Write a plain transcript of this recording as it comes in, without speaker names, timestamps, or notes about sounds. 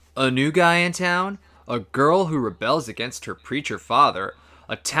A new guy in town, a girl who rebels against her preacher father,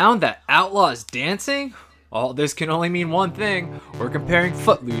 a town that outlaws dancing? All this can only mean one thing. We're comparing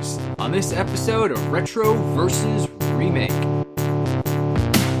Footloose on this episode of Retro versus Remake.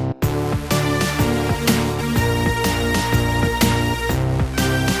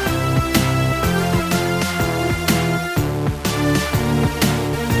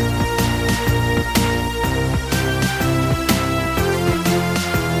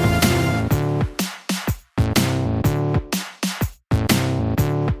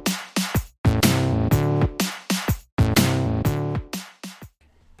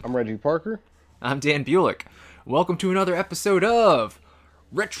 I'm Reggie Parker. I'm Dan Bulick. Welcome to another episode of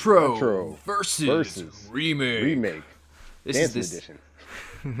Retro versus Remake. This Dancing is edition.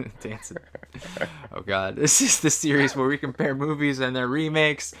 Dancing. Oh god, this is the series where we compare movies and their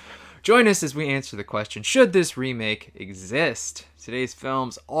remakes. Join us as we answer the question, should this remake exist? Today's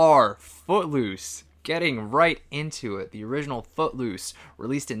films are Footloose. Getting right into it, the original Footloose,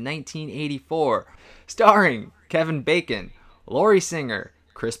 released in 1984, starring Kevin Bacon, Laurie Singer,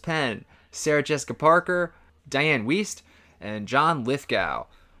 Chris Penn, Sarah Jessica Parker, Diane Wiest, and John Lithgow.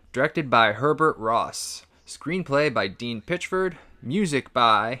 Directed by Herbert Ross. Screenplay by Dean Pitchford. Music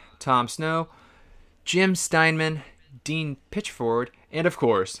by Tom Snow, Jim Steinman, Dean Pitchford, and of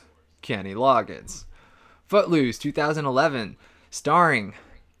course, Kenny Loggins. Footloose 2011, starring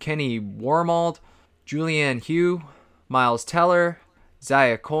Kenny Wormald, Julianne Hough, Miles Teller,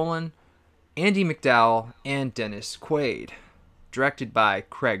 Zaya Colin, Andy McDowell, and Dennis Quaid. Directed by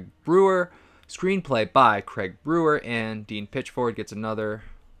Craig Brewer, screenplay by Craig Brewer, and Dean Pitchford gets another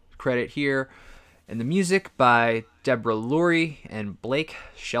credit here, and the music by Deborah Lurie and Blake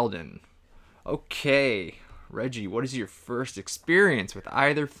Sheldon. Okay, Reggie, what is your first experience with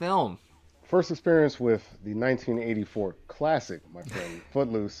either film? First experience with the 1984 classic, my friend,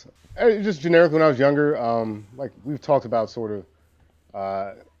 Footloose. Just generic when I was younger. Like we've talked about sort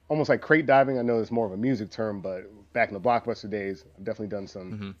of almost like crate diving. I know it's more of a music term, but back in the Blockbuster days, I've definitely done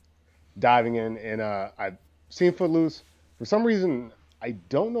some diving in. And I've seen Footloose. For some reason, I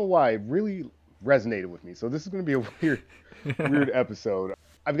don't know why, it really resonated with me. So this is going to be a weird episode.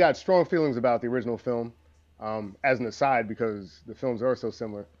 I've got strong feelings about the original film. As an aside, because the films are so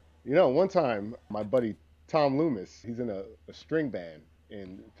similar. You know, one time, my buddy Tom Loomis, he's in a string band.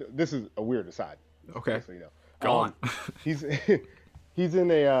 And this is a weird aside. Okay. So you know. Go on. He's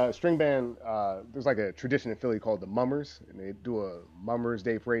in a string band. There's like a tradition in Philly called the Mummers, and they do a Mummers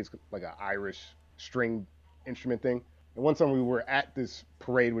Day parade, like an Irish string instrument thing. And one time we were at this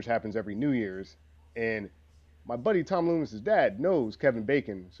parade, which happens every New Year's, and my buddy Tom Loomis' dad knows Kevin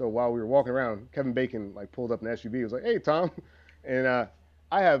Bacon. So while we were walking around, Kevin Bacon like pulled up an SUV. He was like, "Hey, Tom," and I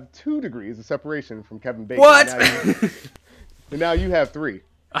have 2 degrees of separation from Kevin Bacon. What? And now you have 3.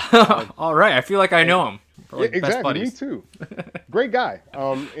 All right, I feel like I know him. We're like best Exactly, buddies. me too. Great guy.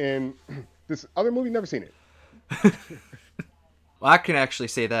 And this other movie, never seen it. Well, I can actually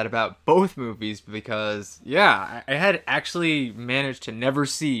say that about both movies because, yeah, I had actually managed to never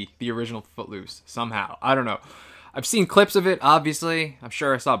see the original Footloose somehow. I don't know. I've seen clips of it, obviously. I'm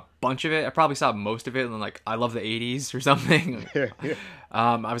sure I saw a bunch of it. I probably saw most of it in, like, I Love the 80s or something. Yeah.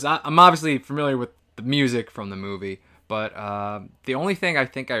 I'm obviously familiar with the music from the movie, but the only thing I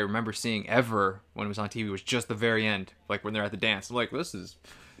think I remember seeing ever when it was on TV was just the very end, like when they're at the dance. I'm like, this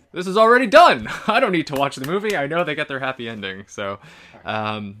is already done. I don't need to watch the movie. I know they get their happy ending. So,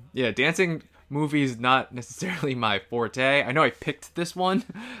 yeah, dancing movies not necessarily my forte. I know I picked this one.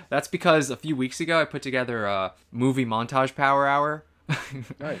 That's because a few weeks ago I put together a movie montage power hour.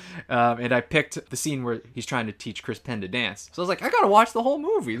 Nice. And I picked the scene where he's trying to teach Chris Penn to dance. So I was like, I gotta watch the whole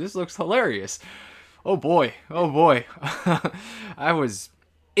movie. This looks hilarious. Oh boy.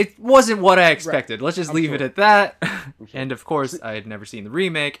 It wasn't what I expected. Right. Let's just leave it at that. And of course, I had never seen the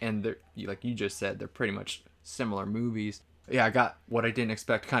remake, and like you just said, they're pretty much similar movies. Yeah, I got what I didn't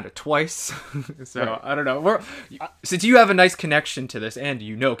expect kind of twice. So, right. I don't know. Since you have a nice connection to this, and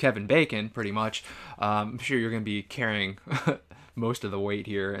you know Kevin Bacon, pretty much, I'm sure you're going to be carrying most of the weight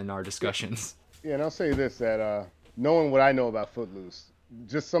here in our discussions. Yeah, and I'll say this, that knowing what I know about Footloose,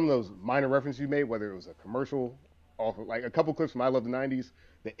 just some of those minor references you made, whether it was a commercial, like a couple clips from I Love the 90s,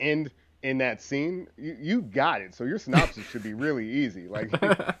 the end in that scene, you got it. So your synopsis should be really easy. Like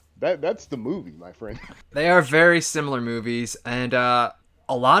that's the movie, my friend. They are very similar movies, and a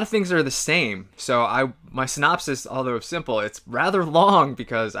lot of things are the same. So my synopsis, although simple, it's rather long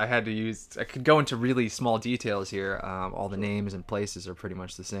because I could go into really small details here. All the names and places are pretty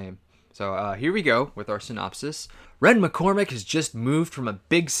much the same. So here we go with our synopsis. Red McCormick has just moved from a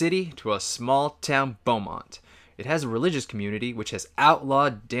big city to a small town Beaumont. It has a religious community which has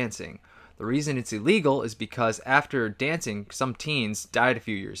outlawed dancing. The reason it's illegal is because after dancing, some teens died a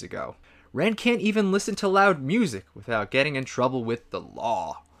few years ago. Ren can't even listen to loud music without getting in trouble with the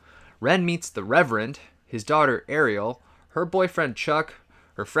law. Ren meets the Reverend, his daughter Ariel, her boyfriend Chuck,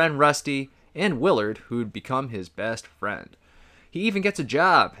 her friend Rusty, and Willard, who'd become his best friend. He even gets a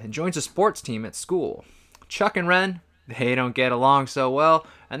job and joins a sports team at school. Chuck and Ren, they don't get along so well,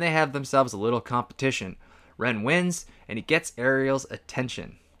 and they have themselves a little competition. Ren wins, and he gets Ariel's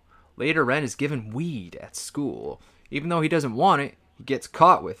attention. Later, Ren is given weed at school. Even though he doesn't want it, he gets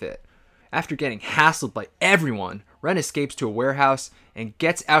caught with it. After getting hassled by everyone, Ren escapes to a warehouse and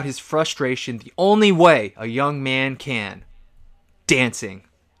gets out his frustration the only way a young man can. Dancing.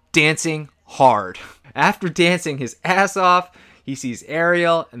 Dancing hard. After dancing his ass off, he sees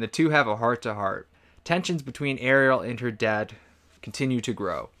Ariel and the two have a heart-to-heart. Tensions between Ariel and her dad continue to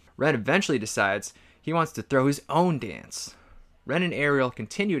grow. Ren eventually decides he wants to throw his own dance. Ren and Ariel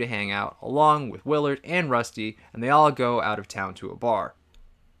continue to hang out along with Willard and Rusty, and they all go out of town to a bar.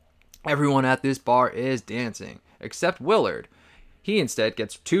 Everyone at this bar is dancing, except Willard. He instead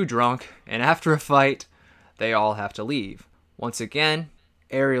gets too drunk, and after a fight, they all have to leave. Once again,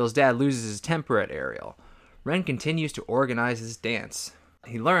 Ariel's dad loses his temper at Ariel. Ren continues to organize his dance.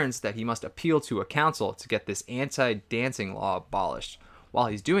 He learns that he must appeal to a council to get this anti-dancing law abolished. While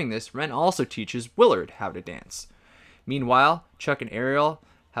he's doing this, Ren also teaches Willard how to dance. Meanwhile, Chuck and Ariel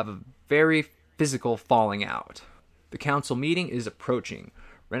have a very physical falling out. The council meeting is approaching.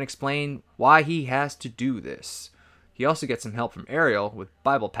 Ren explains why he has to do this. He also gets some help from Ariel with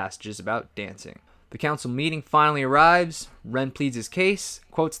Bible passages about dancing. The council meeting finally arrives. Ren pleads his case,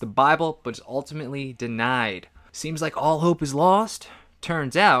 quotes the Bible, but is ultimately denied. Seems like all hope is lost.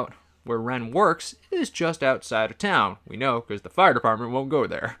 Turns out, where Ren works is just outside of town. We know because the fire department won't go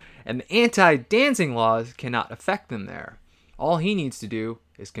there. And the anti-dancing laws cannot affect them there. All he needs to do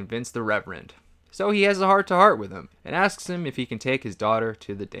is convince the Reverend. So he has a heart-to-heart with him and asks him if he can take his daughter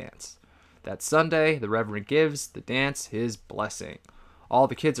to the dance. That Sunday, the Reverend gives the dance his blessing. All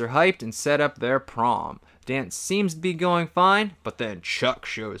the kids are hyped and set up their prom. Dance seems to be going fine, but then Chuck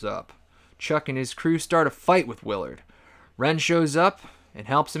shows up. Chuck and his crew start a fight with Willard. Ren shows up and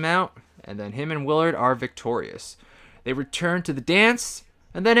helps him out, and then him and Willard are victorious. They return to the dance,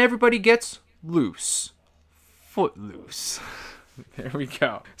 and then everybody gets loose. Footloose. There we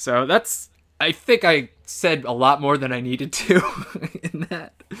go. So I think I said a lot more than I needed to in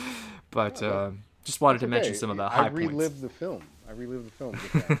that. But just wanted to mention some of the high points. I relived the film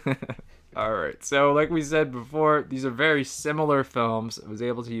with that. All right. So like we said before, these are very similar films. I was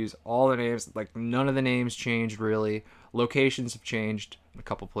able to use all the names. Like none of the names changed really. Locations have changed in a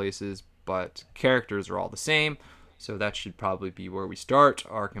couple places, but characters are all the same. So that should probably be where we start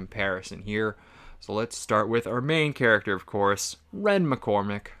our comparison here. So let's start with our main character, of course, Ren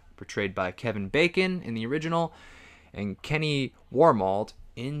McCormick, portrayed by Kevin Bacon in the original and Kenny Wormald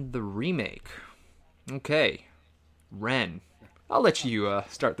in the remake. Okay, Ren. I'll let you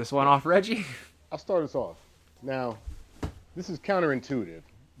start this one off, Reggie. I'll start us off. Now, this is counterintuitive,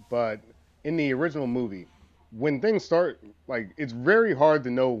 but in the original movie, when things start, like, it's very hard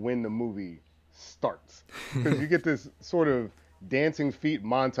to know when the movie starts. Because you get this sort of dancing feet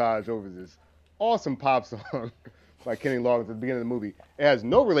montage over this awesome pop song by Kenny Loggins at the beginning of the movie. It has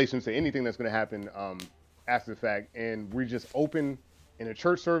no relation to anything that's going to happen after the fact. And we just open in a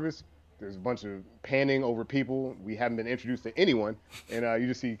church service. There's a bunch of panning over people. We haven't been introduced to anyone. And you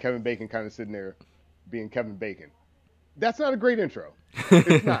just see Kevin Bacon kind of sitting there being Kevin Bacon. That's not a great intro.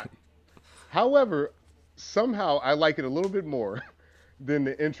 It's not. However, somehow I like it a little bit more than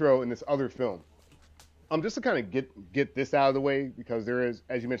the intro in this other film. Just to kind of get this out of the way, because there is,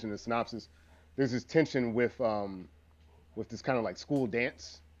 as you mentioned in the synopsis, there's this tension with this kind of like school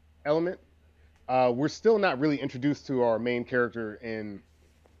dance element. We're still not really introduced to our main character in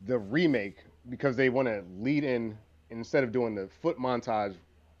the remake because they want to lead in, instead of doing the foot montage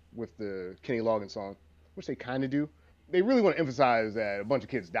with the Kenny Loggins song, which they kind of do, they really want to emphasize that a bunch of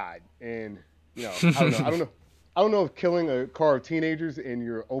kids died. And, you know, I don't know if killing a car of teenagers in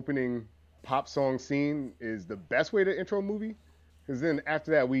your opening pop song scene is the best way to intro a movie. Because then after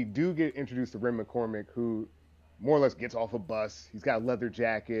that, we do get introduced to Ren McCormick, who more or less gets off a bus. He's got a leather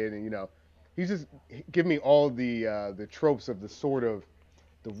jacket, and, you know, he's just giving me all the tropes of the sort of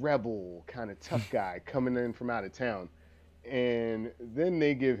the rebel kind of tough guy coming in from out of town. And then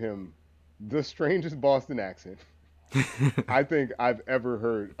they give him the strangest Boston accent I think I've ever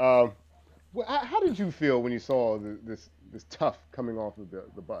heard. How did you feel when you saw this tough coming off of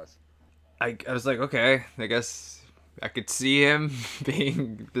the bus? I was like, okay, I guess I could see him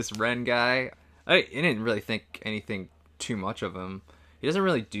being this Ren guy. I didn't really think anything too much of him. He doesn't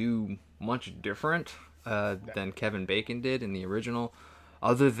really do much different than Kevin Bacon did in the original,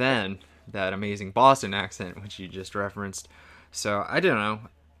 other than that amazing Boston accent, which you just referenced. So I don't know.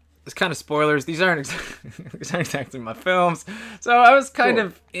 It's kind of spoilers. These aren't exactly my films. So I was kind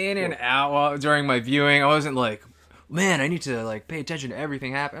of in and out during my viewing. I wasn't like, man, I need to like pay attention to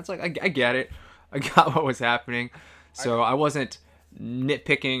everything happening. It's like I get it. I got what was happening. So I wasn't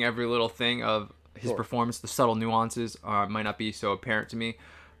nitpicking every little thing of his performance. The subtle nuances might not be so apparent to me,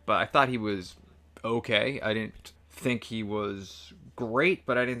 but I thought he was okay. I didn't think he was great,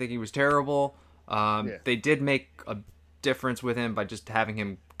 but I didn't think he was terrible. They did make a difference with him by just having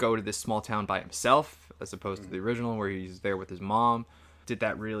him go to this small town by himself, as opposed to the original where he's there with his mom. Did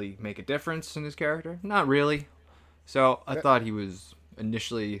that really make a difference in his character? Not really. So I thought he was,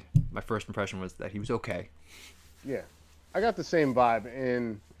 initially, my first impression was that he was okay. Yeah, I got the same vibe,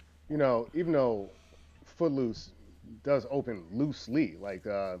 and you know, even though Footloose does open loosely, like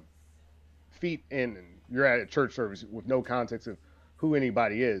feet in, and you're at a church service with no context of who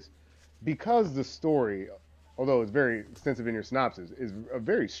anybody is, because the story, although it's very extensive in your synopsis, is a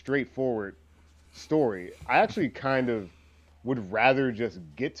very straightforward story. I actually kind of would rather just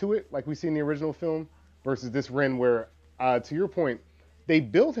get to it like we see in the original film versus this Ren where, to your point, they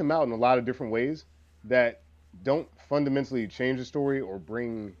build him out in a lot of different ways that don't fundamentally change the story or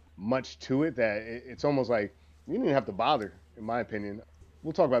bring much to it, that it's almost like you didn't even have to bother, in my opinion.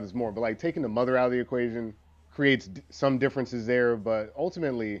 We'll talk about this more, but like taking the mother out of the equation creates some differences there, but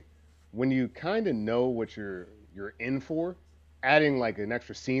ultimately when you kind of know what you're in for, adding like an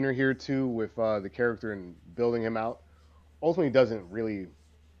extra scene or here too with the character and building him out ultimately doesn't really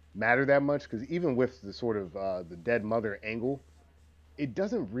matter that much, because even with the sort of the dead mother angle, it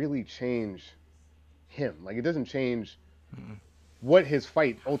doesn't really change him. Like it doesn't change what his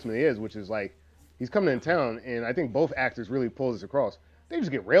fight ultimately is, which is like he's coming in town, and I think both actors really pull this across. They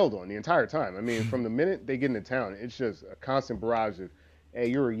just get railed on the entire time. I mean, from the minute they get into town, it's just a constant barrage of, hey,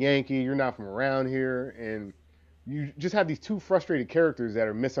 you're a Yankee, you're not from around here, and you just have these two frustrated characters that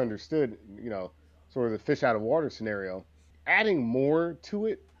are misunderstood, you know, sort of the fish out of water scenario. Adding more to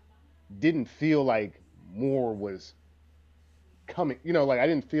it didn't feel like more was coming. You know, like I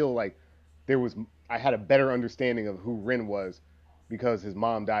didn't feel like I had a better understanding of who Ren was because his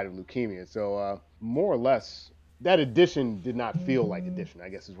mom died of leukemia. So more or less, that addition did not feel like addition, I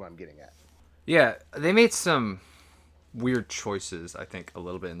guess is what I'm getting at. Yeah, they made some weird choices, I think, a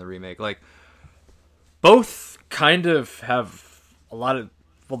little bit in the remake. Like, both kind of have a lot of...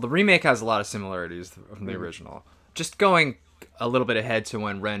 Well, the remake has a lot of similarities from the original. Just going a little bit ahead to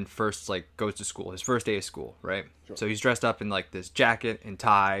when Ren first, like, goes to school. His first day of school, right? Sure. So he's dressed up in, like, this jacket and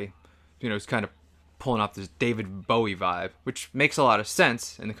tie. You know, he's kind of pulling off this David Bowie vibe, which makes a lot of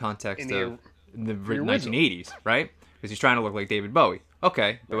sense in the context of the 1980s, right? Because he's trying to look like David Bowie.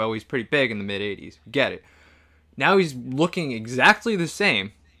 Okay, right. Bowie's pretty big in the mid-80s. Get it. Now he's looking exactly the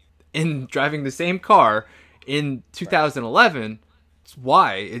same in driving the same car in 2011. Right.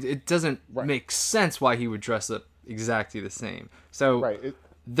 Why? It doesn't make sense why he would dress up exactly the same. So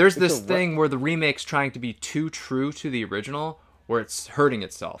there's this thing where the remake's trying to be too true to the original, where it's hurting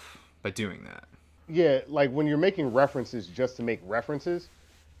itself by doing that. Yeah, like when you're making references just to make references,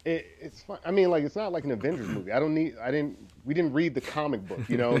 it's fun. I mean, like it's not like an Avengers movie. We didn't read the comic book,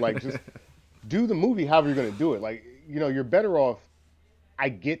 you know, like just do the movie however you're going to do it. Like, you know, you're better off. I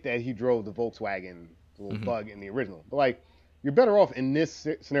get that he drove the Volkswagen, the little bug in the original, but like you're better off in this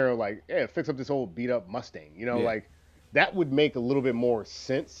scenario, like, yeah, fix up this old beat up Mustang, you know, like that would make a little bit more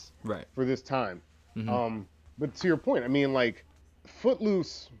sense for this time. But to your point, I mean, like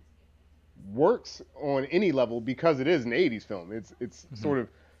Footloose works on any level because it is an 80s film. It's sort of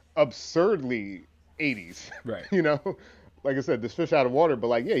absurdly 80s, right? You know, like I said, this fish out of water, but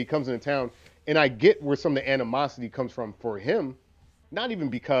like, yeah, he comes into town, and I get where some of the animosity comes from for him, not even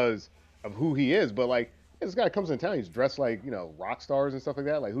because of who he is, but like, yeah, this guy comes into town, he's dressed like, you know, rock stars and stuff like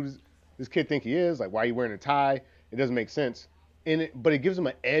that. Like, who does this kid think he is? Like, why are you wearing a tie? It doesn't make sense. But it gives him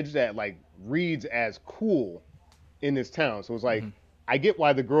an edge that like reads as cool in this town. So it's like, I get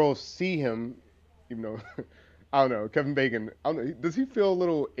why the girls see him, even though, I don't know, Kevin Bacon, I don't know, does he feel a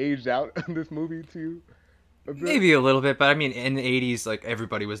little aged out in this movie to you? Maybe a little bit, but I mean, in the 80s, like,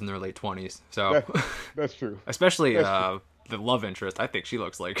 everybody was in their late 20s, so... That's true. Especially the love interest, I think she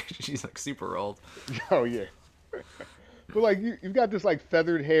looks like, she's, like, super old. Oh, yeah. But, like, you've got this, like,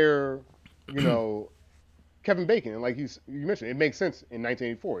 feathered hair, you know, Kevin Bacon, and like you mentioned, it makes sense in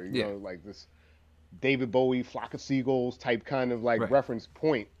 1984, you know, like this David Bowie, Flock of Seagulls type kind of, like, reference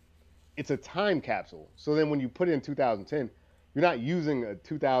point. It's a time capsule. So then when you put it in 2010, you're not using a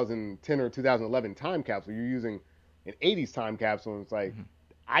 2010 or 2011 time capsule. You're using an 80s time capsule, and it's like Mhm.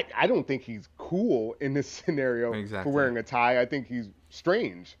 I don't think he's cool in this scenario for Exactly. wearing a tie. I think he's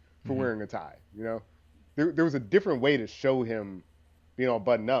strange for Hmm. wearing a tie. You know, there was a different way to show him being all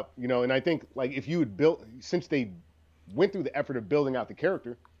buttoned up. You know, and I think like if you had built since they went through the effort of building out the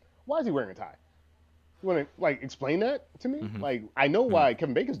character, why is he wearing a tie? You want to like explain that to me? Hmm. Like I know Yeah. why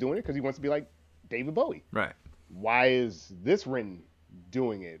Kevin Bacon's doing it because he wants to be like David Bowie. Right. Why is this Renton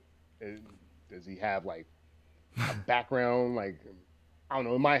doing it? Does he have like a background? Like I don't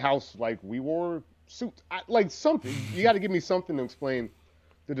know. In my house, like we wore suits. Like something. You got to give me something to explain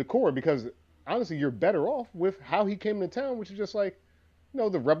the decor because honestly, you're better off with how he came to town, which is just like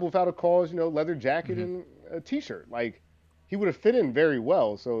the rebel without a cause. Leather jacket Hmm. and a t-shirt. Like he would have fit in very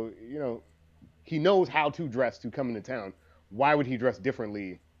well. So he knows how to dress to come into town. Why would he dress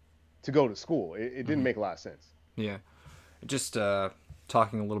differently to go to school? It didn't Hmm. make a lot of sense. Yeah. Just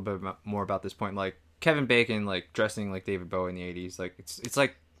talking a little bit more about this point, like Kevin Bacon, like dressing like David Bowie in the '80s, like it's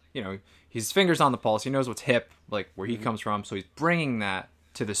like his fingers on the pulse. He knows what's hip, like where he Hmm. comes from, so he's bringing that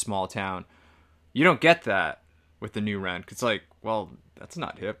to the small town. You don't get that with the new Ren. It's like, well, that's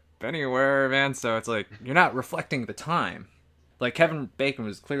not hip anywhere, man. So it's like you're not reflecting the time. Like Kevin Bacon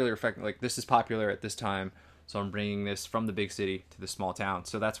was clearly reflecting, like this is popular at this time, so I'm bringing this from the big city to the small town.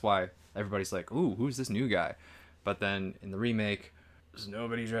 So that's why everybody's like, ooh, who's this new guy? But then in the remake, there's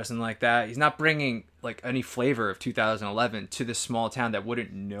nobody dressing like that. He's not bringing like any flavor of 2011 to this small town that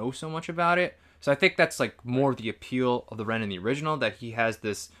wouldn't know so much about it. So I think that's like Right. more the appeal of the Ren in the original, that he has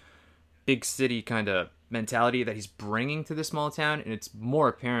this big city kind of mentality that he's bringing to the small town, and it's more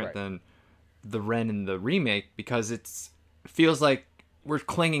apparent Right. than the Ren in the remake because it feels like we're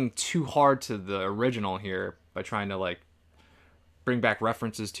clinging too hard to the original here by trying to like bring back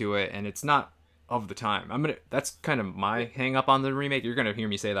references to it, and it's not of the time. That's kind of Yeah. my hang up on the remake. You're gonna hear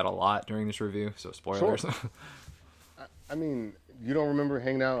me say that a lot during this review, so Sure. spoilers. I mean, you don't remember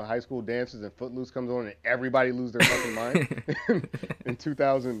hanging out at high school dances and Footloose comes on and everybody lose their fucking mind in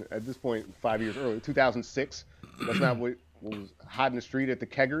 2000. At this point, 5 years earlier, 2006. That's not what was hot in the street at the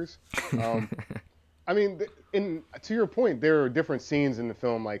keggers. Um, I mean, in to your point, there are different scenes in the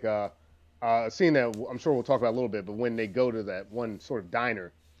film, like a scene that I'm sure we'll talk about a little bit. But when they go to that one sort of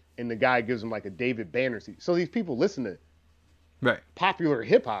diner, and the guy gives them like a David Banner seat, so these people listen to Right. popular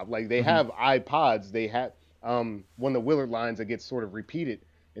hip hop. Like they Hmm. have iPods. They have one of the Willard lines that gets sort of repeated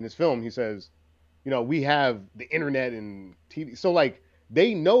in this film. He says, we have the internet and TV. So like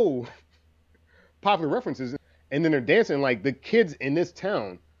they know popular references, and then they're dancing. Like the kids in this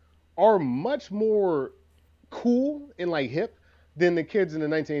town are much more cool and like hip than the kids in the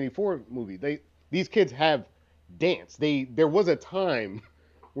 1984 movie. These kids have dance. There was a time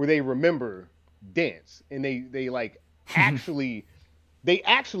where they remember dance and they like actually they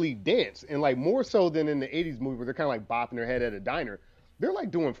actually dance, and like more so than in the 80s movie where they're kind of like bopping their head at a diner. They're like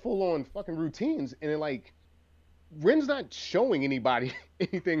doing full on fucking routines, and then like Ren's not showing anybody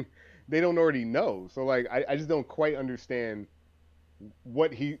anything they don't already know. So like I just don't quite understand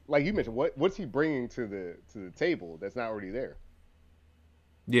what he, like you mentioned, what's he bringing to the table that's not already there.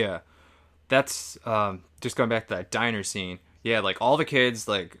 Yeah. That's just going back to that diner scene. Yeah, like all the kids,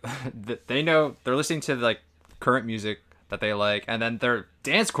 like they know they're listening to like current music that they like, and then their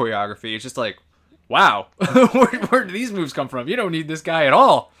dance choreography is just like, wow, where do these moves come from? You don't need this guy at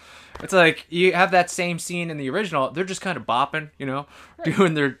all. It's like you have that same scene in the original. They're just kind of bopping, Right.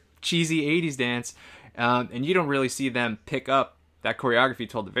 doing their cheesy '80s dance, and you don't really see them pick up that choreography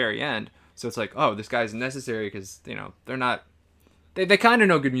till the very end. So it's like, oh, this guy's necessary because they're not. They kind of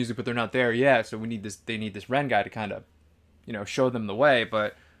know good music, but they're not there yet. So we need this. They need this Ren guy to kind of show them the way.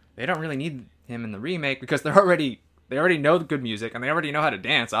 But they don't really need him in the remake because they already know the good music and they already know how to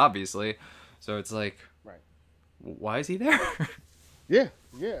dance, obviously. So it's like, Right. why is he there? Yeah.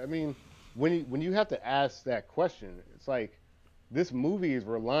 Yeah. I mean, when you have to ask that question, it's like this movie is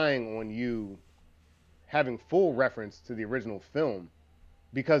relying on you having full reference to the original film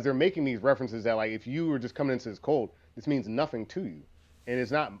because they're making these references that like if you were just coming into this cold, this means nothing to you, and it's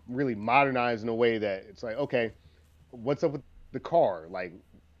not really modernized in a way that it's like okay, what's up with the car? Like,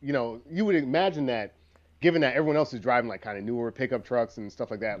 you would imagine that, given that everyone else is driving like kind of newer pickup trucks and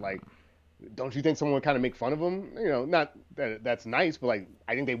stuff like that, like, don't you think someone would kind of make fun of them? Not that that's nice, but like,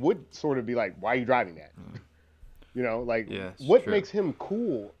 I think they would sort of be like, why are you driving that? Like, Yeah, it's what true. makes him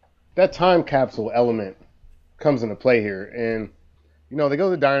cool? That time capsule element comes into play here, and they go to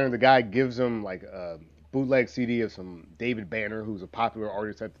the diner. The guy gives them like a bootleg CD of some David Banner, who's a popular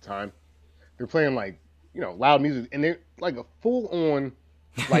artist at the time. They're playing like loud music, and they're like a full on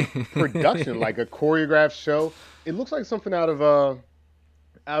like production, like a choreographed show. It looks like something out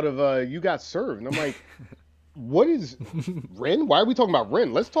of You Got Served. And I'm like, what is Ren? Why are we talking about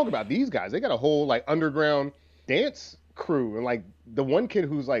Ren? Let's talk about these guys. They got a whole like underground dance crew, and like the one kid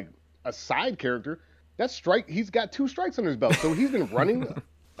who's like a side character. He's got 2 strikes on his belt, so he's been running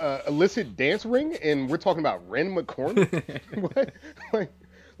illicit dance ring, and we're talking about Ren McCormick. What?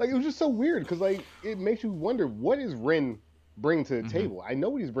 Like it was just so weird because like it makes you wonder what is Ren bringing to the table. I know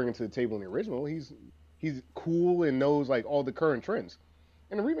what he's bringing to the table in the original. He's cool and knows like all the current trends.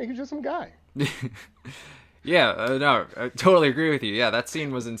 In the remake, he's just some guy. Yeah, no, I totally agree with you. Yeah, that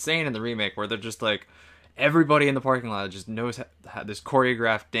scene was insane in the remake where they're just like, everybody in the parking lot just knows how this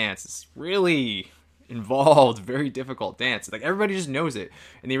choreographed dance. It's really involved, very difficult dance. Like, everybody just knows it.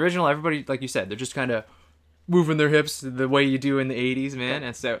 In the original, everybody, like you said, they're just kind of moving their hips the way you do in the 80s, man.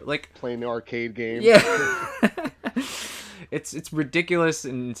 And so, like... playing the arcade game. Yeah. It's ridiculous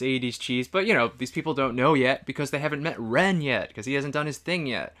and it's 80s cheese, but, you know, these people don't know yet because they haven't met Ren yet, because he hasn't done his thing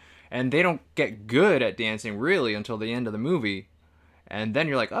yet. And they don't get good at dancing, really, until the end of the movie. And then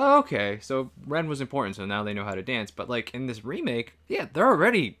you're like, oh, okay, so Ren was important, so now they know how to dance. But, like, in this remake, yeah, they're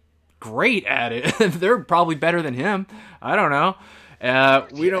already great at it. They're probably better than him. I don't know.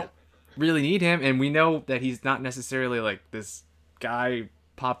 We don't really need him, and we know that he's not necessarily, like, this guy,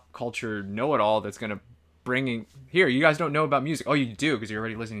 pop culture know-it-all that's going to bring... Here, you guys don't know about music. Oh, you do, because you're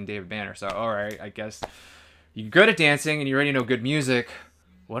already listening to David Banner. So, all right, I guess you're good at dancing, and you already know good music.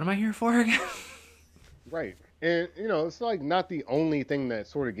 What am I here for again? Right. And, you know, it's like not the only thing that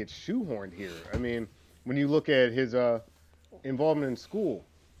sort of gets shoehorned here. I mean, when you look at his involvement in school,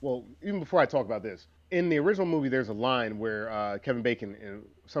 well, even before I talk about this, in the original movie, there's a line where Kevin Bacon, and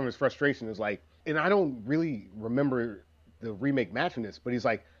some of his frustration is like, and I don't really remember the remake matching this, but he's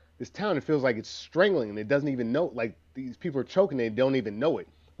like, this town, it feels like it's strangling and it doesn't even know, like these people are choking, they don't even know it.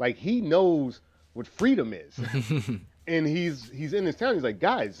 Like he knows what freedom is. And he's in this town. He's like,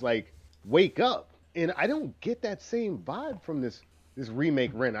 guys, like, wake up. And I don't get that same vibe from this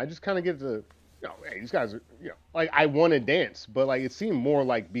remake Ren. I just kind of get the, you know, hey, these guys are, you know, like I want to dance, but like it seemed more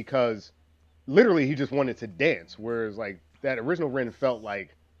like because literally he just wanted to dance, whereas like that original Ren felt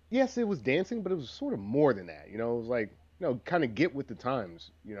like, yes, it was dancing, but it was sort of more than that. You know, it was like, you know, kind of get with the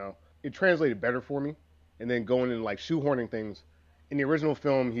times. You know, it translated better for me. And then going and like shoehorning things. In the original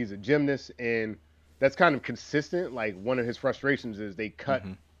film, he's a gymnast, and that's kind of consistent. Like one of his frustrations is they cut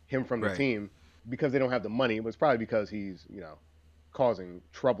him from the team because they don't have the money. But it's probably because he's, you know, causing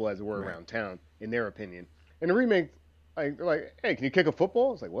trouble, as it were, around town, in their opinion. In the remake, like they're like, hey, can you kick a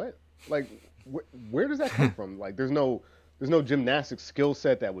football? It's like, what? Like, where does that come from? Like, there's no gymnastics skill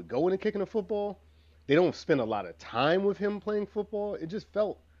set that would go into kicking a football. They don't spend a lot of time with him playing football. It just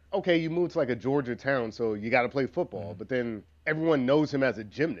felt, okay, you moved to like a Georgia town, so you got to play football. But then everyone knows him as a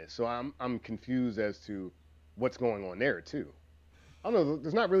gymnast, so I'm confused as to what's going on there too. I don't know.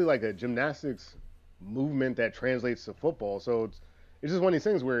 There's not really like a gymnastics movement that translates to football, so it's just one of these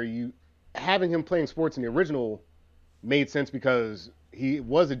things where you having him playing sports in the original made sense because he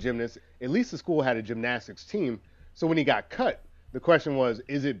was a gymnast. At least the school had a gymnastics team. So when he got cut, the question was,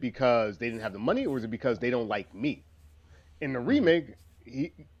 is it because they didn't have the money, or is it because they don't like me? In the remake,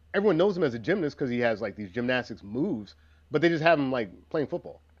 everyone knows him as a gymnast because he has like these gymnastics moves, but they just have him like playing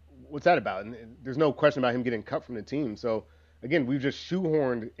football. What's that about? And there's no question about him getting cut from the team. So again, we've just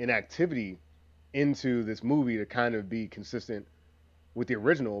shoehorned an activity into this movie to kind of be consistent with the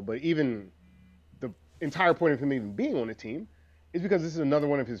original. But even the entire point of him even being on the team is because this is another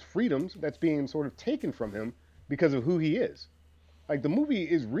one of his freedoms that's being sort of taken from him because of who he is. Like the movie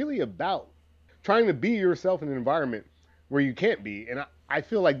is really about trying to be yourself in an environment where you can't be. And I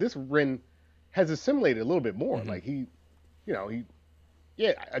feel like this Ren has assimilated a little bit more. Like a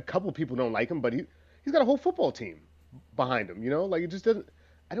couple people don't like him, but he's got a whole football team behind him, you know? Like it just doesn't,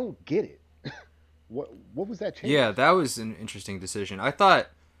 I don't get it. What was that change? Yeah, that was an interesting decision. I thought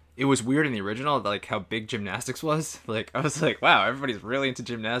it was weird in the original, like how big gymnastics was. Like I was like, wow, everybody's really into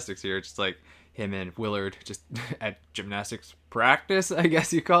gymnastics here. It's just like him and Willard just at gymnastics practice, I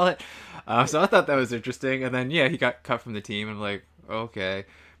guess you call it. So I thought that was interesting. And then, yeah, he got cut from the team. And I'm like, okay.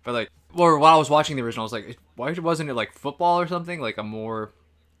 But like, well, while I was watching the original, I was like, why wasn't it like football or something? Like a more,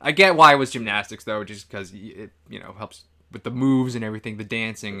 I get why it was gymnastics though, just because it, you know, helps with the moves and everything, the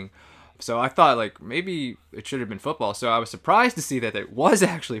dancing. So I thought like maybe it should have been football. So I was surprised to see that it was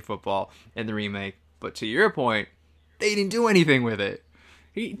actually football in the remake. But to your point, they didn't do anything with it.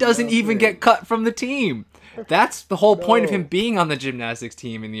 He doesn't even get cut from the team. That's the whole point of him being on the gymnastics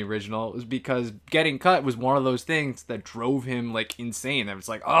team in the original, was because getting cut was one of those things that drove him like insane. That was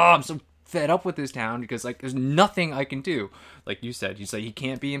like, oh, I'm so fed up with this town because like there's nothing I can do. Like you said, he's like he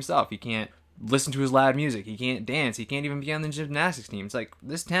can't be himself. He can't listen to his loud music. He can't dance. He can't even be on the gymnastics team. It's like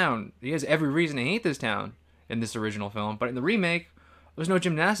this town. He has every reason to hate this town in this original film, but in the remake, there's no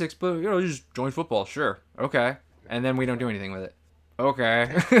gymnastics. But you know, you just join football, sure, okay, and then we don't do anything with it. Okay.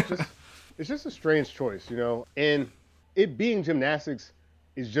 It's just a strange choice, you know, and it being gymnastics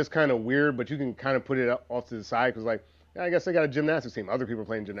is just kind of weird, but you can kind of put it off to the side because, like, yeah, I guess they got a gymnastics team. Other people are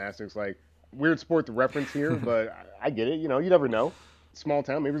playing gymnastics. Like, weird sport to reference here, but I get it. You know, you never know. Small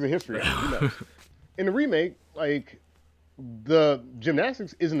town, maybe there's a history. Who knows? In the remake, like, the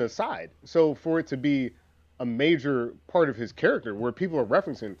gymnastics isn't a side. So for it to be a major part of his character where people are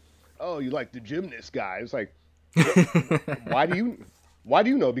referencing, oh, you like the gymnast guy. It's like, why do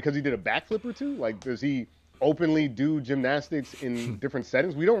you know? Because he did a backflip or two? Like, does he openly do gymnastics in different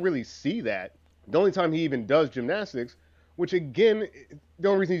settings? We don't really see that. The only time he even does gymnastics, which again, the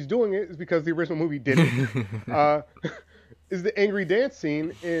only reason he's doing it is because the original movie didn't, is the angry dance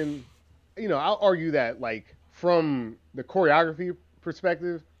scene. And, you know, I'll argue that, like, from the choreography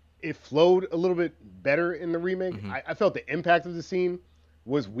perspective, it flowed a little bit better in the remake. Mm-hmm. I felt the impact of the scene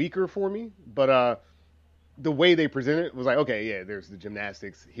was weaker for me, but the way they presented it was like, okay, yeah, there's the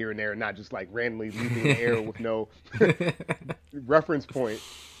gymnastics here and there, not just like randomly leaping in the air with no reference point.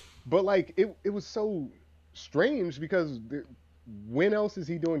 But like, it was so strange because when else is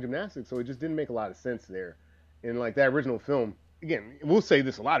he doing gymnastics? So it just didn't make a lot of sense there. And like that original film, again, we'll say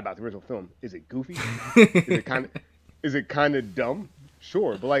this a lot about the original film. Is it goofy? Is it kind of dumb?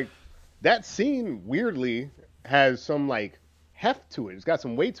 Sure, but like that scene weirdly has some like heft to it. It's got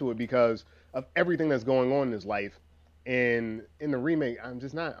some weight to it because of everything that's going on in his life. And in the remake, I'm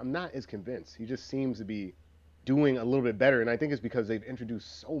not as convinced. He just seems to be doing a little bit better. And I think it's because they've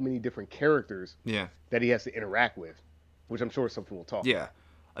introduced so many different characters that he has to interact with, which I'm sure something we'll talk about.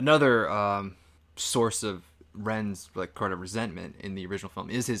 Another source of Ren's like kind of resentment in the original film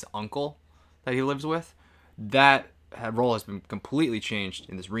is his uncle that he lives with. That role has been completely changed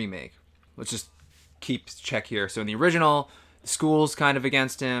in this remake. Let's just keep check here. So in the original, the school's kind of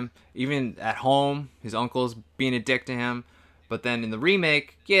against him. Even at home, his uncle's being a dick to him. But then in the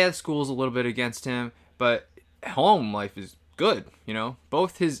remake, yeah, the school's a little bit against him. But home life is good, you know?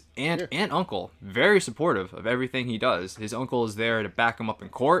 Both his aunt and uncle, very supportive of everything he does. His uncle is there to back him up in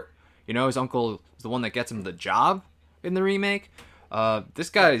court. You know, his uncle is the one that gets him the job in the remake.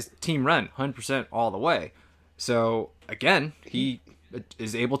 This guy's Team Ren, 100% all the way. So, again, he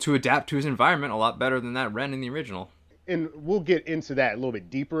is able to adapt to his environment a lot better than that Ren in the original. And we'll get into that a little bit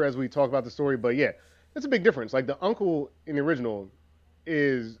deeper as we talk about the story. But yeah, that's a big difference. Like the uncle in the original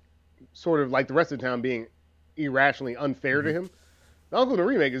is sort of like the rest of the town being irrationally unfair to him. The uncle in the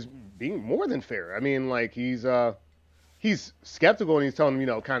remake is being more than fair. I mean, like he's skeptical and he's telling him, you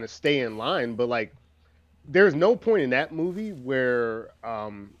know, kind of stay in line. But like, there's no point in that movie where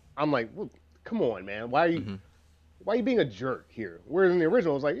I'm like, well, come on, man, why are you being a jerk here? Whereas in the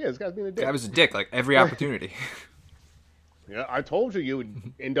original, it's like, yeah, this guy's being a dick. I was a dick, like every opportunity. Yeah, I told you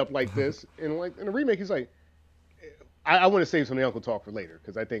would end up like this. And like in the remake, he's like, I want to save some of the uncle talk for later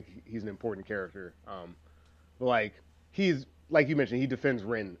because I think he's an important character. But like he's like you mentioned, he defends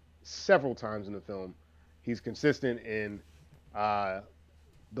Ren several times in the film. He's consistent, and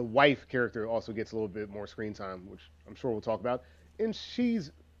the wife character also gets a little bit more screen time, which I'm sure we'll talk about. And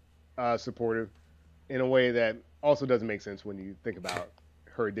she's supportive in a way that also doesn't make sense when you think about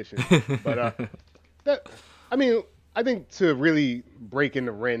her addition. But I think to really break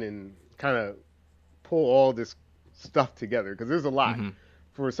into Ren and kind of pull all this stuff together, because there's a lot. Mm-hmm.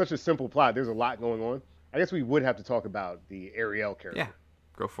 For such a simple plot, there's a lot going on. I guess we would have to talk about the Ariel character. Yeah,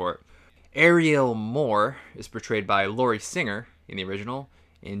 go for it. Ariel Moore is portrayed by Laurie Singer in the original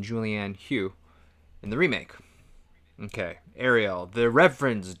and Julianne Hough in the remake. Okay, Ariel, the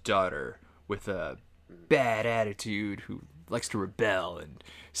Reverend's daughter with a bad attitude who likes to rebel and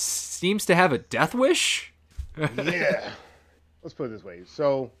seems to have a death wish. Yeah. Let's put it this way.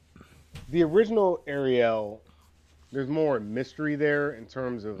 So, the original Ariel, there's more mystery there in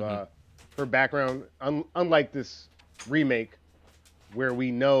terms of her background. Unlike this remake, where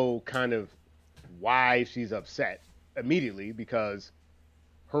we know kind of why she's upset immediately because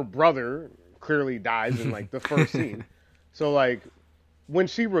her brother clearly dies in like the first scene. So, like, when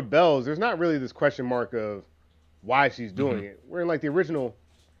she rebels, there's not really this question mark of why she's doing it. Where in like the original,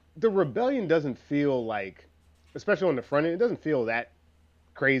 the rebellion doesn't feel like, especially on the front end, it doesn't feel that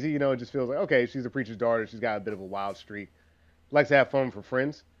crazy. You know, it just feels like, okay, she's a preacher's daughter. She's got a bit of a wild streak. Likes to have fun with her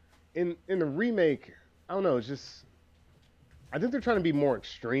friends. In the remake, I don't know. It's just, I think they're trying to be more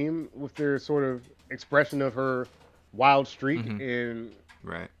extreme with their sort of expression of her wild streak. And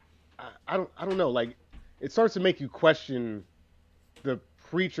right. I don't know. Like, it starts to make you question the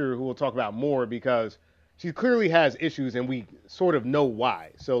preacher, who we'll talk about more, because she clearly has issues and we sort of know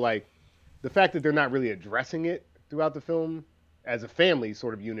why. So like the fact that they're not really addressing it throughout the film as a family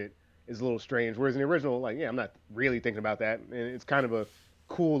sort of unit is a little strange. Whereas in the original, like, yeah, I'm not really thinking about that, and it's kind of a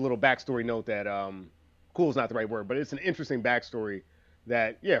cool little backstory note that cool is not the right word, but it's an interesting backstory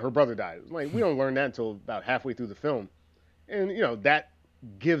that, yeah, her brother died. Like, we don't learn that until about halfway through the film, and that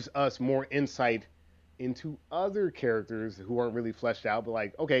gives us more insight into other characters who aren't really fleshed out. But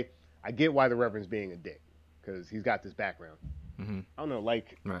like, okay, I get why the Reverend's being a dick because he's got this background. Mm-hmm. I don't know,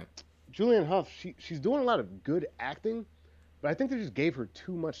 like Right. Julianne Hough, she's doing a lot of good acting, but I think they just gave her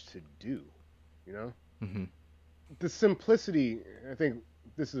too much to do. You know, Mm-hmm. the simplicity. I think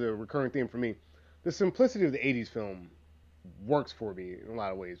this is a recurring theme for me. The simplicity of the '80s film works for me in a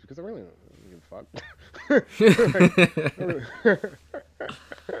lot of ways because I really don't give a fuck.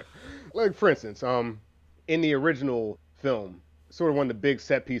 Like, for instance, in the original film, sort of one of the big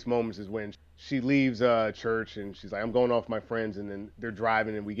set piece moments is when she leaves church and she's like, "I'm going off with my friends," and then they're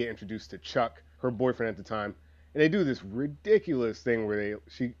driving and we get introduced to Chuck, her boyfriend at the time, and they do this ridiculous thing where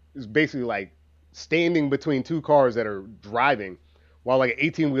she is basically like standing between two cars that are driving while like an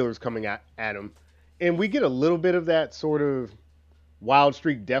 18 wheeler is coming at him, and we get a little bit of that sort of Wild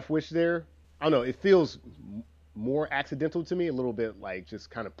Streak Death Wish there. I don't know, it feels more accidental to me, a little bit like just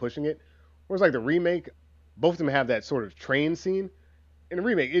kind of pushing it. Whereas like the remake, both of them have that sort of train scene. In the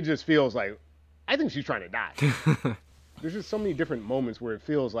remake, it just feels like, I think she's trying to die. There's just so many different moments where it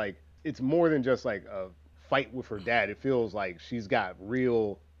feels like it's more than just like a fight with her dad. It feels like she's got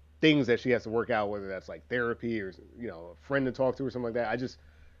real things that she has to work out, whether that's like therapy or a friend to talk to or something like that.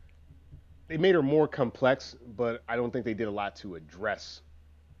 They made her more complex, but I don't think they did a lot to address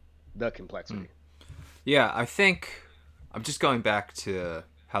the complexity. Yeah, I think I'm just going back to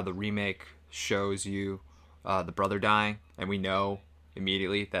how the remake shows you the brother dying, and we know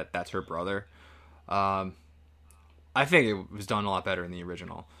immediately that that's her brother. I think it was done a lot better in the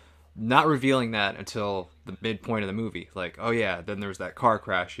original. Not revealing that until the midpoint of the movie. Like, oh yeah, then there was that car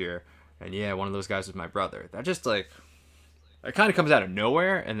crash here, and yeah, one of those guys was my brother. That just like, it kind of comes out of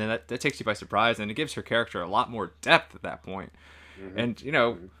nowhere, and then that takes you by surprise, and it gives her character a lot more depth at that point. Mm-hmm.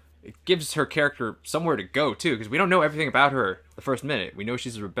 And, it gives her character somewhere to go, too, because we don't know everything about her the first minute. We know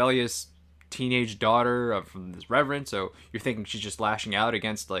she's a rebellious teenage daughter from this reverend, so you're thinking she's just lashing out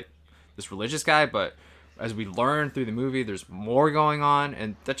against, like, this religious guy, but as we learn through the movie, there's more going on,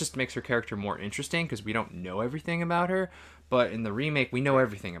 and that just makes her character more interesting, because we don't know everything about her, but in the remake, we know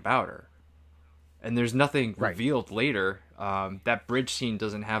everything about her. And there's nothing revealed later. That bridge scene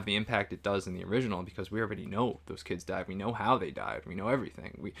doesn't have the impact it does in the original because we already know those kids died. We know how they died. We know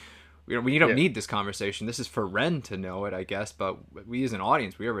everything. We don't need this conversation. This is for Ren to know it, I guess. But we as an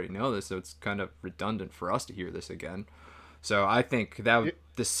audience, we already know this, so it's kind of redundant for us to hear this again. So I think that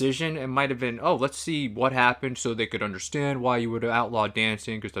decision, it might have been, let's see what happened so they could understand why you would outlaw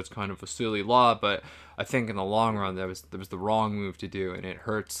dancing because that's kind of a silly law. But I think in the long run, that was the wrong move to do, and it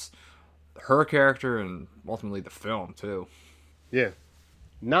hurts her character and ultimately the film too. Yeah,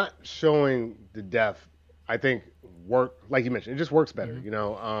 not showing the death, I think, like you mentioned, it just works better.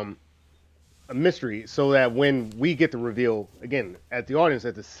 Mm-hmm. A mystery, so that when we get the reveal again at the audience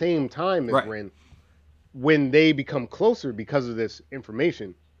at the same time as Ren, when they become closer because of this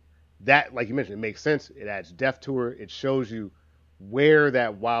information, that, like you mentioned, it makes sense. It adds depth to her. It shows you where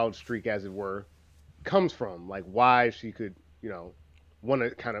that wild streak, as it were, comes from, like why she could, want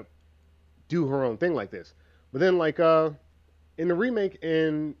to kind of do her own thing like this. But then, like in the remake,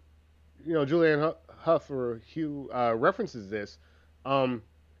 and Julianne Hough or Hugh references this,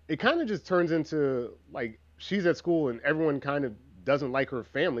 it kind of just turns into like she's at school and everyone kind of doesn't like her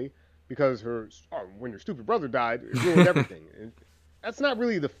family because when your stupid brother died, it ruined everything. And that's not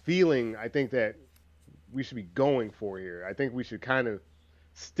really the feeling I think that we should be going for here. I think we should kind of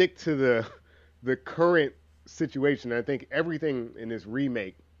stick to the current situation. I think everything in this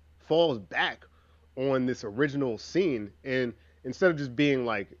remake falls back on this original scene, and instead of just being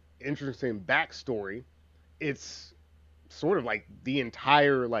like interesting backstory, it's sort of like the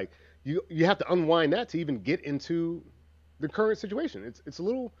entire, like, you have to unwind that to even get into the current situation. It's a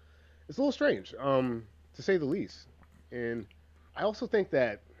little strange, to say the least. And I also think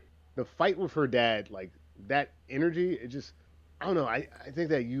that the fight with her dad, like that energy, it just, I don't know. I think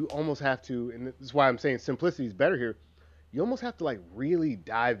that you almost have to, and this is why I'm saying simplicity is better here. You almost have to like really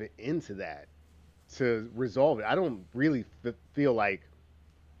dive into that to resolve it. I don't really feel like,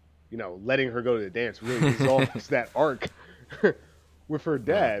 letting her go to the dance really resolves that arc with her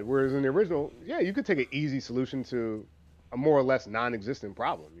dad. Whereas in the original, yeah, you could take an easy solution to a more or less non-existent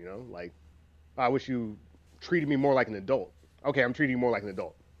problem. You know, like I wish you treated me more like an adult. Okay, I'm treating you more like an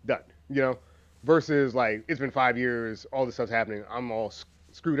adult. Done. You know, versus like it's been 5 years, all this stuff's happening. I'm all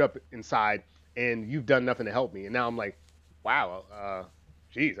screwed up inside, and you've done nothing to help me. And now I'm like, wow,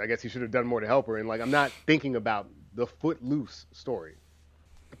 geez, I guess he should have done more to help her. And like I'm not thinking about the Footloose story.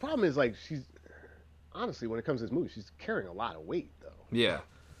 The problem is like she's honestly when it comes to this movie, she's carrying a lot of weight though. Yeah.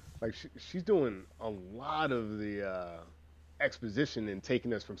 Like she's doing a lot of the exposition and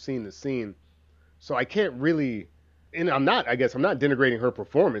taking us from scene to scene. So I can't really, and I'm not. I guess I'm not denigrating her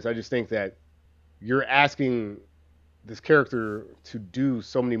performance. I just think that you're asking this character to do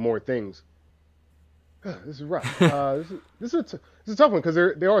so many more things. This is rough. This is a tough one because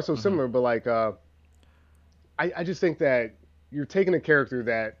they are so Mm-hmm. similar. But like, I just think that you're taking a character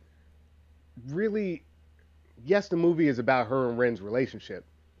that really, yes, the movie is about her and Ren's relationship,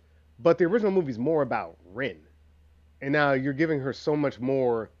 but the original movie is more about Ren. And now you're giving her so much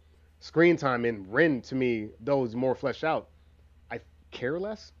more screen time, and Ren to me, though is more fleshed out, I care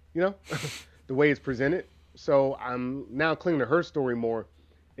less, you know, the way it's presented. So I'm now clinging to her story more,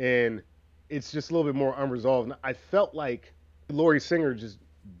 and it's just a little bit more unresolved. And I felt like Laurie Singer just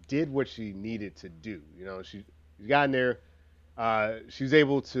did what she needed to do. You know, she got in there. She was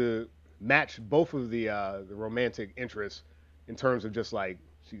able to match both of the romantic interests in terms of just like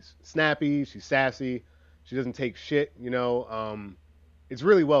she's snappy, she's sassy, she doesn't take shit. You know, it's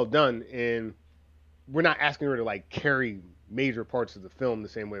really well done, and we're not asking her to like carry major parts of the film the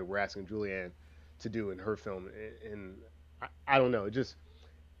same way we're asking Julianne to do in her film. And I don't know,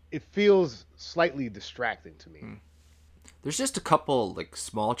 it feels slightly distracting to me. Mm. There's just a couple like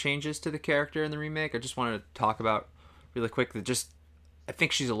small changes to the character in the remake. I just wanted to talk about really quick. That just I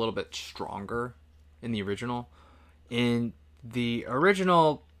think she's a little bit stronger in the original. In the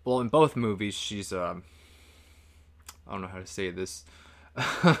original, well, in both movies, she's I don't know how to say this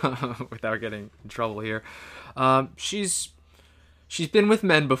without getting in trouble here. She's been with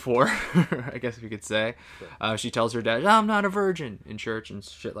men before, I guess we could say. She tells her dad, "I'm not a virgin" in church and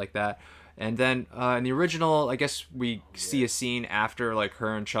shit like that. And then in the original, I guess we see a scene after like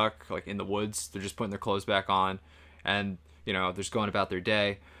her and Chuck like in the woods. They're just putting their clothes back on, and they're just going about their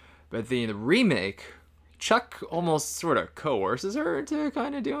day. But the remake, Chuck almost sort of coerces her into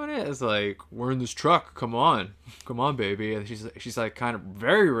kind of doing it. It's like, "We're in this truck. Come on, baby." And she's like kind of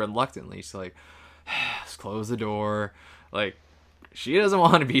very reluctantly. She's like, "Let's close the door." Like she doesn't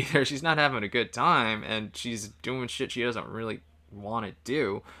want to be there. She's not having a good time, and she's doing shit she doesn't really want to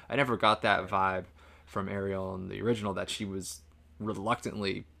do. I never got that vibe from Ariel in the original that she was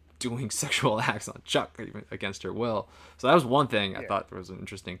reluctantly doing sexual acts on Chuck even against her will. So that was one thing I thought was an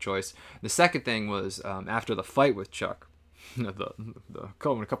interesting choice. The second thing was after the fight with Chuck, the a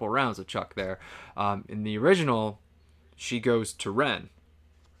couple of rounds of Chuck there. In the original, she goes to Ren,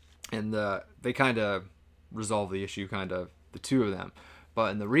 and they kind of resolve the issue, kind of the two of them.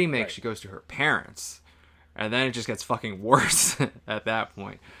 But in the remake, she goes to her parents, and then it just gets fucking worse at that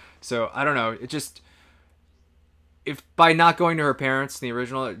point. So I don't know. It just if by not going to her parents in the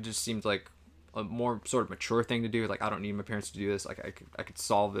original, it just seems like a more sort of mature thing to do. Like I don't need my parents to do this. Like I could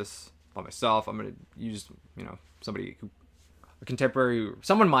solve this by myself. I'm gonna use somebody who a contemporary,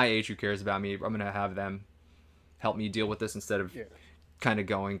 someone my age who cares about me. I'm gonna have them help me deal with this instead of kind of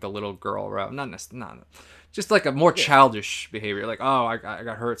going the little girl route. Not just like a more childish behavior. Like, oh, I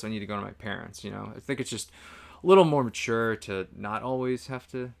got hurt, so I need to go to my parents. I think it's just a little more mature to not always have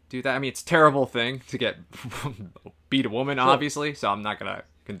to do that. I mean, it's a terrible thing to get beat a woman, obviously, so I'm not gonna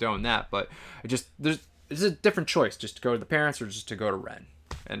condone that. But it's a different choice, just to go to the parents or just to go to Ren.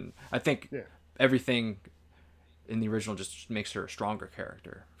 And I think everything in the original just makes her a stronger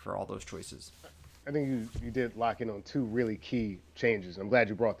character for all those choices. I think you did lock in on two really key changes. I'm glad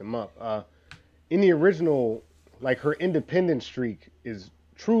you brought them up. In the original, like her independent streak is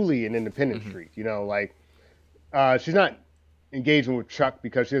truly an independent streak. Like she's not engaging with Chuck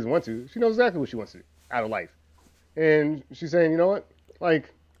because she doesn't want to. She knows exactly what she wants to do out of life, and she's saying, you know what,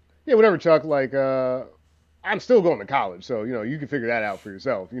 like, yeah, whatever, Chuck. Like, I'm still going to college, so you can figure that out for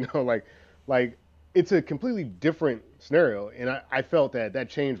yourself. Like it's a completely different scenario, and I felt that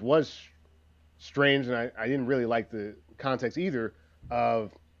change was strange, and I didn't really like the context either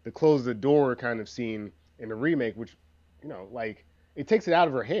of the close the door kind of scene in the remake, which, like it takes it out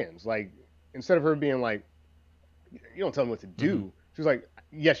of her hands. Like instead of her being like, you don't tell me what to do, she was like,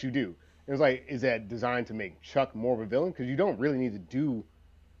 yes, you do. It was like, is that designed to make Chuck more of a villain? Because you don't really need to do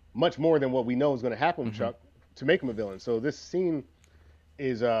much more than what we know is going to happen with Chuck to make him a villain. So this scene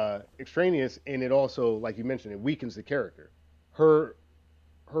is extraneous, and it also, like you mentioned, it weakens the character. Her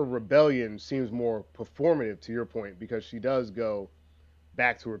her rebellion seems more performative, to your point, because she does go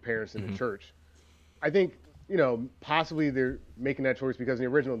back to her parents in the Hmm. church. I think, possibly they're making that choice because in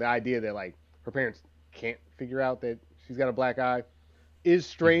the original, the idea that like her parents can't figure out that she's got a black eye is Hmm.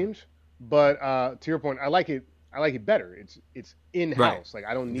 strange. But to your point, I like it. I like it better. It's in Right. house. Like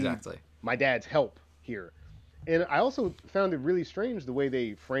I don't need Exactly. my dad's help here. And I also found it really strange the way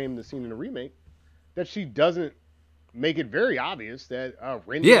they framed the scene in the remake that she doesn't make it very obvious that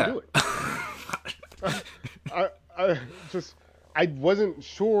Ren didn't Yeah. do it. I, I just I wasn't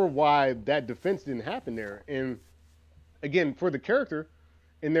sure why that defense didn't happen there. And again, for the character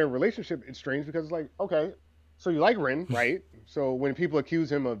in their relationship, it's strange because it's like, okay, so you like Ren, right? So when people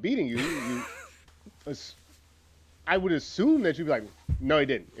accuse him of beating you, I would assume that you'd be like, no, he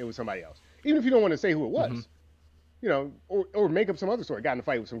didn't. It was somebody else. Even if you don't want to say who it Hmm. was, or make up some other story. Got in a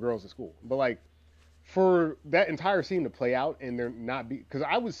fight with some girls at school, but like for that entire scene to play out and there not be, because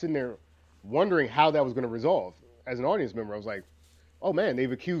I was sitting there wondering how that was going to resolve. As an audience member, I was like, oh man,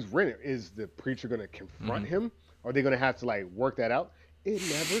 they've accused Renner. Is the preacher going to confront Hmm. him? Are they going to have to like work that out? It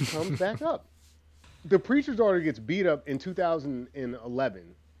never comes back up. The preacher's daughter gets beat up in 2011.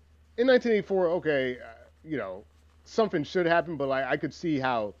 In 1984, okay, something should happen, but like I could see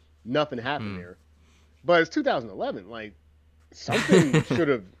how nothing happened Mm. there. But it's 2011. Like something should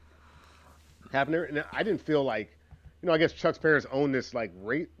have happened there, and I didn't feel like, I guess Chuck's parents owned this like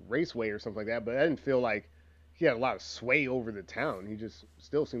raceway or something like that, but I didn't feel like he had a lot of sway over the town. He just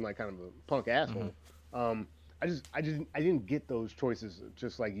still seemed like kind of a punk Hmm. asshole. I didn't get those choices,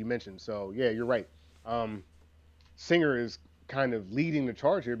 just like you mentioned. So yeah, you're right. Um, Singer is kind of leading the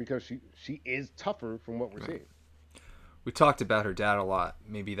charge here because she is tougher from what we're Right. seeing. We talked about her dad a lot.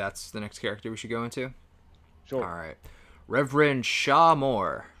 Maybe that's the next character we should go into. Sure. All right. Reverend Shaw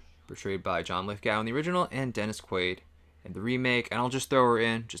Moore, portrayed by John Lithgow in the original and Dennis Quaid in the remake. And I'll just throw her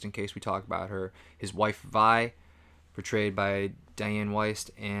in, just in case we talk about her. His wife, Vi, portrayed by Diane Weist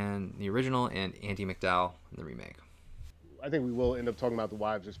in the original and Andie MacDowell in the remake. I think we will end up talking about the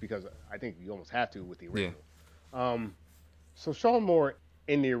wives just because I think you almost have to with the Yeah. original. Um, so Sean Moore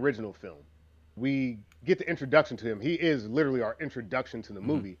in the original film, we get the introduction to him. He is literally our introduction to the Hmm.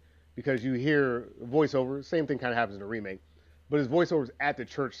 movie because you hear voiceover. Same thing kind of happens in the remake, but his voiceovers at the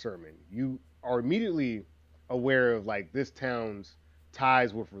church sermon. You are immediately aware of like this town's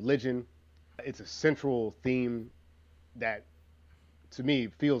ties with religion. It's a central theme that to me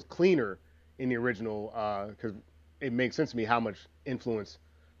feels cleaner in the original because it makes sense to me how much influence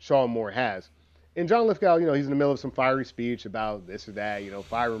Sean Moore has. And John Lithgow, he's in the middle of some fiery speech about this or that,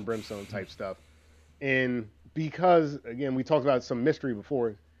 fire and brimstone type stuff. And because, again, we talked about some mystery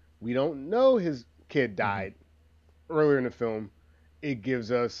before, we don't know his kid Hmm. died earlier in the film. It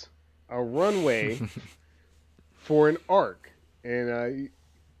gives us a runway for an arc. And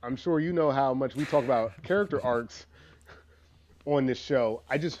I'm sure you know how much we talk about character arcs on this show.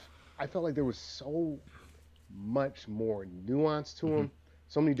 I felt like there was so much more nuance to Hmm. him,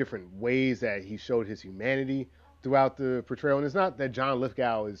 so many different ways that he showed his humanity throughout the portrayal. And it's not that John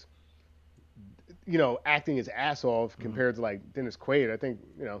Lithgow is, acting his ass off Hmm. compared to like Dennis Quaid. I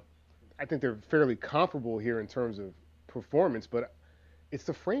think they're fairly comparable here in terms of performance, but it's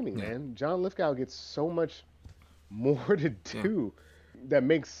the framing, Yeah. man. John Lithgow gets so much more to Yeah. do that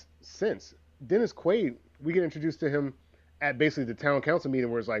makes sense. Dennis Quaid, we get introduced to him at basically the town council meeting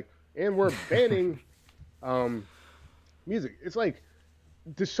where it's like, and we're banning um, music. It's like,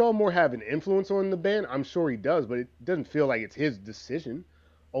 does Sean Moore have an influence on the band? I'm sure he does, but it doesn't feel like it's his decision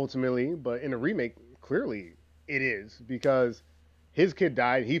ultimately. But in a remake, clearly it is because his kid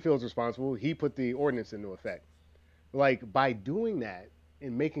died. He feels responsible. He put the ordinance into effect. Like by doing that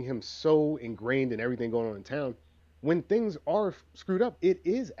and making him so ingrained in everything going on in town, when things are screwed up, it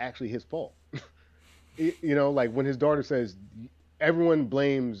is actually his fault. Like when his daughter says everyone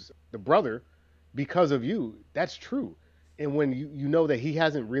blames the brother because of you, that's true. And when you know that he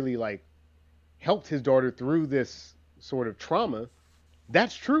hasn't really like helped his daughter through this sort of trauma,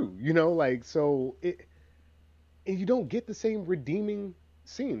 that's true. Like so it, and you don't get the same redeeming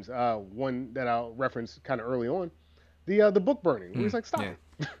scenes. One that I'll reference kind of early on, the book burning, where he's Mm. like, stop Yeah.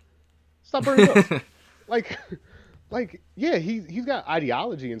 it, stop burning books. Like, like yeah, he's got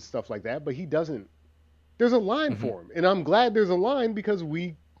ideology and stuff like that, but he doesn't. There's a line Hmm. for him, and I'm glad there's a line because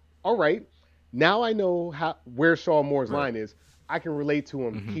all right, now I know where Shaw Moore's Right. line is. I can relate to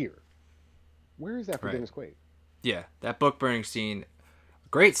him Hmm. here. Where is that for Right. Dennis Quaid? Yeah. That book burning scene,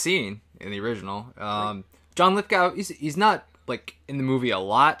 great scene in the original. Great. John Lithgow, he's not like in the movie a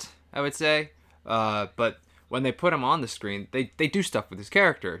lot, I would say. But when they put him on the screen, they do stuff with his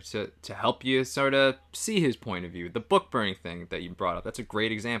character to help you sort of see his point of view. The book burning thing that you brought up, that's a great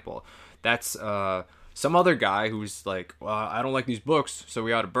example. That's some other guy who's like, well, I don't like these books, so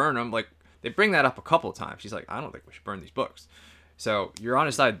we ought to burn them. Like, they bring that up a couple of times. He's like, I don't think we should burn these books. So you're on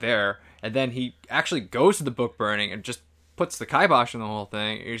his side there, and then he actually goes to the book burning and just puts the kibosh on the whole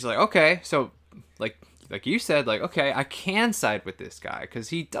thing. And he's like, okay, so like you said, like, okay, I can side with this guy because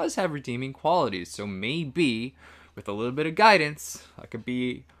he does have redeeming qualities. So maybe with a little bit of guidance,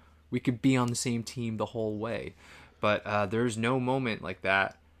 we could be on the same team the whole way. But there's no moment like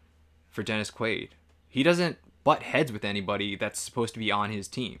that for Dennis Quaid. He doesn't butt heads with anybody that's supposed to be on his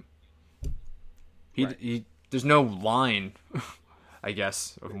team. There's no line, I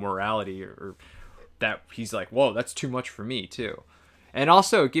guess, of morality or that he's like, whoa, that's too much for me too. And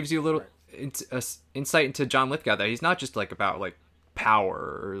also it gives you a little insight into John Lithgow, that he's not just like about like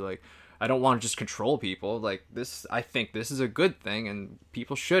power or like, I don't want to just control people. Like this, I think this is a good thing and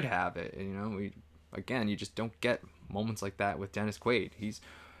people should have it. And, you know, you just don't get moments like that with Dennis Quaid. He's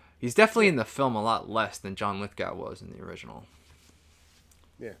definitely in the film a lot less than John Lithgow was in the original.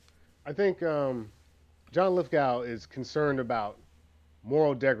 Yeah. I think John Lithgow is concerned about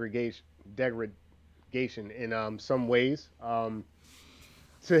moral degradation in some ways.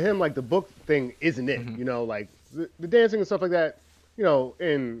 To him, like, the book thing isn't it. Mm-hmm. You know, like the dancing and stuff like that, you know,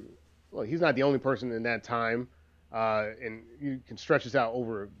 he's not the only person in that time. And you can stretch this out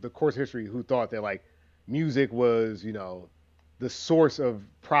over the course of history who thought that, like, music was, you know, the source of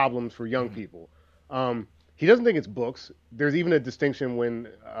problems for young people. He doesn't think it's books. There's even a distinction when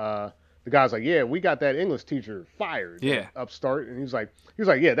the guy's like, yeah, we got that English teacher fired. Yeah. Upstart. And he was like,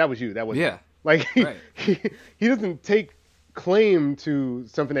 yeah, that was you. That was yeah. you. Like, Right. he doesn't take claim to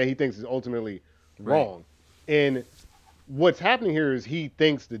something that he thinks is ultimately wrong. Right. And what's happening here is he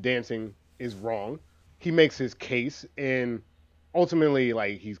thinks the dancing is wrong. He makes his case, and ultimately,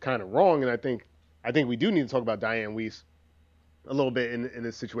 like, he's kind of wrong. And I think we do need to talk about Diane Weiss a little bit in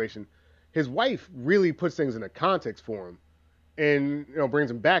this situation. His wife really puts things in a context for him, and, you know,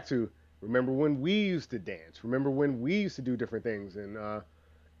 brings him back to, remember when we used to dance? Remember when we used to do different things?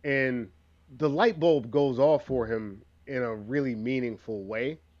 And the light bulb goes off for him in a really meaningful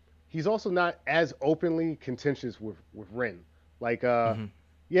way. He's also not as openly contentious with Ren. Like,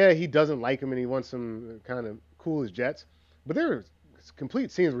 yeah, he doesn't like him and he wants him kind of cool as jets. But there are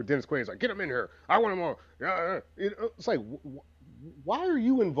complete scenes where Dennis Quaid is like, get him in here. I want him all. It's like, why are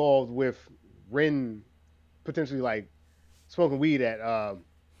you involved with Ren potentially, like, smoking weed at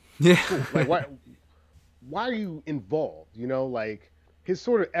school? Like, why are you involved? You know, like, his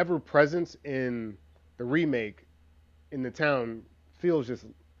sort of ever presence in the remake in the town feels just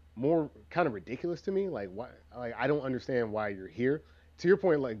more kind of ridiculous to me. Like, why? Like, I don't understand why you're here. To your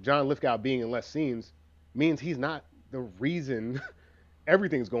point, like, John Lithgow being in less scenes means he's not the reason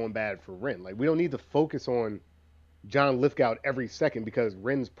everything's going bad for Ren. Like, we don't need to focus on John Lithgow every second because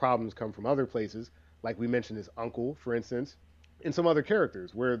Ren's problems come from other places. Like we mentioned, his uncle, for instance, and some other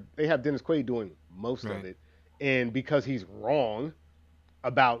characters where they have Dennis Quaid doing most of it. And because he's wrong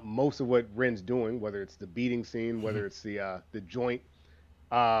about most of what Ren's doing, whether it's the beating scene, whether it's the joint,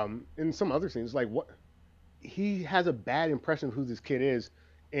 and some other scenes, like, what, he has a bad impression of who this kid is,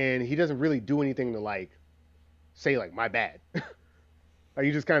 and he doesn't really do anything to, like, say, like, my bad. Like,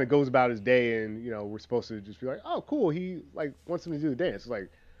 he just kind of goes about his day, and, you know, we're supposed to just be like, oh, cool, he, like, wants him to do the dance. Like,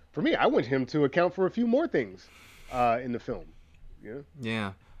 for me, I want him to account for a few more things in the film. You know?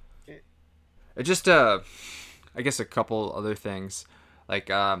 Yeah. It just, I guess a couple other things. Like,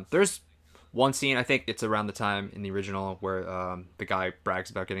 there's one scene, I think it's around the time in the original, where the guy brags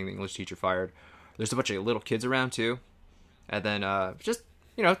about getting the English teacher fired. There's a bunch of little kids around, too. And then, just,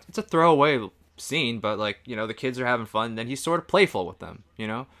 you know, it's a throwaway scene, but, like, you know, the kids are having fun, and then he's sort of playful with them, you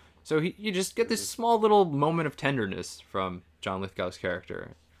know? So you just get this small little moment of tenderness from John Lithgow's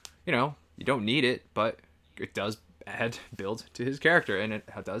character. You know, you don't need it, but it does build to his character, and it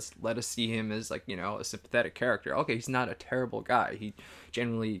does let us see him as, like, you know, a sympathetic character. Okay, he's not a terrible guy. He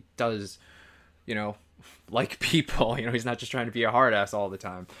generally does, you know, like people. You know, he's not just trying to be a hard ass all the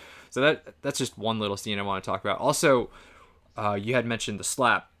time. So that's just one little scene I want to talk about. Also, you had mentioned the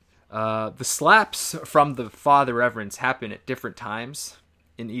slap. The slaps from the Father Reverends happen at different times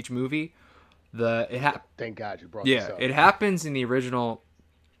in each movie. Thank God you brought this up. It happens in the original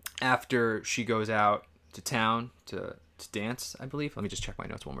after she goes out to town to dance, I believe. Let me just check my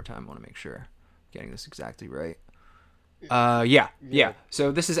notes one more time. I want to make sure I'm getting this exactly right. Yeah.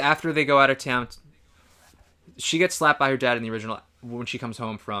 So this is after they go out of town. She gets slapped by her dad in the original when she comes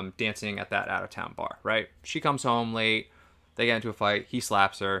home from dancing at that out-of-town bar, right? She comes home late. They get into a fight. He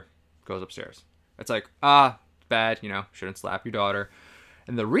slaps her, goes upstairs. It's like, bad, you know, shouldn't slap your daughter.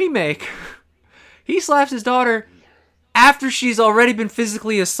 In the remake, he slaps his daughter after she's already been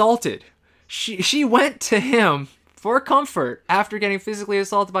physically assaulted. She went to him for comfort after getting physically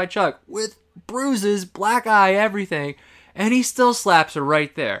assaulted by Chuck with bruises, black eye, everything, and he still slaps her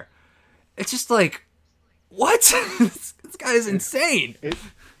right there. It's just like, what? This guy is insane.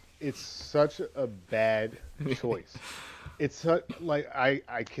 It's such a bad choice. It's like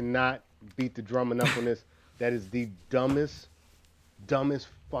I cannot beat the drum enough on this. That is the dumbest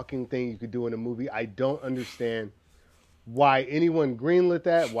fucking thing you could do in a movie. I don't understand why anyone greenlit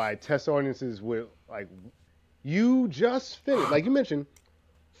that, why test audiences would, like, you just finished, like you mentioned,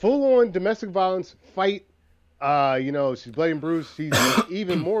 full-on domestic violence fight. You know, she's bloody and bruised. She's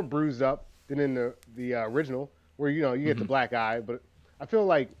even more bruised up than in the original, where, you know, you get the black eye. But I feel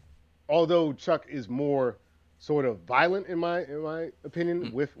like, although Chuck is more sort of violent in my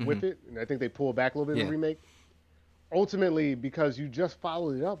opinion with it, and I think they pull back a little bit in the remake, ultimately, because you just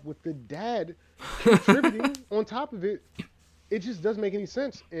followed it up with the dad contributing on top of it, it just doesn't make any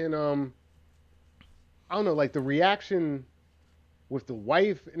sense. And I don't know, like the reaction with the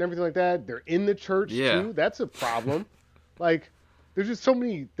wife and everything like that, they're in the church too. That's a problem. Like, there's just so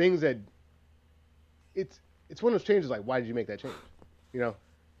many things that it's one of those changes. Like, why did you make that change? You know,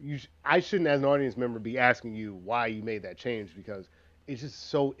 I shouldn't, as an audience member, be asking you why you made that change, because it's just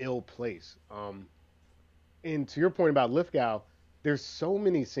so ill placed. And to your point about Lithgow, there's so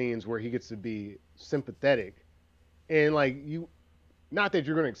many scenes where he gets to be sympathetic, and like, you, not that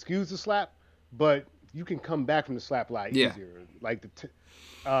you're going to excuse the slap, but you can come back from the slap a lot easier. Like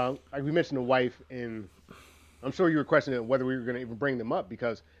like we mentioned the wife, and I'm sure you were questioning whether we were going to even bring them up,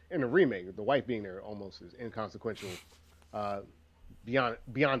 because in the remake, the wife being there almost is inconsequential,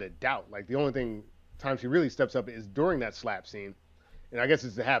 beyond a doubt. Like, the only time she really steps up is during that slap scene. And I guess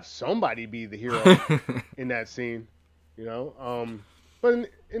it's to have somebody be the hero in that scene, you know. But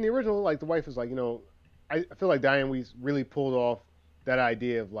in the original, like, the wife is like, you know, I feel like Diane Weiss really pulled off that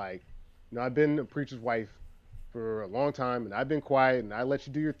idea of, like, you know, I've been a preacher's wife for a long time, and I've been quiet, and I let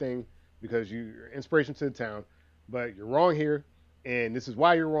you do your thing because you're inspiration to the town, but you're wrong here, and this is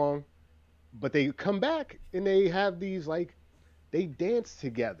why you're wrong. But they come back, and they have these, like, they dance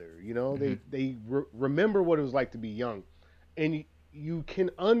together, you know. They remember what it was like to be young, and you can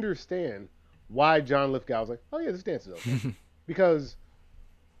understand why John Lithgow was like, oh yeah, this dance is okay. Because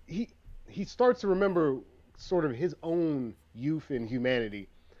he starts to remember sort of his own youth and humanity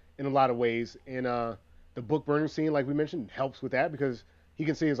in a lot of ways. And the book burning scene, like we mentioned, helps with that, because he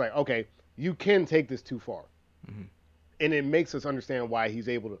can see it's like, okay, you can take this too far. And it makes us understand why he's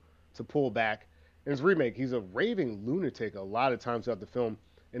able to pull back. In his remake, he's a raving lunatic a lot of times throughout the film,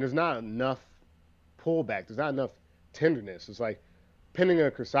 and there's not enough pullback. There's not enough tenderness. It's like pinning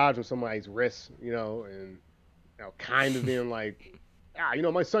a corsage on somebody's wrist, you know, and, you know, kind of being like, you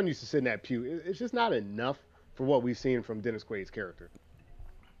know, my son used to sit in that pew. It's just not enough for what we've seen from Dennis Quaid's character.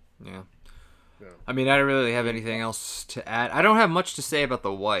 Yeah. I mean, I don't really have anything else to add. I don't have much to say about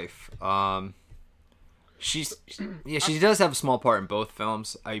the wife. She does have a small part in both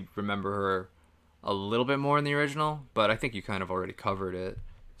films. I remember her a little bit more in the original, but I think you kind of already covered it.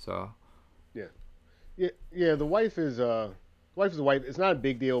 So. Yeah. The wife is the wife is a wife. It's not a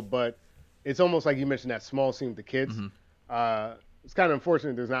big deal, but it's almost like you mentioned that small scene with the kids. It's kind of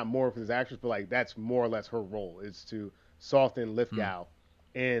unfortunate there's not more for this actress, but like, that's more or less her role, is to soften Lithgow.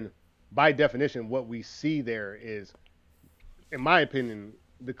 And by definition, what we see there is, in my opinion,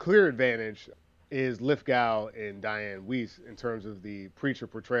 the clear advantage is Lithgow and Diane Weiss in terms of the preacher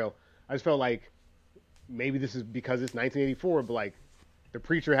portrayal. I just felt like maybe this is because it's 1984, but like, the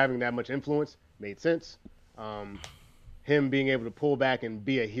preacher having that much influence made sense. Him being able to pull back and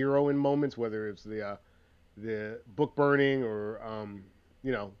be a hero in moments, whether it's the book burning or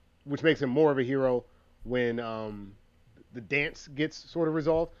you know, which makes him more of a hero when the dance gets sort of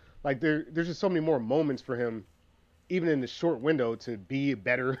resolved. Like, there's just so many more moments for him, even in the short window, to be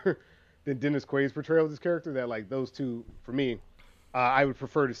better than Dennis Quaid's portrayal of this character, that, like, those two, for me, I would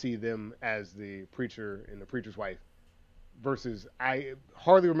prefer to see them as the preacher and the preacher's wife, versus, I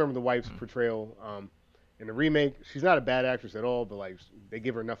hardly remember the wife's portrayal in the remake. She's not a bad actress at all, but like, they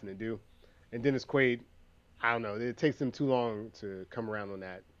give her nothing to do. And Dennis Quaid, I don't know, it takes them too long to come around on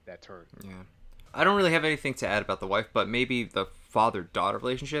that turn. Yeah. I don't really have anything to add about the wife, but maybe the father-daughter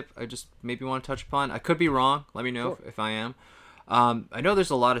relationship I just maybe want to touch upon. I could be wrong. Let me know if I am. I know there's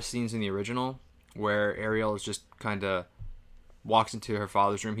a lot of scenes in the original where Ariel is just kind of walks into her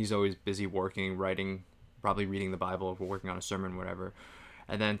father's room. He's always busy working, writing, probably reading the Bible, or working on a sermon, whatever.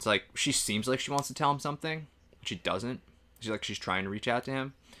 And then it's like, she seems like she wants to tell him something, but she doesn't. She's trying to reach out to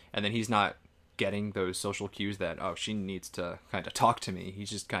him, and then he's not getting those social cues that, oh, she needs to kind of talk to me.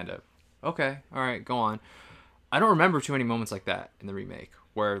 He's just kind of, okay, all right, go on. I don't remember too many moments like that in the remake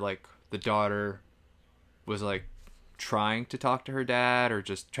where like the daughter was like trying to talk to her dad or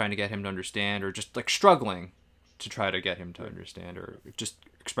just trying to get him to understand or just like struggling to try to get him to understand or just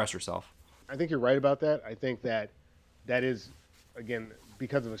express herself. I think you're right about that. I think that is, again,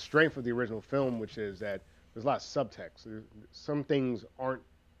 because of the strength of the original film, which is that there's a lot of subtext. Some things aren't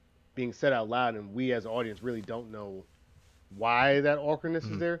being said out loud, and we as an audience really don't know why that awkwardness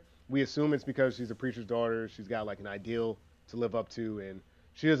is there. We assume it's because she's a preacher's daughter. She's got like an ideal to live up to, and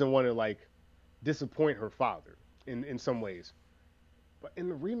she doesn't want to like disappoint her father in some ways. But in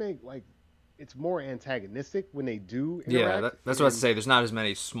the remake, like, it's more antagonistic when they do interact. Yeah, that's what I was to say. There's not as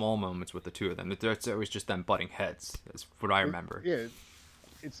many small moments with the two of them. It's always just them butting heads. That's what I remember.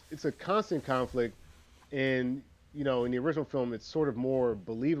 It's a constant conflict, and you know, in the original film, it's sort of more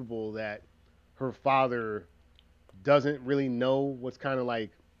believable that her father doesn't really know what's kind of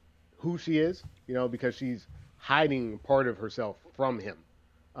like who she is, you know, because she's hiding part of herself from him.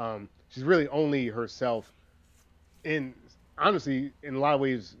 She's really only herself, and honestly, in a lot of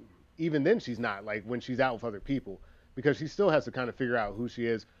ways, even then she's not, like when she's out with other people, because she still has to kind of figure out who she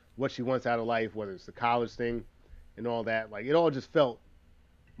is, what she wants out of life, whether it's the college thing and all that. Like, it all just felt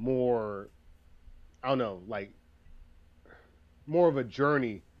more, I don't know, like more of a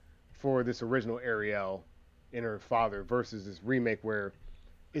journey for this original Ariel and her father versus this remake where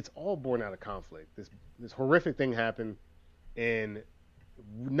it's all born out of conflict. This horrific thing happened, and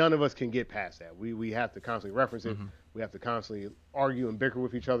none of us can get past that. We have to constantly reference it. We have to constantly argue and bicker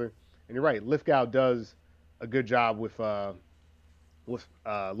with each other. And you're right, Lithgow does a good job with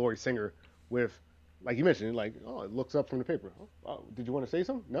Laurie Singer with, like you mentioned, like, oh, it looks up from the paper. Oh, did you want to say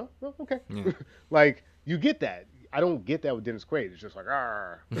something? No, okay. Yeah. Like, you get that. I don't get that with Dennis Quaid. It's just like,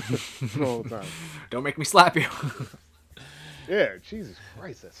 all the time. Don't make me slap you. Yeah, Jesus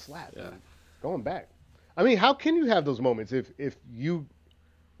Christ, that slap. Yeah. Man. Going back. I mean, how can you have those moments if you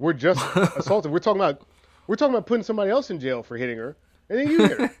were just assaulted? We're talking about putting somebody else in jail for hitting her, and then you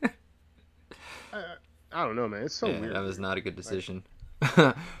hit her. I don't know, man. It's so weird. That was not a good decision.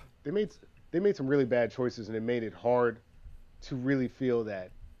 Like, they made some really bad choices, and it made it hard to really feel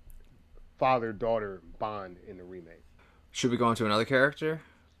that father-daughter bond in the remake. Should we go on to another character?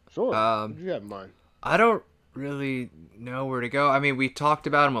 Sure. What do you have in mind? I don't really know where to go. I mean, we talked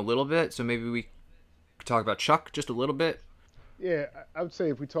about him a little bit, so maybe we could talk about Chuck just a little bit. Yeah, I would say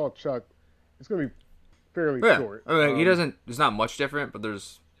if we talk Chuck, it's going to be fairly short. I mean, there's not much different, but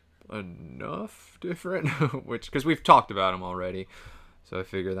there's enough different, because we've talked about him already, so I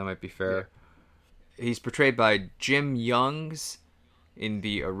figure that might be fair. Yeah. He's portrayed by Jim Youngs in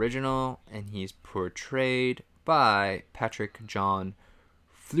the original, and he's portrayed by Patrick John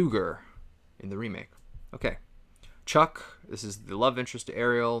Fluger in the remake. Okay. Chuck, this is the love interest to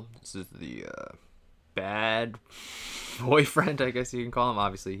Ariel. This is the bad boyfriend, I guess you can call him.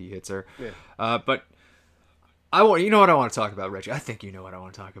 Obviously, he hits her. Yeah. But you know what I want to talk about, Reggie? I think you know what I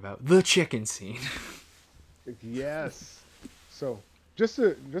want to talk about. The chicken scene. Yes. So, just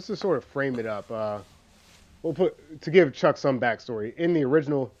to sort of frame it up, to give Chuck some backstory. In the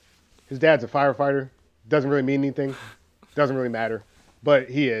original, his dad's a firefighter. Doesn't really mean anything. Doesn't really matter. But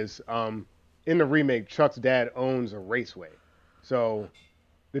he is. In the remake, Chuck's dad owns a raceway. So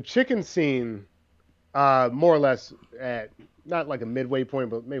the chicken scene, more or less at not like a midway point,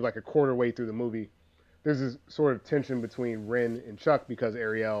 but maybe like a quarter way through the movie, there's this sort of tension between Ren and Chuck because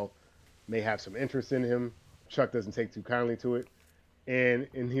Ariel may have some interest in him. Chuck doesn't take too kindly to it. And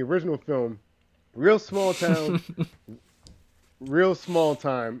in the original film, real small town, real small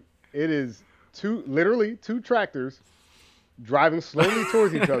time, it is literally two tractors driving slowly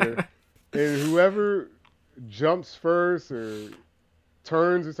towards each other. And whoever jumps first or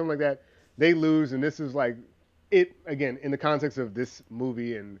turns or something like that, they lose. And this is like it, again, in the context of this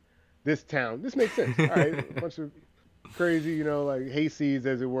movie and this town. This makes sense. All right, a bunch of crazy, you know, like hayseeds,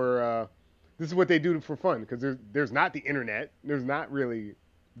 as it were. This is what they do for fun because there's not the internet. There's not really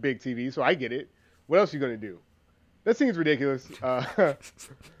big TV, so I get it. What else are you going to do? That seems ridiculous.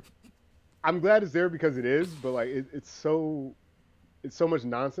 I'm glad it's there because it is, but like it's so much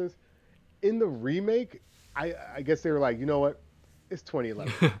nonsense. In the remake, I guess they were like, you know what? It's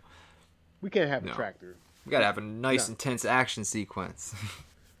 2011. We can't have a tractor. We gotta have a nice, intense action sequence.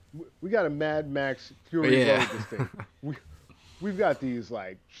 We got a Mad Max Fury Road this thing. We've got these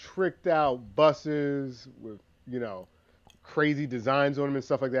like tricked out buses with, you know, crazy designs on them and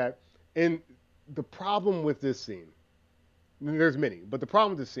stuff like that. And the problem with this scene, there's many, but the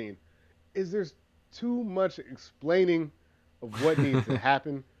problem with this scene is there's too much explaining of what needs to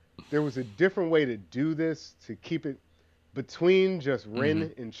happen there was a different way to do this to keep it between just Hmm.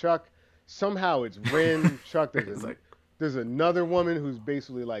 Ren and Chuck. Somehow it's Ren, Chuck. It's like, There's another woman who's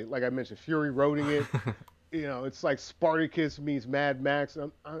basically like I mentioned, Fury roading it. You know, it's like Spartacus meets Mad Max,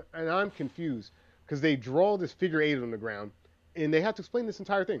 and I'm confused because they draw this figure eight on the ground, and they have to explain this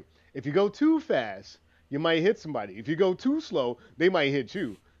entire thing. If you go too fast, you might hit somebody. If you go too slow, they might hit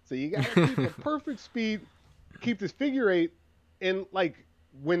you. So you gotta keep a perfect speed, keep this figure eight, and like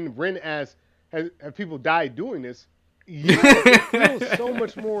when Ren asks, have people died doing this? Yeah, it feels so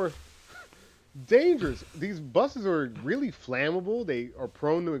much more dangerous. These buses are really flammable. They are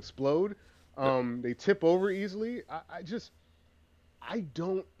prone to explode. They tip over easily. I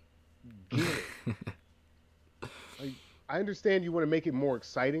don't get it. Like, I understand you want to make it more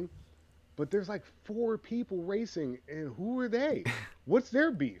exciting, but there's like four people racing, and who are they? What's their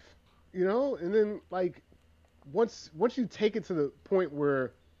beef? You know? And then like once you take it to the point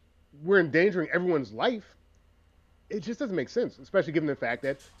where we're endangering everyone's life, it just doesn't make sense, especially given the fact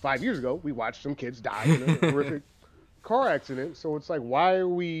that 5 years ago we watched some kids die in a horrific car accident. So it's like, why are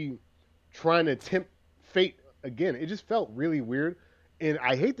we trying to tempt fate again? It just felt really weird, and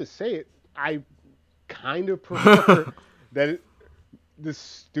I hate to say it, I kind of prefer that this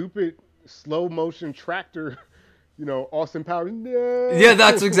stupid slow motion tractor, Austin Powers. yeah, No,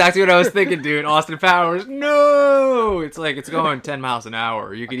 that's exactly what I was thinking, dude. Austin Powers, no! It's like it's going 10 miles an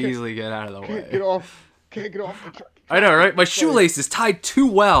hour. You could easily get out of the can't way. get off, can't get off the truck. I know, right? My shoelace is tied too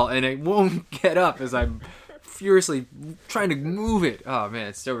well, and it won't get up as I'm furiously trying to move it. Oh man,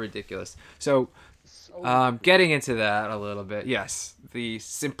 it's so ridiculous. So, So getting into that a little bit, yes, the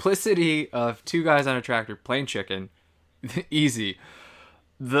simplicity of two guys on a tractor playing chicken, easy.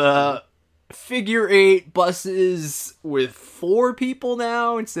 The figure eight buses with four people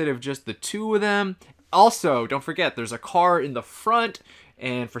now instead of just the two of them. Also, don't forget, there's a car in the front,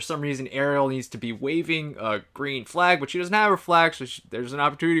 and for some reason, Ariel needs to be waving a green flag, but she doesn't have her flag, so there's an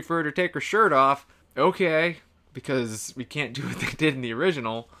opportunity for her to take her shirt off. Okay, because we can't do what they did in the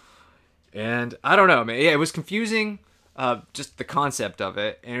original. And I don't know, man. Yeah, it was confusing, just the concept of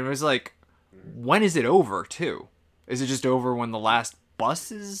it. And it was like, when is it over, too? Is it just over when the last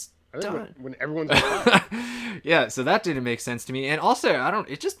bus is I think done? when everyone's alive. Yeah, so that didn't make sense to me. And also,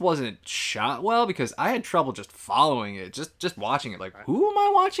 it just wasn't shot well because I had trouble just following it, just watching it. Like, who am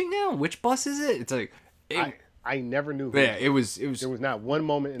I watching now? Which bus is it? It's like, I never knew. Yeah, it was. There was not one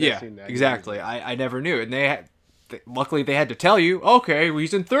moment in that Yeah, scene that exactly. I never knew, and luckily they had to tell you. Okay, well,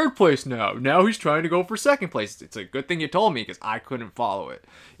 he's in third place now. Now he's trying to go for second place. It's a good thing you told me because I couldn't follow it.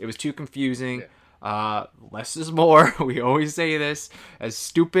 It was too confusing. Less is more. We always say this. As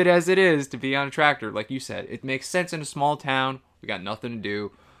stupid as it is to be on a tractor, like you said, it makes sense in a small town. We got nothing to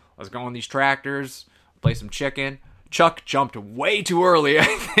do. Let's go on these tractors, play some chicken. Chuck jumped way too early, I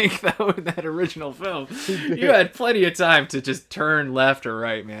think, though, in that original film. You had plenty of time to just turn left or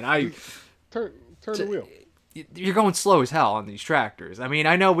right, man. turn the wheel. You're going slow as hell on these tractors. I mean,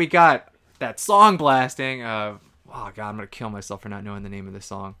 I know we got that song blasting. Oh, God, I'm going to kill myself for not knowing the name of this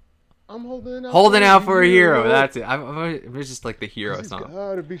song. I'm holding out for a hero. That's it. It was just like the hero he's song.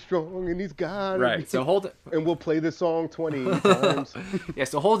 Gotta be strong, and he's gotta Right. be... So hold it. And we'll play this song 20 times. Yeah.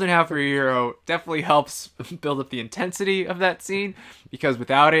 So holding out for a hero definitely helps build up the intensity of that scene because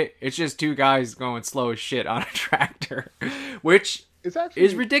without it, it's just two guys going slow as shit on a tractor, which It's actually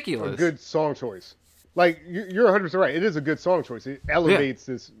is ridiculous. A good song choice. Like you're 100% right. It is a good song choice. It elevates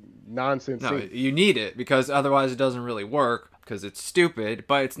this nonsense No, scene. you need it because otherwise it doesn't really work because it's stupid,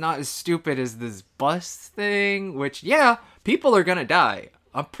 but it's not as stupid as this bus thing, which, yeah, people are gonna die.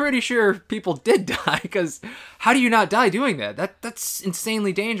 I'm pretty sure people did die because how do you not die doing that? That's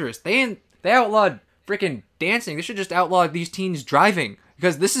insanely dangerous. They outlawed freaking dancing. They should just outlaw these teens driving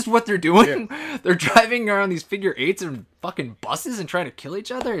because this is what they're doing. Yeah. They're driving around these figure eights and fucking buses and trying to kill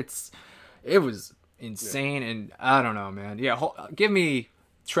each other. It was insane, and I don't know, man. Yeah, give me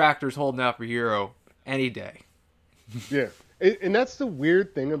tractors holding out for hero any day. Yeah. And that's the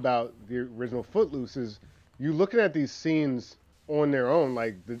weird thing about the original Footloose is you looking at these scenes on their own,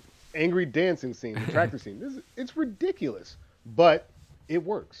 like the angry dancing scene, the tractor scene. It's ridiculous, but it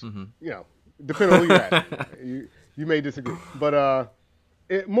works. Mm-hmm. Depending on who you're at. You may disagree, but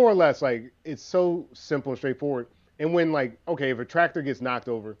it more or less like it's so simple and straightforward. And when if a tractor gets knocked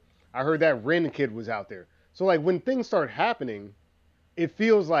over, I heard that Ren kid was out there. So like when things start happening, it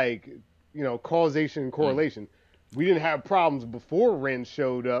feels like causation and correlation. We didn't have problems before Ren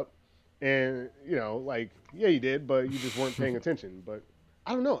showed up, and yeah, you did, but you just weren't paying attention. But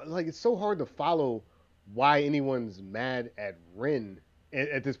I don't know, like it's so hard to follow why anyone's mad at Ren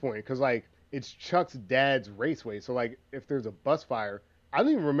at this point, because like it's Chuck's dad's raceway. So like if there's a bus fire, I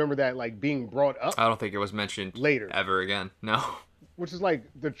don't even remember that like being brought up I don't think it was mentioned later. ever again. No. Which is like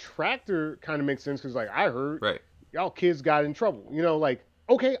the tractor kind of makes sense because like I heard Right. y'all kids got in trouble. You know, like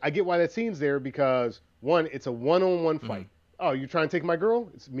okay, I get why that scene's there because one, it's a one-on-one fight. Oh, you're trying to take my girl?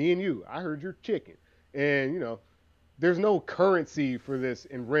 It's me and you. I heard you're chicken, and you know, there's no currency for this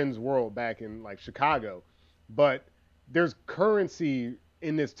in Ren's world back in like Chicago, but there's currency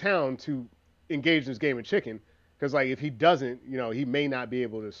in this town to engage in this game of chicken because like if he doesn't, you know, he may not be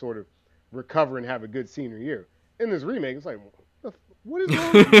able to sort of recover and have a good senior year. In this remake, it's like, what is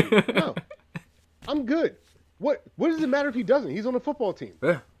wrong with you? No, I'm good. What does it matter if he doesn't? He's on the football team.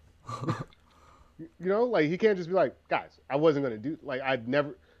 Yeah. You know, like he can't just be like, guys, I wasn't gonna do like I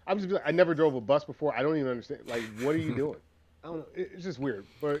was just be like, I never drove a bus before. I don't even understand. Like, what are you doing? I don't know. It's just weird.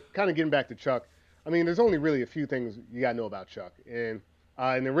 But kind of getting back to Chuck, I mean, there's only really a few things you gotta know about Chuck. And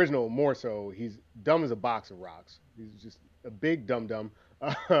in the original, more so, he's dumb as a box of rocks. He's just a big dum dum.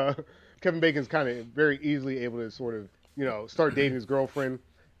 Kevin Bacon's kind of very easily able to sort of, you know, start dating his girlfriend.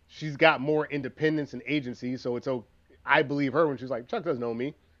 She's got more independence and agency, so it's okay. I believe her when she's like, Chuck doesn't know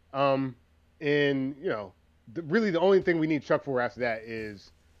me. And you know, really the only thing we need Chuck for after that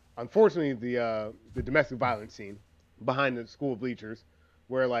is, unfortunately, the domestic violence scene behind the school bleachers,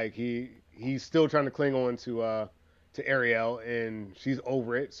 where like he's still trying to cling on to Ariel, and she's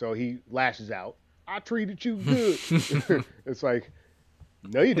over it, so he lashes out. I treated you good. It's like,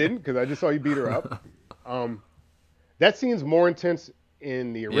 no, you didn't, because I just saw you beat her up. That scene's more intense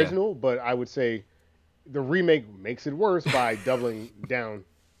in the original, but I would say the remake makes it worse by doubling down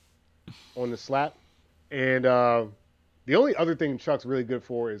on the slap. And the only other thing Chuck's really good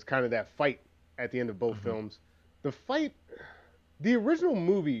for is kind of that fight at the end of both films. The fight, the original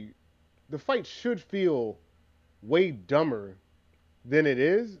movie, the fight should feel way dumber than it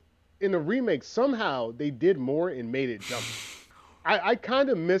is. In the remake, somehow they did more and made it dumber. I kind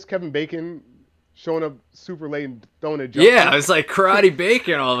of miss Kevin Bacon showing up super late and throwing a jump. Yeah, it's like Karate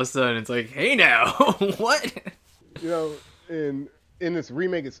Bacon all of a sudden. It's like, hey now, what? You know, in this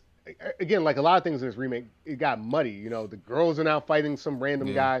remake, it's, again, like a lot of things in this remake, it got muddy. You know, the girls are now fighting some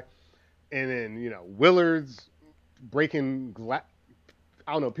random guy, and then, you know, Willard's breaking glass.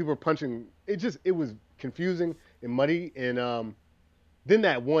 I don't know, people are punching. It was confusing and muddy. And then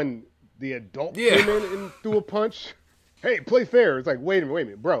that one, the adult came in and threw a punch. Hey, play fair. It's like, wait a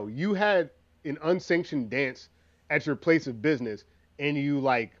minute, bro. You had an unsanctioned dance at your place of business, and you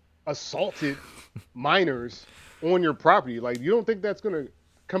like assaulted minors on your property. Like, you don't think that's gonna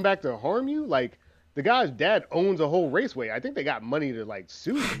come back to harm you? Like, the guy's dad owns a whole raceway. I think they got money to like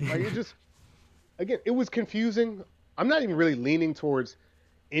sue you. Like, it just, again, it was confusing. I'm not even really leaning towards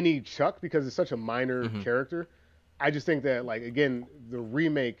any Chuck because it's such a minor character. I just think that, like, again, the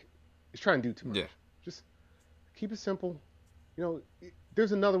remake is trying to do too much. Just keep it simple. You know,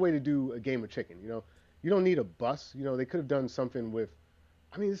 there's another way to do a game of chicken. You know, you don't need a bus. You know, they could have done something with,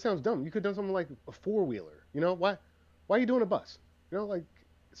 I mean, this sounds dumb. You could have done something like a four-wheeler. You know, why are you doing a bus? You know, like,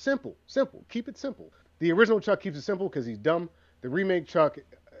 simple. Keep it simple. The original Chuck keeps it simple because he's dumb. The remake Chuck,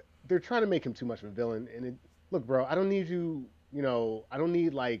 they're trying to make him too much of a villain. And look, bro, I don't need you, you know, I don't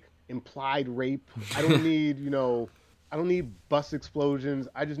need like implied rape. I don't need, you know, I don't need bus explosions.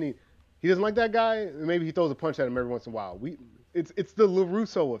 I just need, he doesn't like that guy. Maybe he throws a punch at him every once in a while. It's the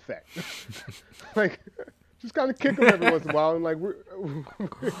LaRusso effect. Like, just kind of kick him every once in a while, and like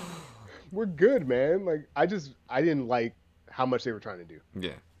we're good, man. Like, I didn't like how much they were trying to do.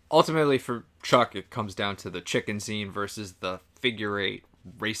 Yeah. Ultimately, for Chuck, it comes down to the chicken scene versus the figure eight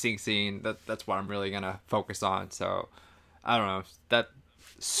racing scene. That's what I'm really gonna focus on. So, I don't know, that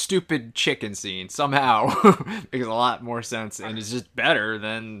stupid chicken scene somehow makes a lot more sense and is just better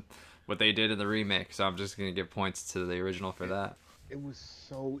than what they did in the remake. So I'm just gonna give points to the original for that. It was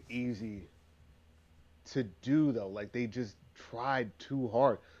so easy to do, though. Like, they just tried too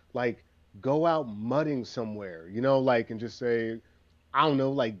hard. Like, go out mudding somewhere, you know, like, and just say, I don't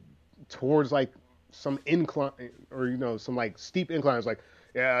know, like, towards like some incline, or, you know, some like steep inclines, like,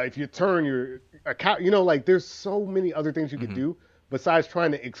 yeah, if you turn, you're a cow, you know, like, there's so many other things you could do besides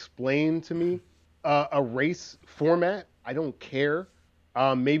trying to explain to me a race format. I don't care.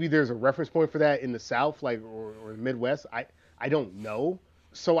 Maybe there's a reference point for that in the South, like, or the Midwest. I don't know,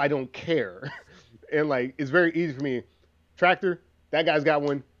 so I don't care. And like, it's very easy for me. Tractor, that guy's got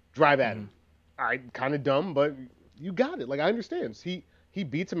one. Drive at him. All right, kind of dumb, but you got it. Like, I understand. He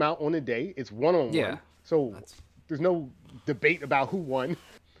beats him out on a day. It's one-on-one. Yeah. So there's no debate about who won.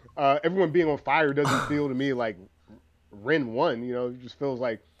 Everyone being on fire doesn't feel to me like Ren won. You know, it just feels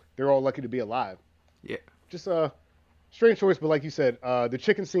like they're all lucky to be alive. Yeah. Just strange choice, but like you said, the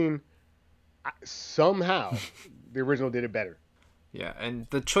chicken scene, somehow the original did it better. Yeah, and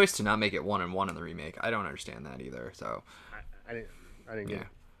the choice to not make it 1-1 in the remake, I don't understand that either. So, I didn't get yeah, it.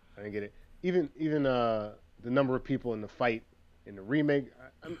 I didn't get it. Even the number of people in the fight in the remake,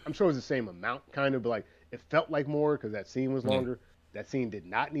 I'm sure it was the same amount, kind of, but like it felt like more because that scene was yeah, longer. That scene did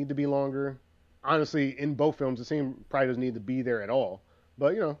not need to be longer. Honestly, in both films, the scene probably doesn't need to be there at all.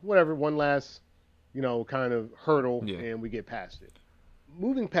 But whatever. One last, kind of hurdle, yeah. and we get past it.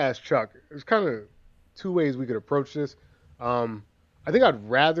 Moving past Chuck, there's kind of two ways we could approach this. Um, I think I'd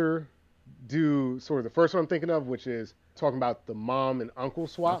rather do sort of the first one I'm thinking of, which is talking about the mom and uncle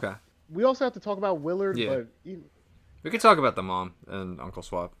swap. Okay, We also have to talk about Willard, yeah. but We could talk about the mom and uncle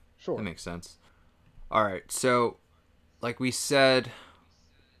swap. That sure. makes sense. All right, so like we said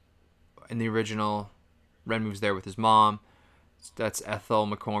in the original, Ren moves there with his mom. That's Ethel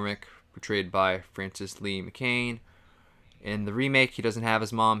McCormick, portrayed by Frances Lee McCain. In the remake, he doesn't have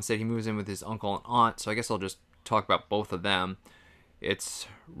his mom. Instead, he moves in with his uncle and aunt. So I guess I'll just talk about both of them. It's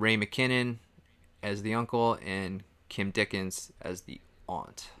Ray McKinnon as the uncle and Kim Dickens as the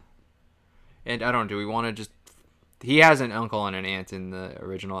aunt. And I don't know, do we want to just... He has an uncle and an aunt in the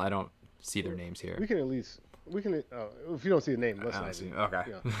original. I don't see their names here. We can at least if you don't see the name, I let's don't not see. do. Okay.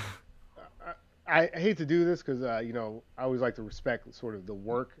 I hate to do this because I always like to respect sort of the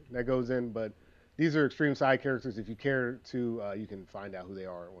work that goes in, but these are extreme side characters. If you care to, you can find out who they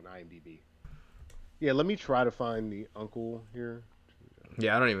are on IMDb. Yeah, let me try to find the uncle here.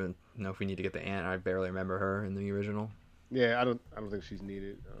 Yeah, I don't even know if we need to get the aunt. I barely remember her in the original. Yeah, I don't think she's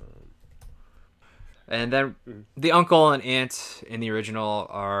needed. And then the uncle and aunt in the original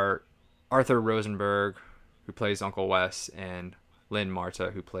are Arthur Rosenberg, who plays Uncle Wes, and Lynn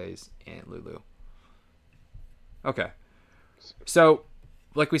Marta, who plays Aunt Lulu. Okay. So,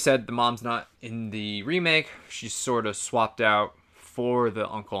 like we said, the mom's not in the remake. She's sort of swapped out for the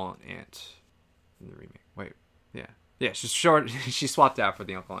uncle and aunt in the remake. Wait, yeah. Yeah, she's swapped out for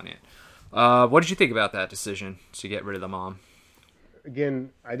the uncle and aunt. What did you think about that decision to get rid of the mom?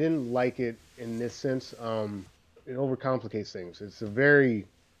 Again, I didn't like it in this sense. It overcomplicates things. It's a very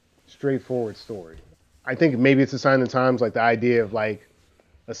straightforward story. I think maybe it's a sign of the times, like the idea of like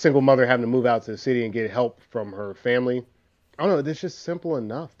a single mother having to move out to the city and get help from her family. I don't know. It's just simple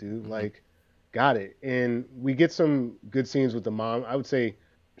enough, dude. Like, got it. And we get some good scenes with the mom. I would say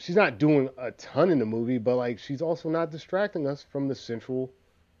she's not doing a ton in the movie, but like she's also not distracting us from the central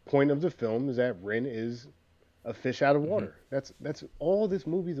point of the film is that Ren is a fish out of water. That's all this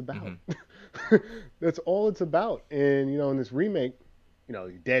movie's about. That's all it's about. And in this remake,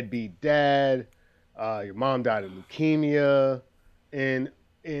 your deadbeat dad, your mom died of leukemia, and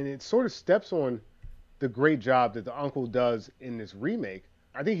it sort of steps on the great job that the uncle does in this remake.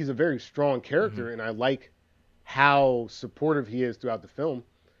 I think he's a very strong character, and I like how supportive he is throughout the film.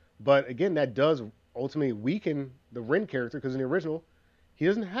 But again, that does ultimately weaken the Ren character because in the original, he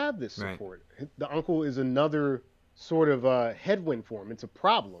doesn't have this support. Right. The uncle is another sort of headwind for him. It's a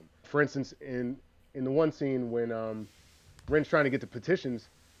problem. For instance, in the one scene when Ren's trying to get the petitions,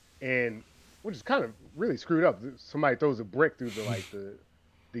 and which is kind of really screwed up. Somebody throws a brick through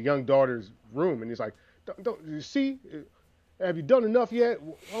the young daughter's room, and he's like, "Don't you see? Have you done enough yet?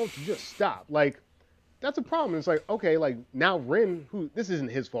 Why don't you just stop?" Like, that's a problem. It's like, okay, like now Ren, who this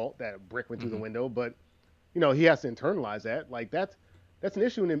isn't his fault that a brick went through the window, but he has to internalize that. Like that's an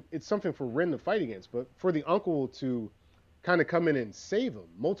issue, and it's something for Ren to fight against. But for the uncle to kind of come in and save him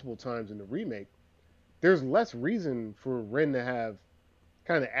multiple times in the remake, there's less reason for Ren to have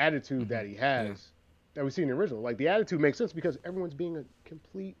kind of the attitude that he has that we see in the original. Like the attitude makes sense because everyone's being a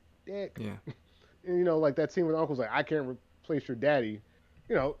complete dick. Yeah. And like that scene where the uncle's like, "I can't replace your daddy."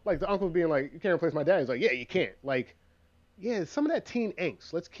 Like the uncle being like, "You can't replace my daddy." He's like, "Yeah, you can't." Like, yeah, some of that teen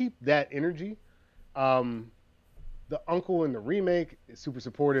angst. Let's keep that energy. The uncle in the remake is super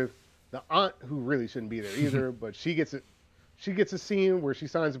supportive. The aunt, who really shouldn't be there either, but she gets it. She gets a scene where she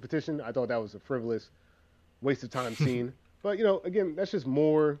signs a petition. I thought that was a frivolous, waste of time scene. But again, that's just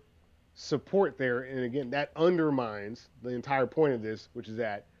more support there, and again, that undermines the entire point of this, which is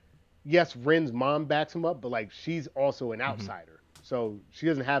that yes, Ren's mom backs him up, but like she's also an outsider, so she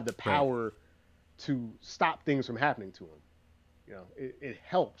doesn't have the power to stop things from happening to him. It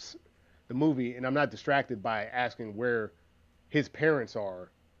helps the movie, and I'm not distracted by asking where his parents are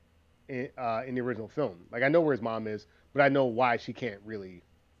in the original film. Like I know where his mom is, but I know why she can't really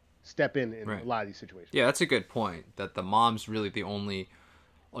step in a lot of these situations. Yeah, that's a good point. That the mom's really the only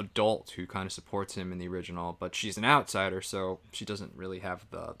adult who kind of supports him in the original, but she's an outsider, so she doesn't really have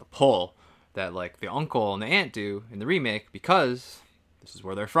the pull that like the uncle and the aunt do in the remake because this is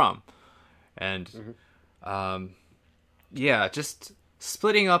where they're from. And yeah, just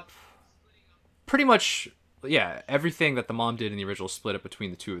splitting up pretty much yeah, everything that the mom did in the original split up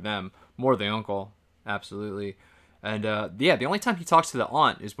between the two of them, more the uncle, absolutely. And yeah, the only time he talks to the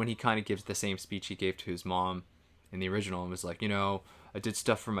aunt is when he kind of gives the same speech he gave to his mom in the original, and was like, I did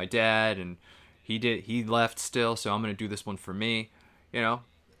stuff for my dad, and he left still, so I'm gonna do this one for me.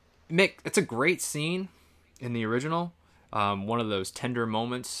 Mick, it's a great scene in the original. One of those tender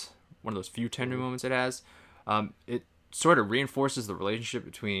moments, one of those few tender moments it has. It sort of reinforces the relationship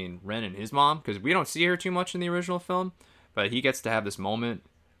between Ren and his mom, because we don't see her too much in the original film, but he gets to have this moment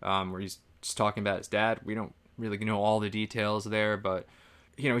where he's just talking about his dad. We don't really know all the details there, but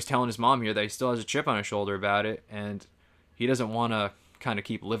he's telling his mom here that he still has a chip on his shoulder about it, and he doesn't want to kind of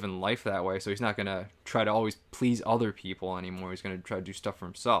keep living life that way, so he's not going to try to always please other people anymore. He's going to try to do stuff for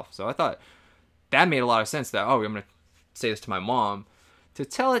himself. So I thought that made a lot of sense, that, I'm going to say this to my mom. To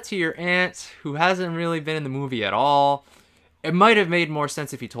tell it to your aunt, who hasn't really been in the movie at all, it might have made more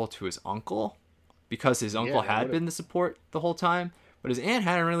sense if he told to his uncle, because his uncle had been the support the whole time, but his aunt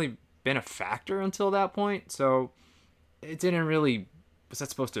hadn't really been a factor until that point, so it didn't really... Was that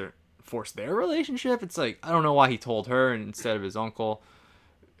supposed to force their relationship? It's like, I don't know why he told her instead of his uncle.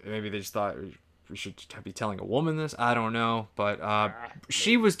 Maybe they just thought we should be telling a woman this. I don't know, but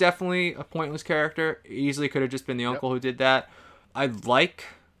she was definitely a pointless character. Easily could have just been the uncle who did that. I like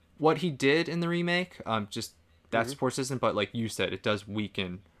what he did in the remake, just that support system, but like you said, it does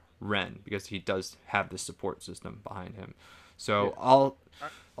weaken Ren because he does have this support system behind him. So I'll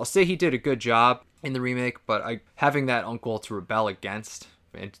say he did a good job in the remake, but having that uncle to rebel against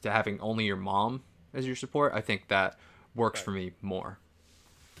and to having only your mom as your support, I think that works for me more.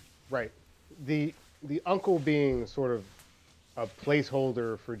 Right. The uncle being sort of a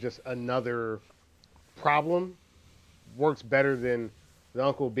placeholder for just another problem works better than the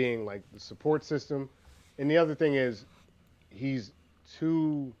uncle being like the support system. And the other thing is he's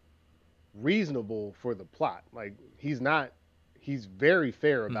too reasonable for the plot. Like he's very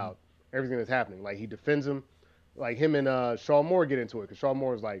fair about everything that's happening. Like he defends him. Like him and Shaw Moore get into it, because Shaw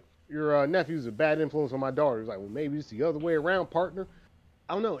Moore is like, your nephew's a bad influence on my daughter. He's like, well, maybe it's the other way around, partner.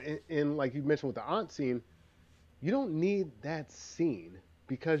 I don't know. And like you mentioned with the aunt scene, you don't need that scene,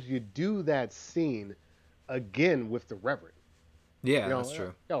 because you do that scene again with the Reverend. Yeah, that's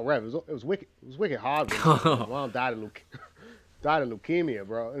true. Rev, it was wicked. It was wicked hard. When mom died of leukemia,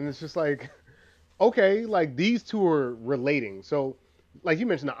 bro. And it's just like, okay, like these two are relating. So, like you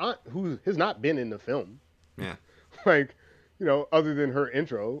mentioned, the aunt who has not been in the film. Yeah. Like, other than her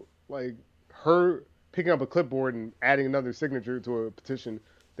intro, like her picking up a clipboard and adding another signature to a petition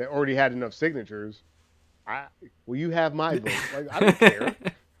that already had enough signatures. Will you have my vote? Like, I don't care.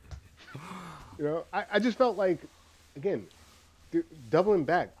 I just felt like, again, doubling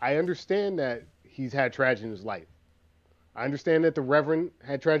back, I understand that he's had tragedy in his life. I understand that the Reverend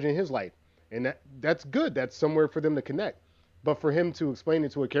had tragedy in his life. And that's good. That's somewhere for them to connect. But for him to explain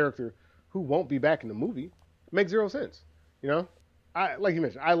it to a character who won't be back in the movie makes zero sense. Like you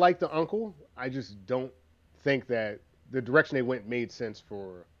mentioned, I like the uncle. I just don't think that the direction they went made sense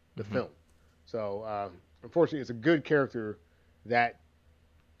for the film. So, unfortunately, it's a good character that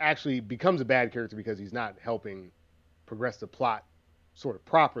actually becomes a bad character because he's not helping progress the plot sort of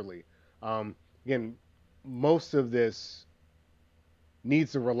properly. Again, most of this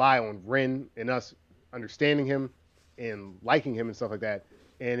needs to rely on Ren and us understanding him and liking him and stuff like that.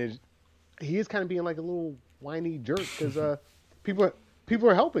 And he is kind of being like a little whiny jerk because people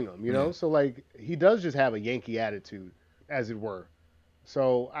are helping him, Yeah. So like he does just have a Yankee attitude, as it were.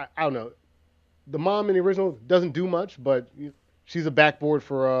 So I don't know. The mom in the original doesn't do much, but she's a backboard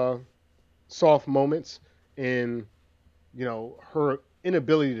for soft moments, and her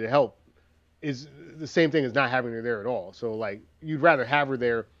inability to help is the same thing as not having her there at all. So like you'd rather have her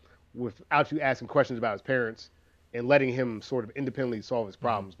there without you asking questions about his parents and letting him sort of independently solve his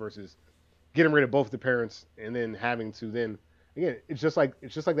problems versus getting rid of both the parents and then having to then again it's just like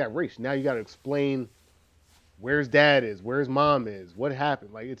that race. Now you got to explain where his dad is, where his mom is, what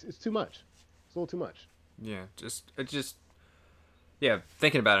happened. Like it's too much. It's a little too much. Yeah,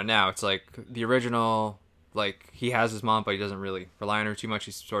 thinking about it now, it's like the original, like he has his mom, but he doesn't really rely on her too much.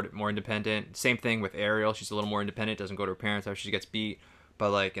 He's sort of more independent. Same thing with Ariel. She's a little more independent, doesn't go to her parents after she gets beat.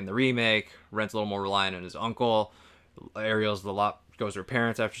 But like in the remake, Ren's a little more reliant on his uncle. Ariel's a lot goes to her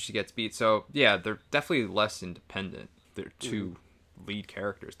parents after she gets beat. So yeah, they're definitely less independent. They're two lead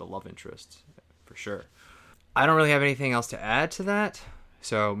characters, the love interests, for sure. I don't really have anything else to add to that.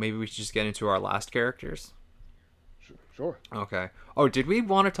 So maybe we should just get into our last characters. Sure. Okay. Oh, did we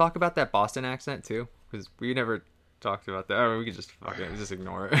want to talk about that Boston accent too? Because we never talked about that. Or we could just just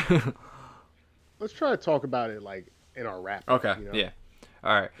ignore it. Let's try to talk about it like in our wrap. Okay. Yeah.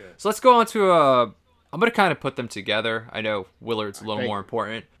 All right. Yeah. So let's go on to I'm going to kind of put them together. I know Willard's a little more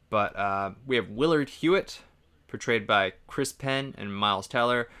important, but we have Willard Hewitt, portrayed by Chris Penn and Miles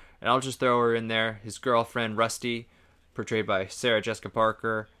Teller. And I'll just throw her in there. His girlfriend, Rusty, portrayed by Sarah Jessica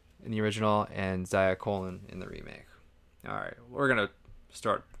Parker in the original and Zaya Colin in the remake. All right, we're going to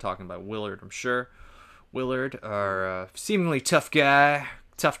start talking about Willard, I'm sure. Willard, our seemingly tough guy,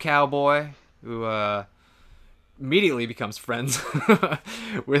 tough cowboy, who immediately becomes friends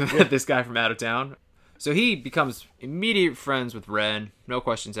with this guy from out of town. So he becomes immediate friends with Ren, no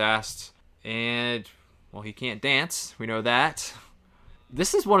questions asked. And, well, he can't dance. We know that.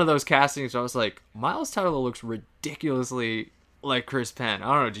 This is one of those castings where I was like, Miles Teller looks ridiculously like Chris Penn.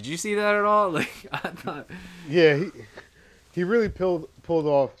 I don't know. Did you see that at all? Like, I thought... Yeah, he really pulled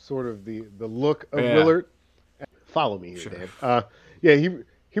off sort of the look of Willard. Follow me here, sure. Dan. Yeah,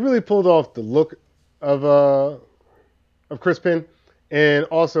 he really pulled off the look of Chris Penn. And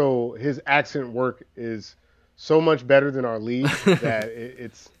also, his accent work is so much better than our lead that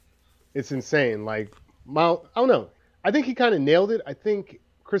it's insane. Like, I don't know. I think he kind of nailed it. I think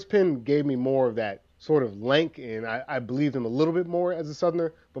Chris Penn gave me more of that sort of lank, and I believed him a little bit more as a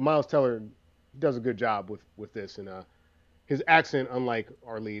Southerner. But Miles Teller does a good job with this, and his accent, unlike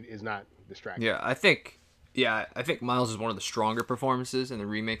our lead, is not distracting. Yeah, I think Miles is one of the stronger performances in the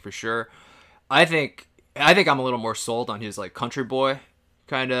remake for sure. I think I'm a little more sold on his like country boy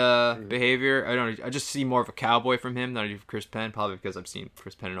kind of behavior. I just see more of a cowboy from him than I do from Chris Penn, probably because I've seen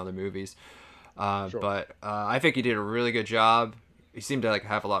Chris Penn in other movies. Sure. But I think he did a really good job. He seemed to like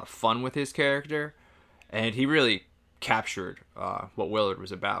have a lot of fun with his character, and he really captured what Willard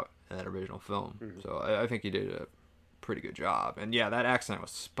was about in that original film. Mm-hmm. So I think he did a pretty good job. And yeah, that accent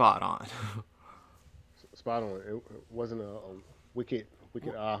was spot on. Spot on. It wasn't a wicked.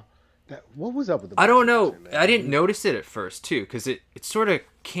 What was up with the? I don't know. I didn't notice it at first too, because it sort of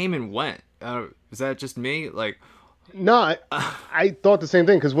came and went. Is that just me? Like, no, I thought the same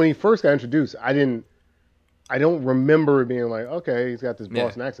thing, because when he first got introduced, I don't remember it being like, okay, he's got this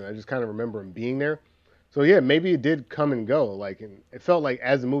Boston accent. I just kind of remember him being there. So yeah, maybe it did come and go. Like, and it felt like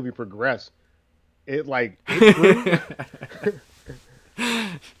as the movie progressed, it grew.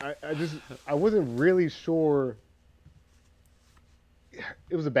 I wasn't really sure.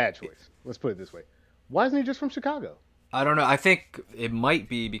 It was a bad choice. Let's put it this way. Why isn't he just from Chicago? I don't know. I think it might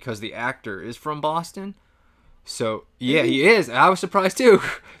be because the actor is from Boston. So, yeah, he is. I was surprised, too.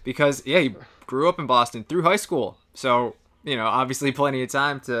 Because, yeah, he grew up in Boston through high school. So, you know, obviously plenty of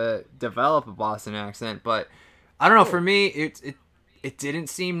time to develop a Boston accent. But, I don't know. For me, it didn't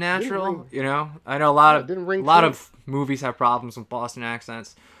seem natural. You know? I know a lot of movies have problems with Boston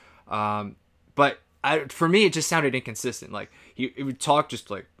accents. But for me, it just sounded inconsistent. Like, he would talk just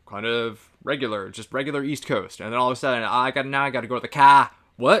like kind of regular East Coast, and then all of a sudden, I got to go to the car.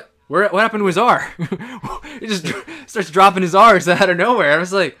 What happened to his R? He just starts dropping his R's out of nowhere. I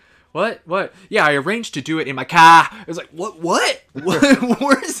was like, what? Yeah, I arranged to do it in my car. I was like, what? What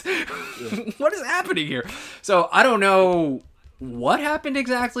is happening here? So I don't know what happened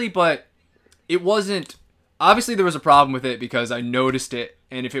exactly, but it wasn't. Obviously, there was a problem with it because I noticed it,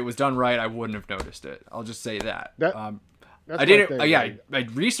 and if it was done right, I wouldn't have noticed it. I'll just say that. I didn't. I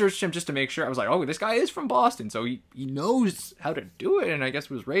researched him just to make sure. I was like, oh, this guy is from Boston, so he knows how to do it, and I guess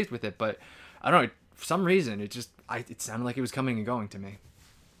was raised with it. But I don't know. For some reason, it sounded like it was coming and going to me.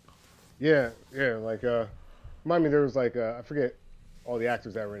 Yeah. Like, remind me, there was like I forget all the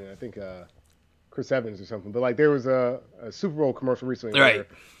actors that were in it. I think Chris Evans or something. But like, there was a Super Bowl commercial recently. Right. Where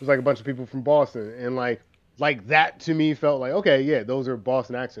it was like a bunch of people from Boston, and like that to me felt like, okay, yeah, those are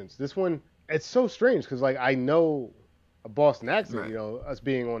Boston accents. This one, it's so strange because like I know a Boston accent, right. You know, us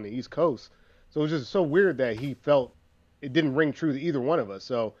being on the East Coast. So it was just so weird that he felt it didn't ring true to either one of us.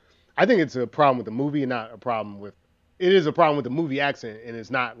 So I think it's a problem with the movie and not a problem with, it is a problem with the movie accent, and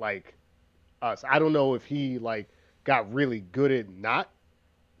it's not like us. I don't know if he like got really good at not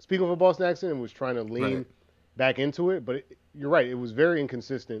speaking with a Boston accent and was trying to lean back into it. But you're right. It was very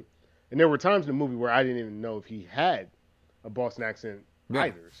inconsistent. And there were times in the movie where I didn't even know if he had a Boston accent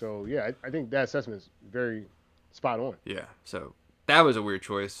either. So yeah, I think that assessment is very spot on. Yeah, so that was a weird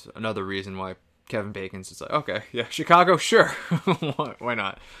choice. Another reason why Kevin Bacon's just like, okay, yeah, Chicago, sure. Why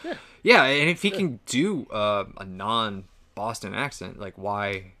not? Yeah, and if he can do a non-Boston accent, like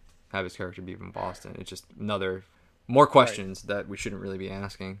why have his character be from Boston? It's just more questions that we shouldn't really be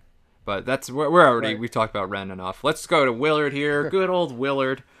asking. But we're already, we've talked about Ren enough. Let's go to Willard here. Good old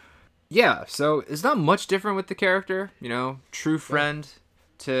Willard. Yeah, so it's not much different with the character, you know, true friend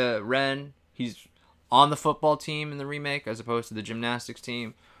to Ren. He's on the football team in the remake as opposed to the gymnastics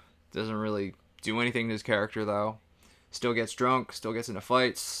team. Doesn't really do anything to his character, though. Still gets drunk, still gets into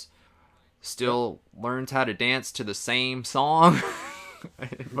fights. still learns how to dance to the same song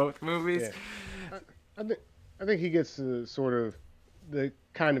in both movies. Yeah. I think he gets sort of the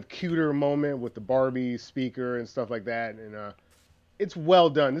kind of cuter moment with the Barbie speaker and stuff like that, and it's well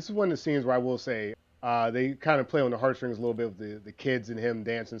done. This is one of the scenes where I will say they kind of play on the heartstrings a little bit with the kids and him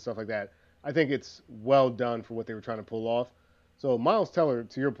dancing and stuff like that. I think it's well done for what they were trying to pull off. So Miles Teller,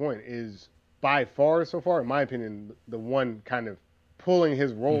 to your point, is by far so far, in my opinion, the one kind of pulling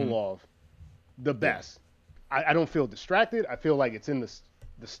his role off the best. Yeah. I don't feel distracted. I feel like it's in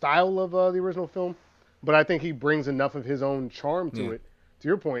the style of the original film, but I think he brings enough of his own charm to it. To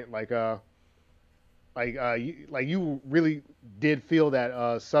your point, you really did feel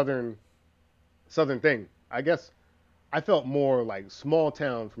that southern thing. I guess I felt more like Small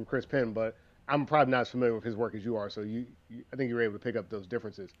Town from Chris Penn, but I'm probably not as familiar with his work as you are, so I think you were able to pick up those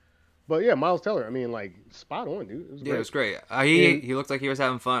differences. But yeah, Miles Teller, I mean, like, spot on, dude. It was great. Yeah, it was great. He looked like he was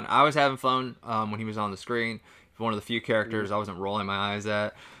having fun. I was having fun when he was on the screen. One of the few characters I wasn't rolling my eyes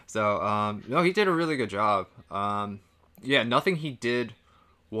at. So, no, he did a really good job. Yeah, nothing he did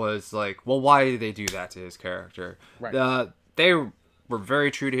was like, well, why did they do that to his character? Right. They were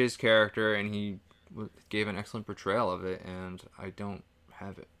very true to his character, and he gave an excellent portrayal of it, and I don't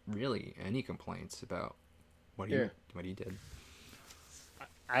have really any complaints about what he did.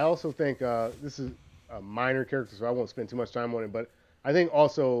 I also think this is a minor character, so I won't spend too much time on it, but I think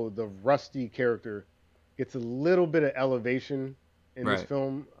also the Rusty character gets a little bit of elevation in this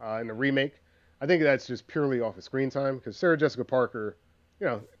film, in the remake. I think that's just purely off of screen time, because Sarah Jessica Parker,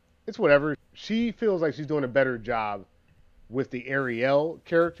 it's whatever. She feels like she's doing a better job with the Ariel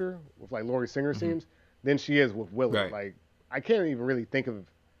character, with like Laurie Singer scenes, than she is with Willard. Right. Like, I can't even really think of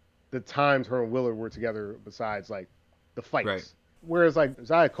the times her and Willard were together besides like the fights. Right. Whereas like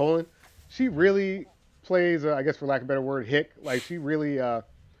Zaya Colin, she really plays, I guess for lack of a better word, hick. Like she really,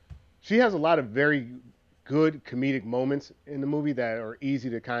 she has a lot of very good comedic moments in the movie that are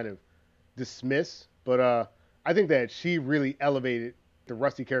easy to kind of dismiss. But I think that she really elevated the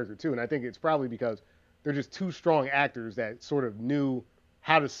Rusty character too. And I think it's probably because they're just two strong actors that sort of knew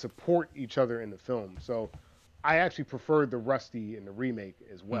how to support each other in the film. So I actually preferred the Rusty in the remake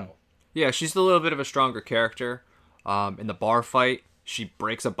as well. Yeah, she's a little bit of a stronger character. In the bar fight, she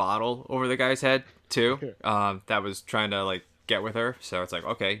breaks a bottle over the guy's head too. That was trying to like get with her. So it's like,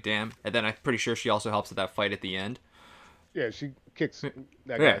 okay, damn. And then I'm pretty sure she also helps with that fight at the end. Yeah, she kicks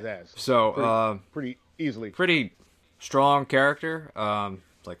that guy's ass. So pretty easily. Pretty strong character.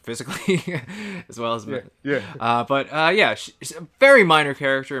 Like physically as well as she's a very minor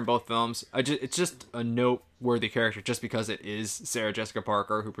character in both films. It's just a noteworthy character just because it is Sarah Jessica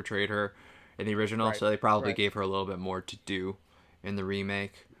Parker who portrayed her in the original, so they probably gave her a little bit more to do in the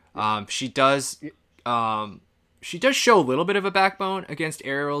remake. She does show a little bit of a backbone against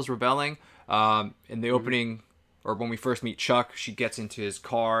Ariel's rebelling. In the opening, or when we first meet Chuck, she gets into his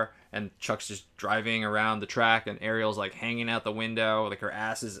car and Chuck's just driving around the track, and Ariel's like hanging out the window, like her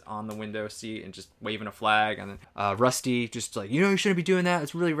ass is on the window seat and just waving a flag. And then Rusty just like, you shouldn't be doing that.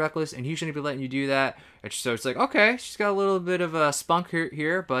 It's really reckless, and he shouldn't be letting you do that. And so it's like, okay, she's got a little bit of a spunk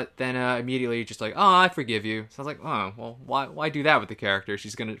here, but then immediately just like, oh, I forgive you. So I was like, oh, well, why do that with the character?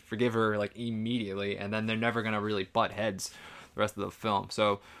 She's gonna forgive her like immediately, and then they're never gonna really butt heads the rest of the film.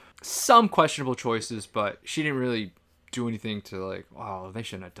 So some questionable choices, but she didn't really do anything to like, wow, they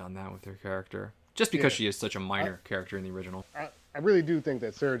shouldn't have done that with her character, just because she is such a minor character in the original. I really do think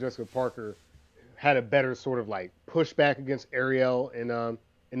that Sarah Jessica Parker had a better sort of like pushback against Ariel in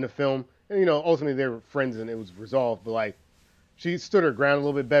the film, and ultimately they were friends and it was resolved, but like she stood her ground a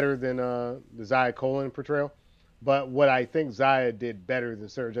little bit better than the Zaya Colin portrayal. But what I think Zaya did better than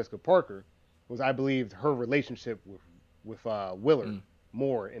Sarah Jessica Parker was, I believed, her relationship with Willard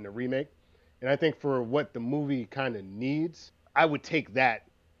more in the remake. And I think for what the movie kind of needs, I would take that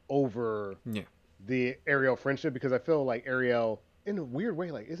over the Ariel friendship, because I feel like Ariel, in a weird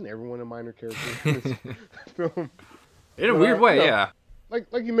way, like, isn't everyone a minor character in this film? In a weird way, yeah. Like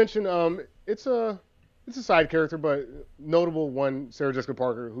you mentioned, it's a side character, but notable one, Sarah Jessica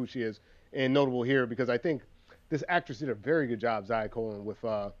Parker, who she is, and notable here because I think this actress did a very good job, Zaya Colin, with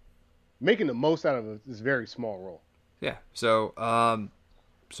making the most out of this very small role. Yeah. So,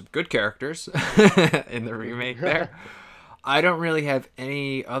 some good characters in the remake there. I don't really have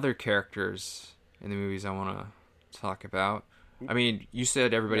any other characters in the movies I want to talk about. I mean, you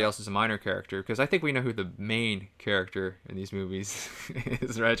said everybody else is a minor character, because I think we know who the main character in these movies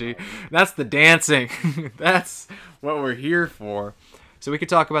is, Reggie. That's the dancing. That's what we're here for. So we could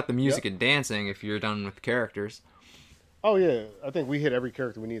talk about the music and dancing if you're done with the characters. Oh, yeah. I think we hit every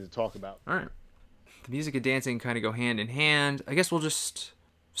character we need to talk about. All right. The music and dancing kind of go hand in hand. I guess we'll just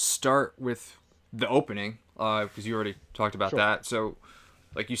start with the opening, because you already talked about Sure. that. So,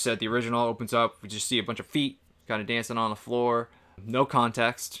 like you said, the original opens up. We just see a bunch of feet kind of dancing on the floor. No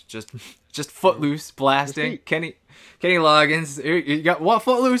context, just Footloose blasting. Kenny Loggins, you got what?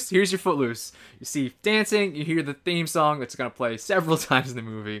 Footloose? Here's your Footloose. You see dancing, you hear the theme song that's going to play several times in the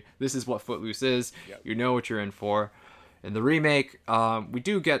movie. This is what Footloose is. Yep. You know what you're in for. In the remake, we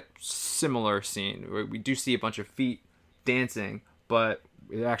do get similar scene. We do see a bunch of feet dancing, but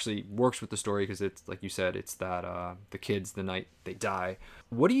it actually works with the story because it's, like you said, it's that the kids, the night they die.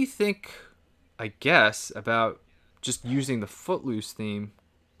 What do you think, I guess, about just using the Footloose theme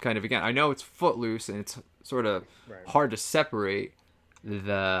kind of again? I know it's Footloose and it's sort of hard to separate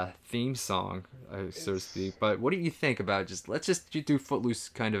the theme song, so to speak, but what do you think about let's just do Footloose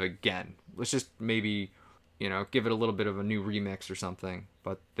kind of again? Let's just maybe, give it a little bit of a new remix or something,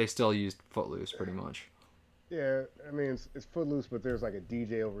 but they still used Footloose pretty much. Yeah, I mean, it's Footloose, but there's like a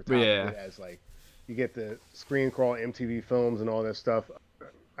DJ over top of it as like, you get the screen crawl, MTV Films and all that stuff.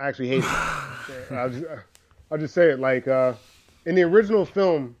 I actually hate it. I'll just say it, like, in the original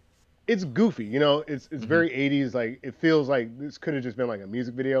film, it's goofy, it's very 80s, like, it feels like this could have just been like a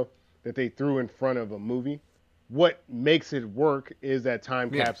music video that they threw in front of a movie. What makes it work is that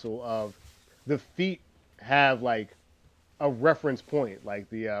time capsule of the feet have like a reference point, like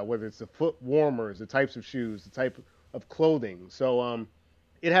the whether it's the foot warmers, the types of shoes, the type of clothing. So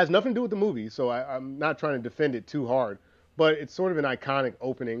it has nothing to do with the movie, so I'm not trying to defend it too hard, but it's sort of an iconic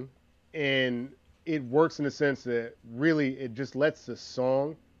opening, and it works in the sense that really it just lets the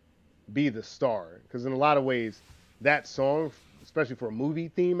song be the star, because in a lot of ways that song, especially for a movie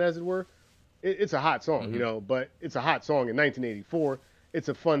theme as it were, it's a hot song, but it's a hot song in 1984. It's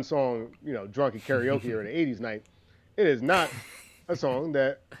a fun song, drunk at karaoke or an 80s night. It is not a song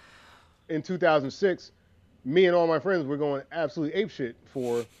that in 2006 me and all my friends were going absolutely apeshit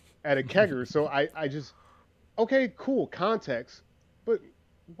for at a kegger. So I just, okay, cool, context, but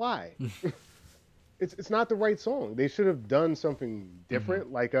why? It's not the right song. They should have done something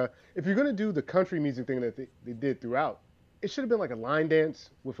different. Like, if you're going to do the country music thing that they did throughout, it should have been like a line dance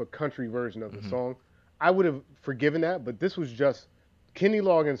with a country version of the song. I would have forgiven that, but this was just Kenny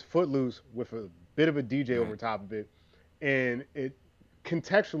Loggins' Footloose with a bit of a DJ over top of it, and it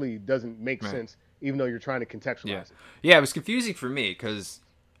contextually doesn't make sense, even though you're trying to contextualize it. Yeah, it was confusing for me, because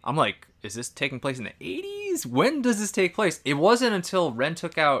I'm like, is this taking place in the 80s? When does this take place? It wasn't until Ren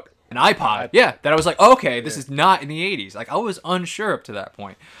took out an iPod, that I was like, okay, this is not in the 80s. Like, I was unsure up to that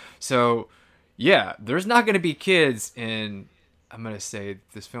point. So, yeah, there's not going to be kids in, I'm going to say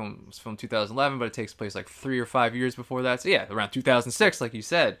this film was filmed 2011, but it takes place like 3 or 5 years before that. So, yeah, around 2006, like you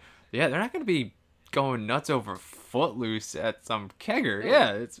said. Yeah, they're not going to be going nuts over Footloose at some kegger.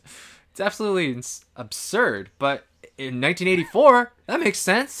 Yeah, it's absolutely absurd. But in 1984, that makes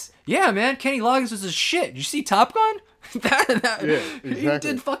sense. Yeah, man, Kenny Loggins was a shit. Did you see Top Gun? Exactly. He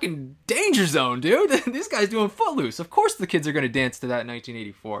did fucking Danger Zone, dude. This guy's doing Footloose. Of course the kids are going to dance to that in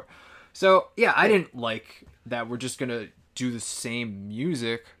 1984. So, yeah, I didn't like that we're just going to do the same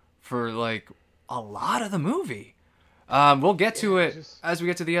music for, like, a lot of the movie. We'll get to it as we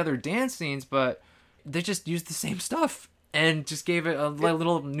get to the other dance scenes, but they just used the same stuff and just gave it a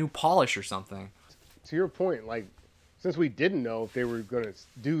little new polish or something. To your point, like, since we didn't know if they were going to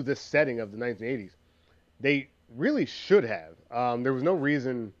do this setting of the 1980s, they really should have. There was no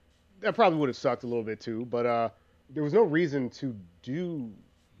reason. That probably would have sucked a little bit too, but there was no reason to do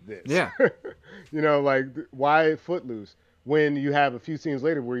this. Yeah. Like, why Footloose when you have a few scenes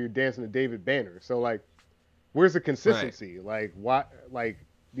later where you're dancing to David Banner? So, like, where's the consistency? Right. Like, why? Like,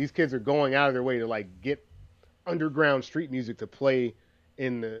 these kids are going out of their way to, like, get underground street music to play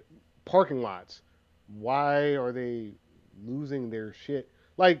in the parking lots. Why are they losing their shit?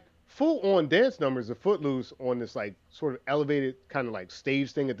 Like, full-on dance numbers of Footloose on this, like, sort of elevated kind of, like,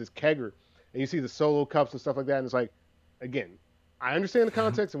 stage thing at this kegger. And you see the solo cups and stuff like that. And it's like, again, I understand the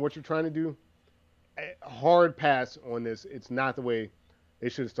context and what you're trying to do. A hard pass on this. It's not the way they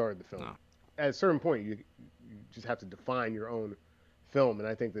should have started the film. No. At a certain point, you just have to define your own film. And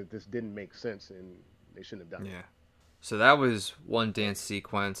I think that this didn't make sense, and they shouldn't have done it. Yeah. So that was one dance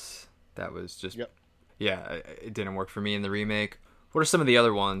sequence that was just... Yep. Yeah, it didn't work for me in the remake. What are some of the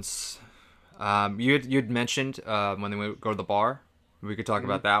other ones? You'd mentioned when they would go to the bar. We could talk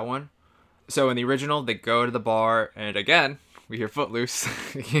about that one. So in the original, they go to the bar, and again, we hear Footloose.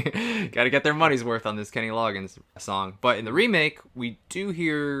 Got to get their money's worth on this Kenny Loggins song. But in the remake, we do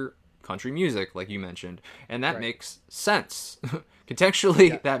hear country music, like you mentioned, and that makes sense.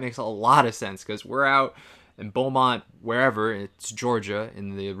 Contextually, that makes a lot of sense, because we're out in Beaumont, wherever, it's Georgia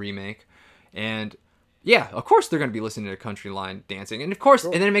in the remake, and Yeah, of course they're going to be listening to country line dancing. And of course,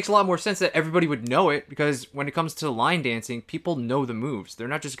 Sure. and then it makes a lot more sense that everybody would know it, because when it comes to line dancing, people know the moves. They're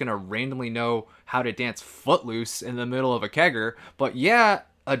not just going to randomly know how to dance Footloose in the middle of a kegger. But yeah,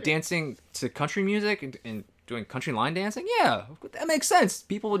 dancing to country music and doing country line dancing, yeah, that makes sense.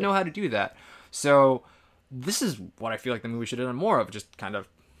 People would know how to do that. So this is what I feel like the movie should have done more of, just kind of,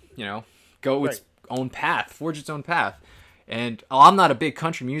 go its own path, forge its own path. And I'm not a big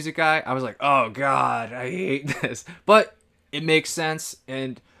country music guy. I was like, oh God, I hate this. But it makes sense,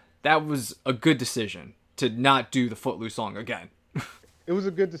 and that was a good decision to not do the Footloose song again. It was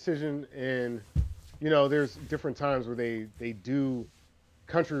a good decision, and there's different times where they do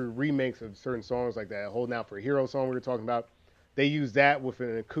country remakes of certain songs, like that "Holding Out for a Hero" song we were talking about. They used that with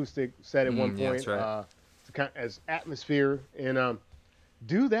an acoustic set at one Yeah, point, that's right. as atmosphere, and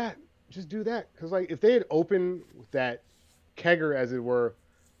do that. Just do that, because like if they had opened with that kegger, as it were,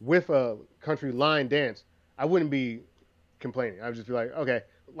 with a country line dance, I wouldn't be complaining. I would just be like, okay,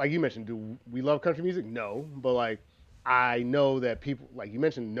 like you mentioned, do we love country music? No, but like I know that people, like you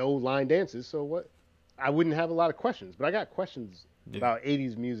mentioned, know line dances, so what? I wouldn't have a lot of questions, but I got questions Yeah. about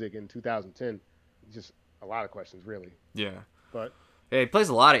 80s music in 2010. Just a lot of questions, really. Yeah. But Yeah, he plays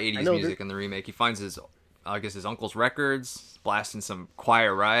a lot of I 80s know music in the remake. He finds his uncle's records, blasting some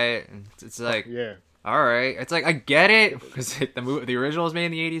Quiet Riot. And it's like, yeah, all right. It's like, I get it, because the original was made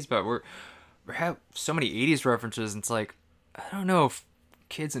in the 80s, but we have so many 80s references, and it's like, I don't know if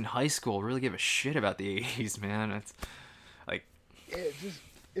kids in high school really give a shit about the 80s, man. It's like, it just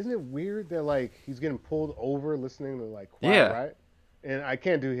isn't it weird that like he's getting pulled over listening to like Quiet yeah. Riot, and I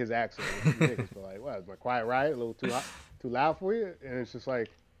can't do his accent, it's ridiculous, but like, what is my Quiet Riot a little too loud for you? And it's just like,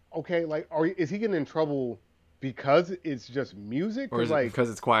 okay, like, is he getting in trouble because it's just music? Or is it Like, because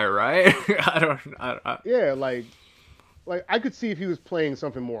it's Quiet Riot? I yeah, like I could see if he was playing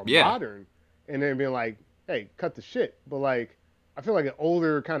something more Yeah. modern, and then being like, hey, cut the shit. But like, I feel like an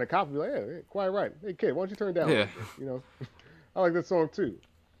older kind of cop would be like, hey, Quiet Riot, hey kid, why don't you turn it down? Yeah. A little bit, I like that song too.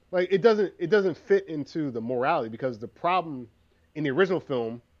 Like it doesn't fit into the morality, because the problem in the original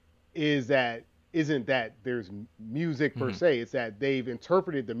film isn't that there's music per se. It's that they've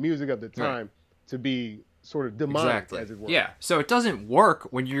interpreted the music of the time to be sort of demonic, Exactly. as it were. Yeah. So it doesn't work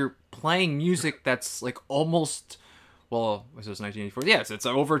when you're playing music that's like almost, well, this was 1984. Yes, it's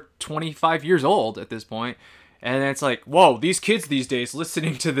over 25 years old at this point. And it's like, whoa, these kids these days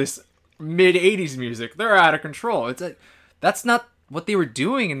listening to this mid 80s music, they're out of control. It's like, that's not what they were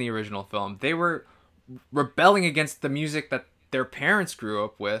doing in the original film. They were rebelling against the music that their parents grew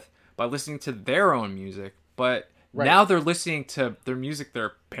up with by listening to their own music. But now they're listening to their music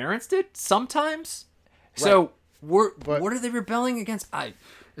their parents did sometimes. So what are they rebelling against?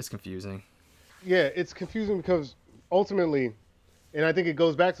 It's confusing. Yeah, it's confusing because ultimately, and I think it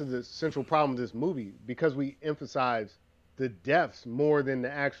goes back to the central problem of this movie, because we emphasize the deaths more than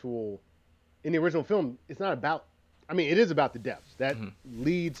the actual. In the original film, it's not about. I mean, it is about the deaths that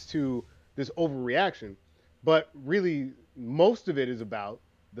leads to this overreaction, but really, most of it is about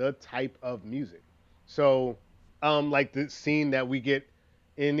the type of music. So, like the scene that we get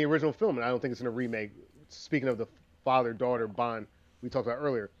in the original film, and I don't think it's in a remake. Speaking of the father-daughter bond we talked about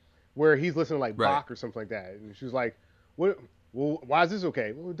earlier, where he's listening to like Bach or something like that, and she was like, "What? Well, why is this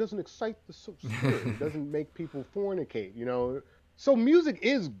okay? Well, it doesn't excite the spirit. It doesn't make people fornicate. So music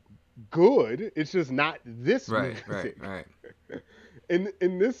is good. It's just not this music. Right.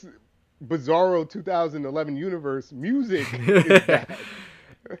 In this bizarro 2011 universe, music is bad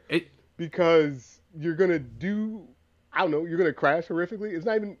because you're gonna do. I don't know. You're gonna crash horrifically. It's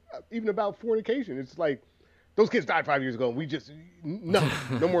not even about fornication. It's like those kids died 5 years ago, and we just no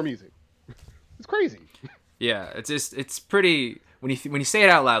more music. It's crazy. Yeah, it's pretty when you say it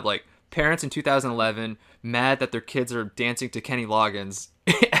out loud, like parents in 2011 mad that their kids are dancing to Kenny Loggins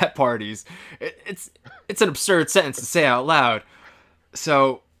at parties. It's an absurd sentence to say out loud.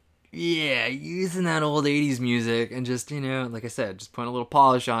 So yeah, using that old 80s music and just, like I said, just putting a little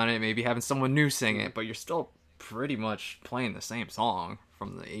polish on it, maybe having someone new sing it, but you're still pretty much playing the same song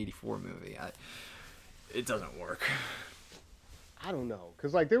from the 84 movie. It doesn't work. I don't know,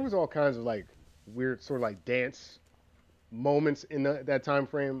 because like there was all kinds of like weird sort of like dance moments in that time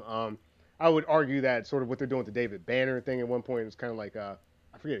frame. I would argue that sort of what they're doing with the David Banner thing at one point is kind of like I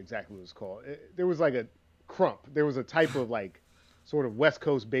forget exactly what it was called. There was like a crump. There was a type of like sort of West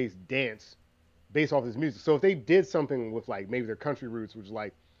Coast based dance based off this music. So if they did something with like maybe their country roots, which is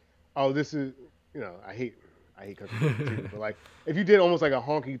like, oh, this is I hate country music too, but like if you did almost like a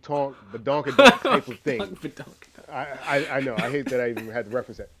honky tonk badonkadonk type of thing, I know I hate that I even had to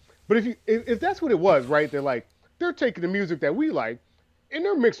reference that. But if that's what it was, right? They're taking the music that we like and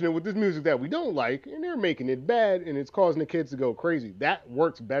they're mixing it with this music that we don't like, and they're making it bad, and it's causing the kids to go crazy. That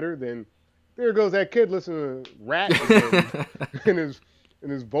works better than there goes that kid listening to Rat in his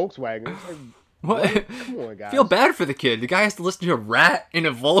Volkswagen. It's like, what? Come on, guys. Feel bad for the kid. The guy has to listen to a Rat in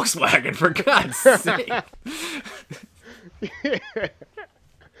a Volkswagen, for God's sake.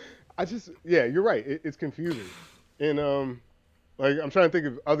 Yeah, you're right. It's confusing, and like I'm trying to think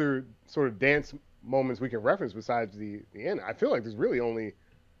of other sort of dance moments we can reference besides the end. I feel like there's really only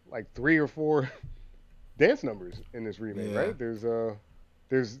like 3 or 4 dance numbers in this remake, right? There's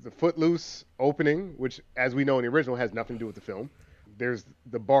the Footloose opening, which, as we know in the original, has nothing to do with the film. There's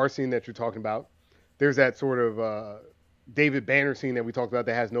the bar scene that you're talking about. There's that sort of David Banner scene that we talked about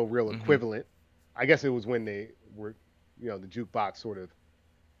that has no real equivalent. I guess it was when they were, the jukebox sort of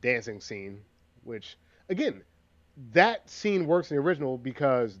dancing scene, which, again, that scene works in the original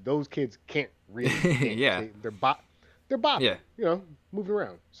because those kids can't really dance. They're bopping, moving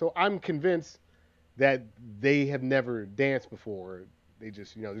around. So I'm convinced that they have never danced before. They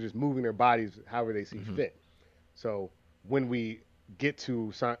just, they're just moving their bodies however they see fit. So when we get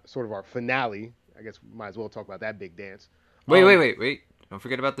to sort of our finale, I guess we might as well talk about that big dance. Wait. Don't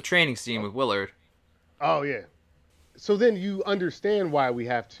forget about the training scene with Willard. Oh, yeah. So then you understand why we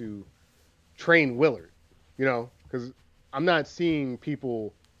have to train Willard, because I'm not seeing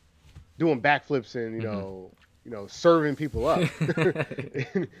people doing backflips and, serving people up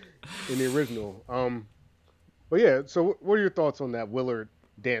in the original. But yeah, so what are your thoughts on that Willard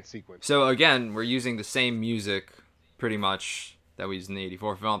dance sequence? So again, we're using the same music pretty much that we used in the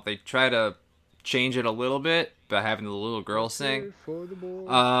 84 film. They try to change it a little bit by having the little girl sing.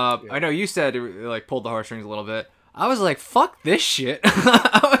 I know you said it like pulled the heartstrings a little bit. I was like, fuck this shit.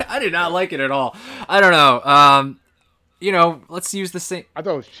 I did not like it at all. I don't know. Let's use the same. I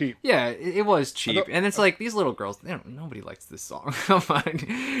thought it was cheap. Yeah, it was cheap. And it's like, these little girls, nobody likes this song. Come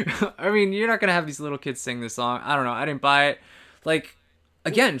on. I mean, you're not going to have these little kids sing this song. I don't know. I didn't buy it. Like,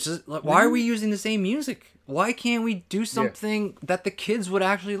 again, just why are we using the same music? Why can't we do something that the kids would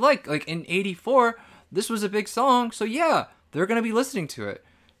actually like? Like in 84, this was a big song. So yeah, they're going to be listening to it.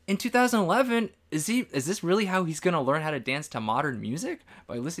 In 2011, is this really how he's going to learn how to dance to modern music?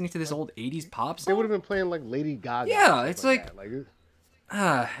 By listening to this old 80s pop song? They would have been playing like Lady Gaga. Yeah, it's like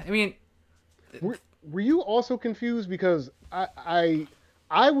I mean... Were you also confused? Because I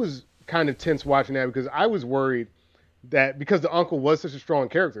was kind of tense watching that because I was worried that because the uncle was such a strong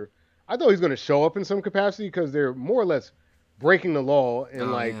character, I thought he was going to show up in some capacity because they're more or less breaking the law.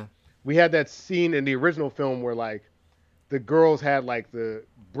 And we had that scene in the original film where like the girls had like the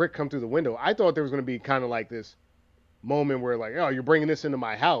brick come through the window. I thought there was going to be kind of like this moment where like, oh, you're bringing this into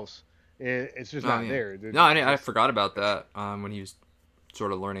my house, and it's just not there. I forgot about that when he was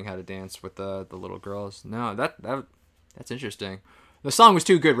sort of learning how to dance with the little girls. No, that's interesting. The song was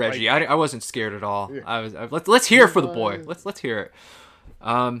too good, Reggie. I wasn't scared at all. Yeah. Let's hear it for the boy. Let's hear it.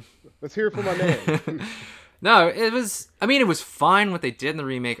 Let's hear it for my man. No, it was fine what they did in the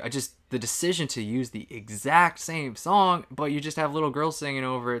remake. The decision to use the exact same song, but you just have little girls singing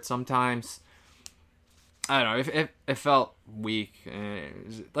over it sometimes. I don't know. It felt weak.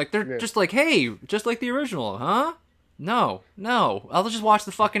 Like they're just like, hey, just like the original, huh? No. I'll just watch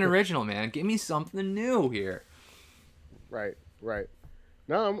the fucking original, man. Give me something new here. Right.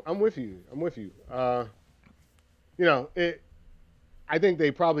 No, I'm with you. I think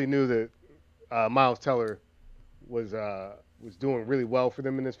they probably knew that Miles Teller was doing really well for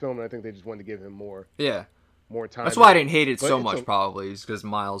them in this film, and I think they just wanted to give him more time. That's why I didn't hate it so much, probably, is because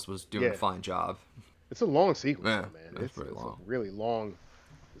Miles was doing a fine job. It's a long sequence, man. It's very long. A really long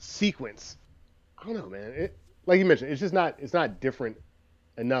sequence. I don't know, man. Like you mentioned, it's not different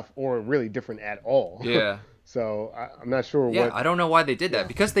enough or really different at all. Yeah. So I'm not sure what... Yeah, I don't know why they did that.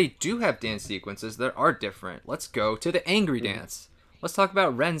 Because they do have dance sequences that are different. Let's go to the angry dance. Let's talk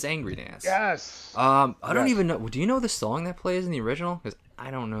about Ren's angry dance. Yes. I don't even know. Do you know the song that plays in the original? Because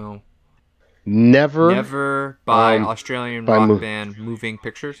I don't know. Never by Australian rock band Moving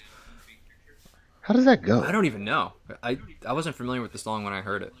Pictures. How does that go? I don't even know. I wasn't familiar with the song when I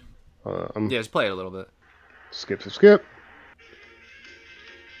heard it. Just play it a little bit. Skip.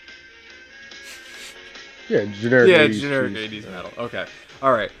 Yeah, generic 80s metal. Okay.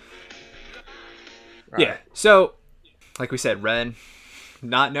 All right. So, like we said, Ren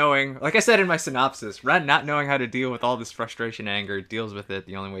not knowing, like I said in my synopsis, Ren not knowing how to deal with all this frustration, anger, deals with it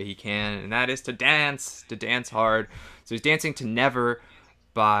the only way he can, and that is to dance hard. So he's dancing to Never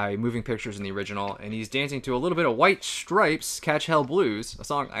by Moving Pictures in the original, and he's dancing to a little bit of White Stripes' Catch Hell Blues, a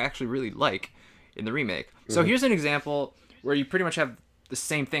song I actually really like in the remake. So here's an example where you pretty much have the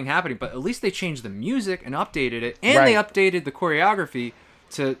same thing happening, but at least they changed the music and updated it, and they updated the choreography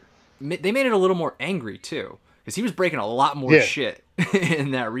to. They made it a little more angry too, because he was breaking a lot more shit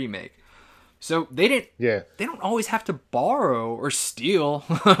in that remake. So they didn't. Yeah. They don't always have to borrow or steal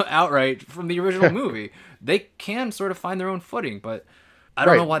outright from the original movie. They can sort of find their own footing, but I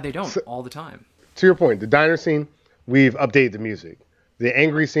don't know why they don't all the time. To your point, the diner scene, we've updated the music. The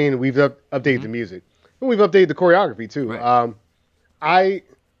angry scene, we've updated the music, and we've updated the choreography too. Right. I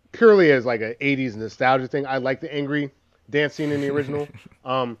purely as like an '80s nostalgia thing, I like the angry dance scene in the original,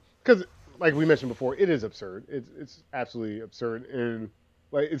 because like we mentioned before, it is absurd. It's absolutely absurd and.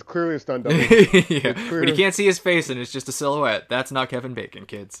 Like, it's clearly a stunt double. But you can't see his face, and it's just a silhouette. That's not Kevin Bacon,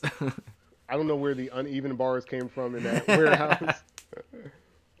 kids. I don't know where the uneven bars came from in that warehouse.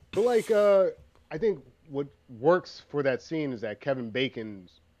 But, like, I think what works for that scene is that Kevin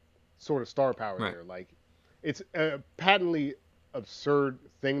Bacon's sort of star power there. Like, it's a patently absurd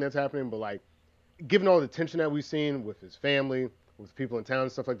thing that's happening, but, like, given all the tension that we've seen with his family, with people in town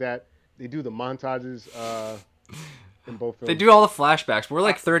and stuff like that, they do the montages, in both films. They do all the flashbacks. We're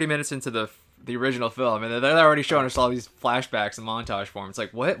like 30 minutes into the original film, and they're already showing us all these flashbacks in montage form. It's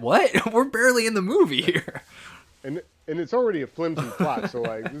like, what? We're barely in the movie here. And it's already a flimsy plot, so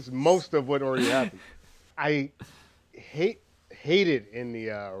like this is most of what already happened. I hated in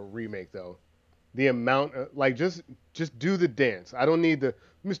the remake though the amount of, like just do the dance. I don't need the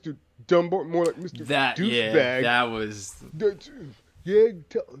Mr. Dumbo, more like Mr. Douchebag. Yeah, that was.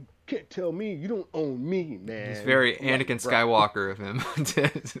 Can't tell me you don't own me, man. It's very Anakin Skywalker of him to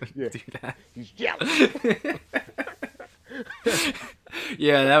do that. He's jealous.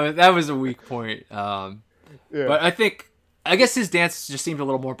 Yeah, that was a weak point. But I guess his dance just seemed a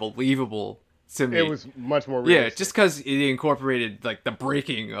little more believable to me. It was much more realistic. Yeah, just because it incorporated like the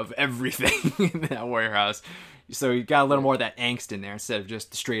breaking of everything in that warehouse. So you got a little more of that angst in there instead of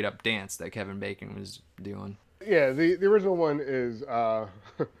just the straight up dance that Kevin Bacon was doing. Yeah, the original one is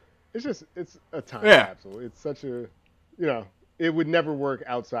it's a time capsule. It's such a, it would never work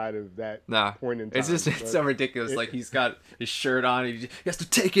outside of that point in time. It's so ridiculous. Like he's got his shirt on, he has to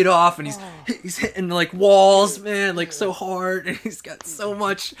take it off, and he's hitting like walls, man, like so hard, and he's got so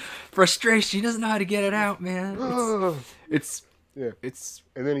much frustration. He doesn't know how to get it out, man. It's and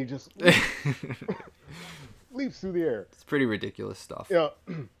then he just leaps through the air. It's pretty ridiculous stuff. Yeah,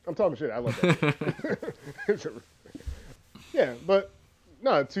 I'm talking shit. I love that. Yeah, but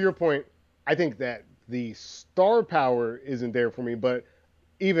no, to your point, I think that the star power isn't there for me, but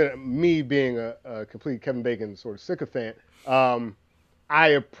even me being a complete Kevin Bacon sort of sycophant, I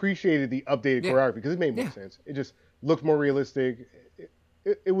appreciated the updated choreography because it made more sense. It just looked more realistic.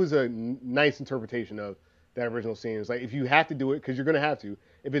 It was a nice interpretation of that original scene. It's like, if you have to do it, because you're going to have to,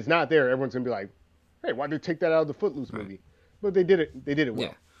 if it's not there, everyone's going to be like, hey, why did they take that out of the Footloose movie? But they did it well.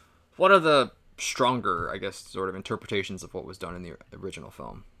 Yeah. What are the stronger, I guess, sort of interpretations of what was done in the original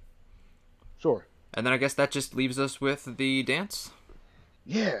film? Sure. And then I guess that just leaves us with the dance.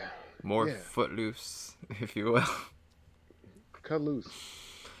 Yeah. More Footloose, if you will. Cut loose.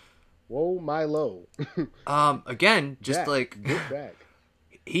 Whoa, my low. Again, just Jack, get back.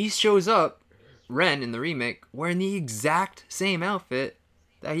 He shows up, Ren in the remake, wearing the exact same outfit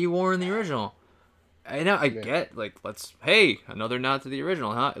that he wore in the original. I know, I get, like, another nod to the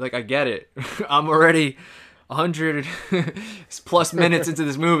original, huh? Like, I get it. I'm already 100 plus minutes into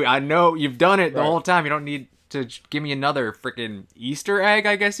this movie. I know you've done it the whole time. You don't need to give me another freaking Easter egg,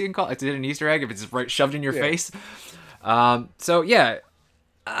 I guess you can call it. Is it an Easter egg if it's shoved in your face? So, yeah,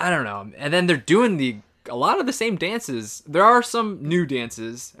 I don't know. And then they're doing a lot of the same dances. There are some new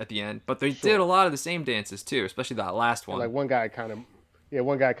dances at the end, but they did a lot of the same dances, too, especially that last one. Like, one guy kind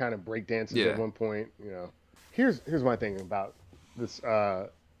of break dances at one point. Here's my thing about this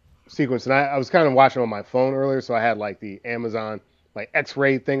sequence, and I was kind of watching on my phone earlier, so I had like the Amazon like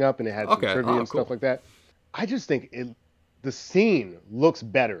X-ray thing up, and it had some trivia and stuff like that. I just think the scene looks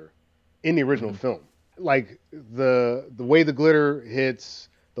better in the original film. Like the way the glitter hits,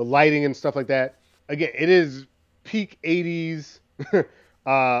 the lighting and stuff like that. Again, it is peak 80s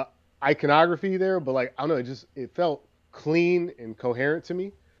iconography there, but like I don't know, it felt clean and coherent to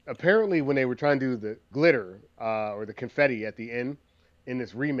me. Apparently, when they were trying to do the glitter or the confetti at the end in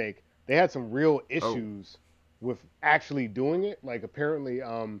this remake, they had some real issues with actually doing it. Like apparently,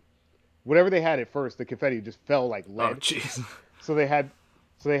 whatever they had at first, the confetti just fell like lead. Oh, jeez. So they had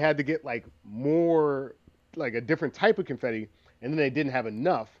to get like more, like a different type of confetti, and then they didn't have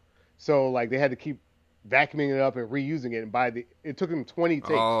enough. So like they had to keep vacuuming it up and reusing it. And it took them 20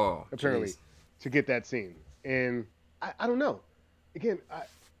 takes apparently to get that scene. And I don't know. Again,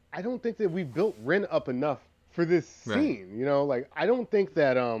 I don't think that we built Ren up enough for this Right. scene. You know, like I don't think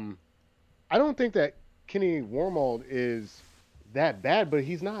that Kenny Wormald is that bad, but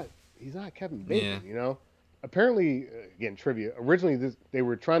he's not Kevin Yeah. Bacon. You know, apparently, again trivia. Originally, they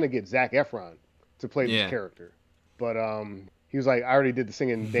were trying to get Zac Efron to play this Yeah. character, but he was like, I already did the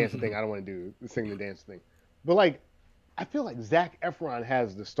singing and dancing thing. I don't want to do the singing and dancing thing. But like, I feel like Zac Efron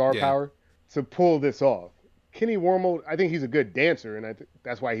has the star Yeah. power to pull this off. Kenny Wormald, I think he's a good dancer, and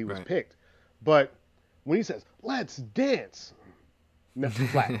that's why he was Right. picked. But when he says "Let's dance,"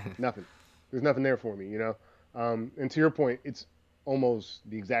 flat, nothing. There's nothing there for me, you know. And to your point, it's almost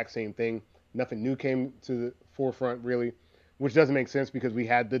the exact same thing. Nothing new came to the forefront really, which doesn't make sense because we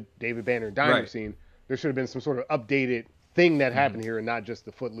had the David Banner diner Right. scene. There should have been some sort of updated thing that Mhm. happened here, and not just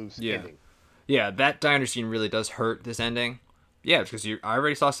the Footloose Yeah. ending. Yeah, that diner scene really does hurt this ending. Yeah, because I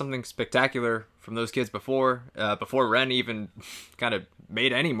already saw something spectacular from those kids before Ren even kind of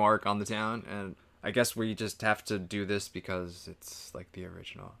made any mark on the town, and I guess we just have to do this because it's like the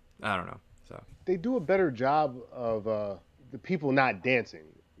original. I don't know. So They do a better job of the people not dancing.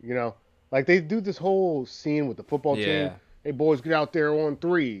 You know, like they do this whole scene with the football team. yeah, Hey, boys, get out there on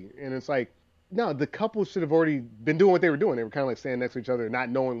three, and it's like, no, the couple should have already been doing what they were doing. They were kind of like standing next to each other, not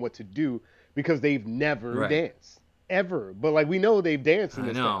knowing what to do because they've never right. danced ever. But like we know they've danced in I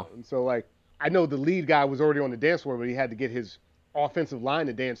this know. town, and so like I know the lead guy was already on the dance floor, but he had to get his offensive line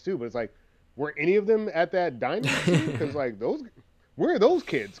to dance too. But it's like, were any of them at that diner scene? Because like those, where are those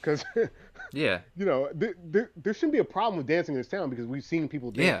kids? Because Yeah, you know, there shouldn't be a problem with dancing in this town because we've seen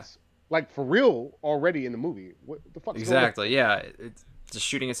people yeah, dance like for real already in the movie. What the fuck? exactly. Yeah, it's just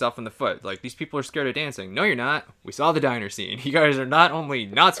shooting itself in the foot. Like, these people are scared of dancing. No, you're not. We saw the diner scene. You guys are not only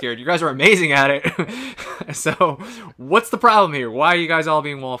not scared, you guys are amazing at it. So, what's the problem here? Why are you guys all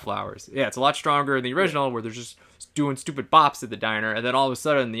being wallflowers? Yeah, it's a lot stronger in the original where they're just doing stupid bops at the diner, and then all of a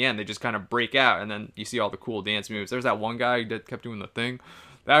sudden in the end they just kind of break out, and then you see all the cool dance moves. There's that one guy that kept doing the thing.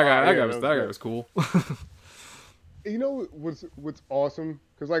 That guy was cool. You know what's awesome?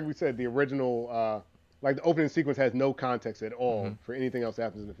 Because like we said, the original, like the opening sequence has no context at all for anything else that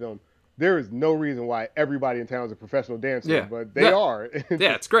happens in the film. There is no reason why everybody in town is a professional dancer, Yeah. but they Yeah. are.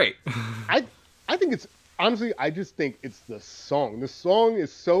 Yeah, it's great. I think it's honestly, I just think it's the song. The song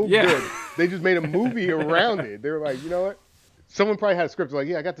is so Yeah. good. They just made a movie around it. They were like, you know what? Someone probably had a script like,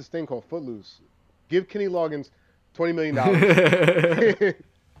 yeah, I got this thing called Footloose. Give Kenny Loggins $20 million.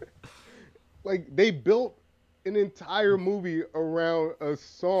 Like they built an entire movie around a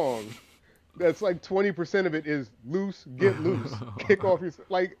song that's like 20% of it is loose, get loose, kick off your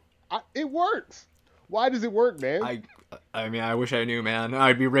like. It works. Why does it work, man? I mean, I wish I knew, man.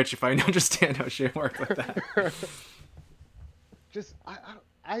 I'd be rich if I understand how shit works like that. Just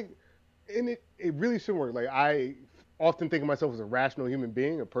and it really shouldn't work. Like I often think of myself as a rational human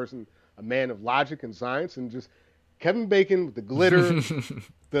being, a person, a man of logic and science, and just Kevin Bacon with the glitter,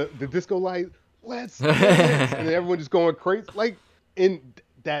 the disco light. Let's dance. And then everyone just going crazy, like in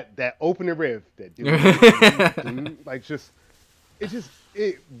that opening riff, that like just it's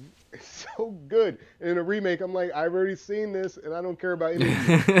so good. And in a remake, I'm like, I've already seen this, and I don't care about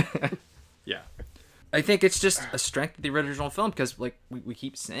anything. Yeah. I think it's just a strength of the original film because, like we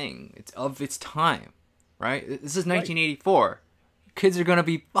keep saying, it's of its time, right? This is 1984. Kids are gonna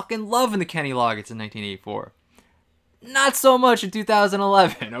be fucking loving the Kenny Loggins in 1984. Not so much in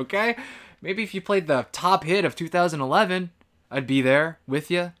 2011, okay? Maybe if you played the top hit of 2011, I'd be there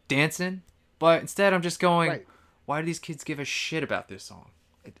with you, dancing. But instead, I'm just going, Right. why do these kids give a shit about this song?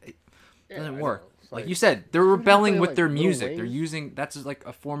 It Yeah, doesn't I work. know. It's Like like- you said, they're Who's rebelling playing, with like, their Lil music. Wayne? They're using, that's like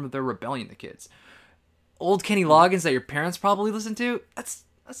a form of their rebellion, the kids. Old Kenny Loggins that your parents probably listen to, that's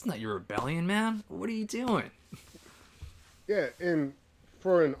not your rebellion, man. What are you doing? Yeah, and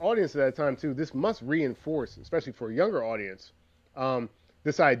for an audience at that time too, this must reinforce, especially for a younger audience,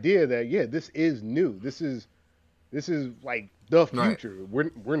 this idea that this is new. This is like the Right. future.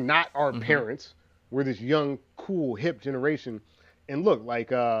 We're not our parents. We're this young, cool, hip generation. And look, like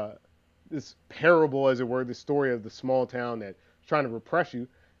this parable, as it were, the story of the small town that's trying to repress you.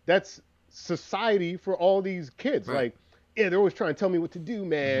 That's society for all these kids. Right. Like, yeah, they're always trying to tell me what to do,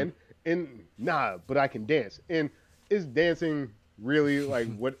 man. And nah, but I can dance. And is dancing really like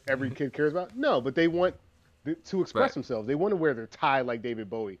what every kid cares about? No, but they want to express Right. themselves. They want to wear their tie like David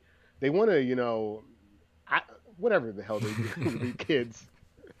Bowie. They want to, whatever the hell they do, the kids.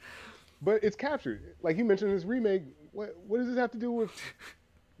 But it's captured. Like you mentioned, this remake. What does this have to do with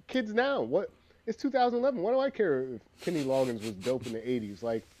kids now? It's 2011. Why do I care if Kenny Loggins was dope in the 80s?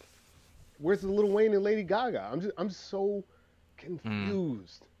 Like, where's the Lil Wayne and Lady Gaga? I'm just so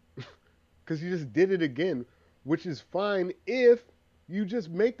confused because you just did it again, which is fine if you just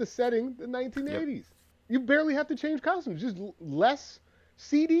make the setting the 1980s. You barely have to change costumes, just less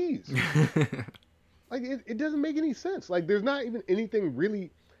CDs. Like it doesn't make any sense. Like there's not even anything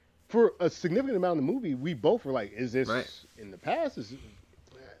really for a significant amount of the movie. We both were like, is this Right. in the past?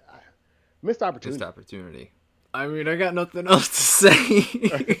 Missed opportunity. Missed opportunity. I mean, I got nothing else to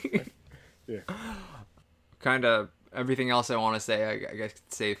say. Yeah. Kind of everything else I want to say, I guess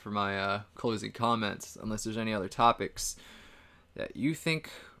could save for my closing comments, unless there's any other topics that you think.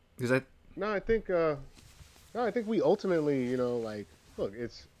 Because No, I think we ultimately, like, look,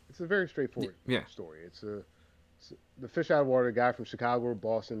 it's a very straightforward story. It's the fish out of water guy from Chicago or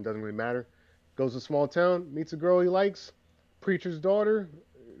Boston, doesn't really matter. Goes to a small town, meets a girl he likes, preacher's daughter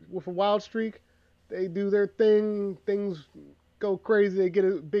with a wild streak. They do their thing, things go crazy. They get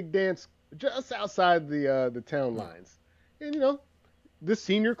a big dance just outside the town lines, and the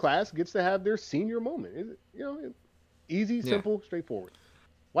senior class gets to have their senior moment. Easy, simple, straightforward.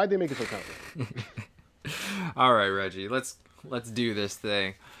 Why'd they make it so complicated? All right, Reggie, let's do this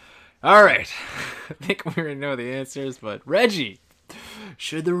thing. All right, I think we already know the answers, but Reggie,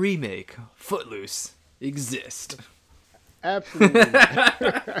 should the remake Footloose exist? Absolutely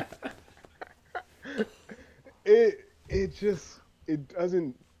not.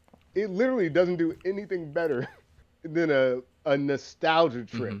 It literally doesn't do anything better than a nostalgia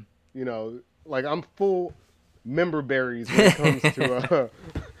trip. Like I'm full member berries when it comes to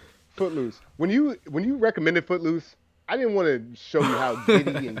Footloose. When you recommended Footloose, I didn't want to show you how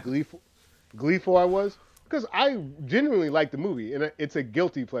giddy and gleeful I was, because I genuinely like the movie, and it's a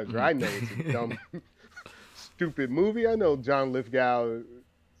guilty pleasure. I know it's a dumb, stupid movie. I know John Lithgow,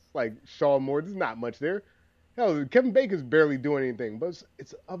 like Shaw Moore. There's not much there. Hell, Kevin Bacon's barely doing anything, but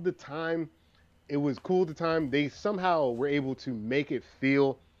it's of the time. It was cool at the time. They somehow were able to make it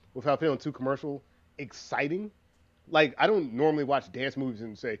feel, without feeling too commercial, exciting. Like, I don't normally watch dance movies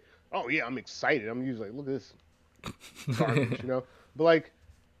and say, oh yeah, I'm excited. I'm usually like, look at this garbage, But like,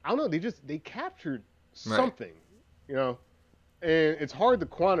 I don't know, they captured something, and it's hard to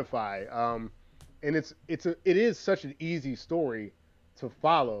quantify. And it is such an easy story to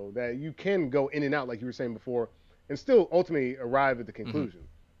follow that you can go in and out, like you were saying before, and still ultimately arrive at the conclusion.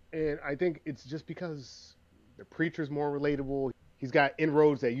 And I think it's just because the preacher's more relatable. He's got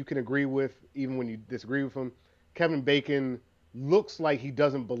inroads that you can agree with, even when you disagree with him. Kevin Bacon looks like he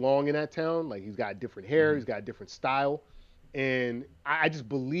doesn't belong in that town. Like, he's got different hair, he's got a different style. And I just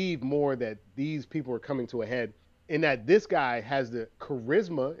believe more that these people are coming to a head, and that this guy has the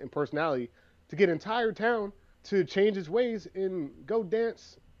charisma and personality to get an entire town to change its ways and go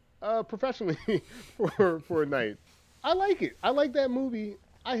dance professionally for a night. I like it. I like that movie.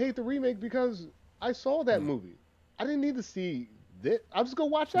 I hate the remake because I saw that movie. I didn't need to see this. I'll just go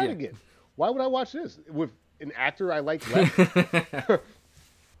watch that again. Why would I watch this with an actor I like less?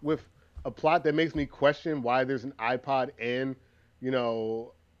 With a plot that makes me question why there's an iPod and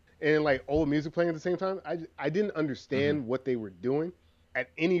like old music playing at the same time. I didn't understand what they were doing at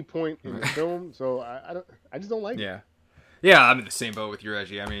any point in the film, so I just don't like it. Yeah, I'm in the same boat with you,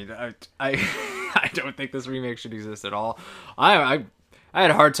 Reggie. I mean, I I don't think this remake should exist at all. I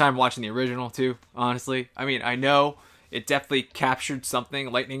had a hard time watching the original too, honestly. I mean, I know it definitely captured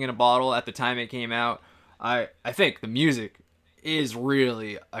something, lightning in a bottle, at the time it came out. I think the music is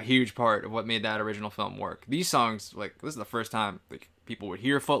really a huge part of what made that original film work. These songs, like, this is the first time like people would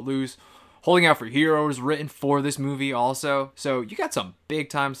hear Footloose. Holding Out for Hero was written for this movie also. So you got some big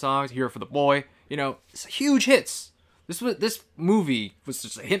time songs. Hero for the Boy, it's huge hits. This movie was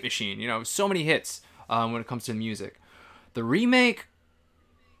just a hit machine. So many hits when it comes to music. The remake,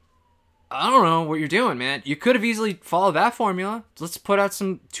 I don't know what you're doing, man. You could have easily followed that formula. Let's put out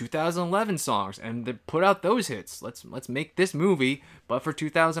some 2011 songs and then put out those hits. Let's make this movie, but for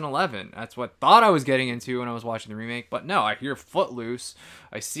 2011. That's what I thought I was getting into when I was watching the remake. But no, I hear Footloose.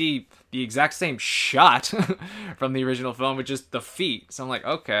 I see the exact same shot from the original film with just the feet. So I'm like,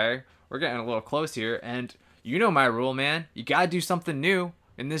 okay, we're getting a little close here. And you know my rule, man. You gotta do something new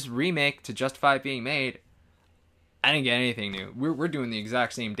in this remake to justify it being made. I didn't get anything new. We're doing the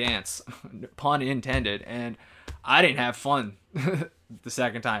exact same dance, pun intended, and I didn't have fun the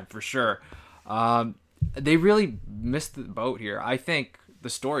second time, for sure. They really missed the boat here. I think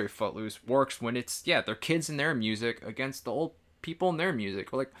the story of Footloose works when it's, they're kids in their music against the old people in their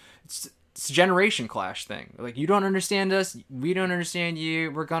music. Like, it's a generation clash thing. Like, you don't understand us, we don't understand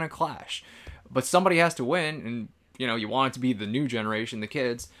you, we're gonna clash. But somebody has to win, and, you want it to be the new generation, the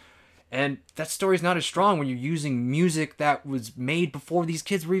kids. And that story's not as strong when you're using music that was made before these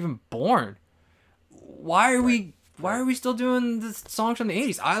kids were even born. Why are we still doing the songs from the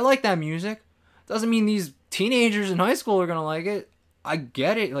 80s? I like that music. Doesn't mean these teenagers in high school are going to like it. I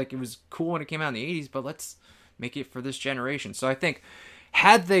get it. Like, it was cool when it came out in the 80s, but let's make it for this generation. So I think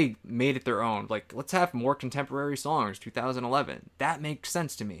had they made it their own, like, let's have more contemporary songs, 2011, that makes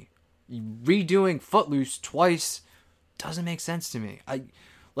sense to me. Redoing Footloose twice doesn't make sense to me.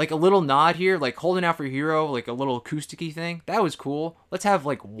 Like a little nod here, like Holding Out for Your Hero, like a little acoustic-y thing, that was cool. Let's have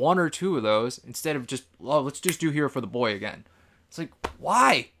like one or two of those instead of just, oh, let's just do Hero for the Boy again. It's like,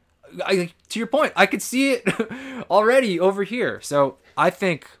 why? To your point, I could see it already over here. So I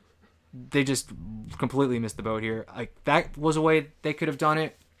think they just completely missed the boat here. Like, that was a way they could have done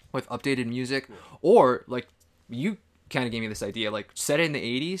it with updated music, or like you kind of gave me this idea, like set it in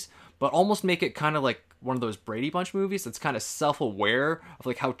the 80s, but almost make it kind of like one of those Brady Bunch movies that's kind of self-aware of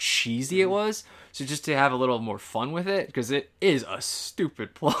like how cheesy it was. So just to have a little more fun with it, because it is a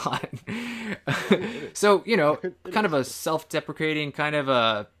stupid plot. So, you know, kind of a self-deprecating, kind of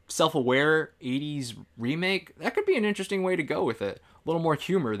a self-aware 80s remake. That could be an interesting way to go with it. A little more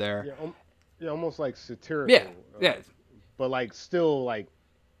humor there. Yeah, almost like satirical. Yeah. But like still like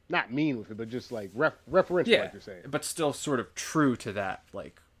not mean with it, but just like referential, like you're saying. But still sort of true to that,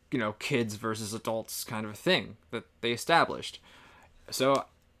 like, you know, kids versus adults kind of a thing that they established. So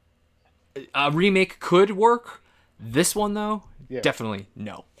a remake could work. This one, though, definitely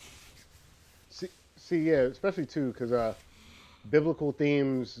no. See, yeah, especially too, because biblical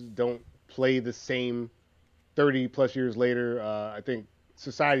themes don't play the same 30 plus years later. I think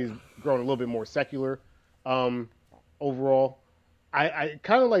society's grown a little bit more secular overall. I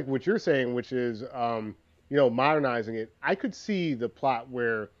kind of like what you're saying, which is, you know, modernizing it. I could see the plot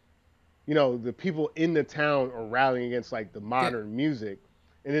where, you know, the people in the town are rallying against like the modern music,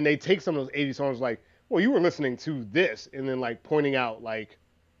 and then they take some of those 80s songs like, well, you were listening to this, and then like pointing out like,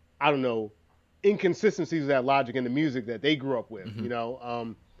 I don't know, inconsistencies of that logic in the music that they grew up with. You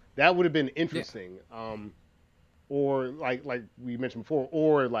know, that would have been interesting. Or like we mentioned before,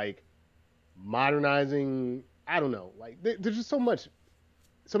 or like modernizing. I don't know. Like there's just so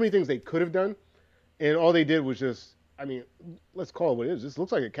many things they could have done, and all they did was just, I mean, let's call it what it is. This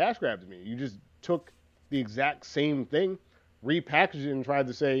looks like a cash grab to me. You just took the exact same thing, repackaged it, and tried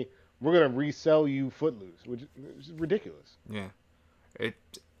to say, we're going to resell you Footloose, which is ridiculous. Yeah.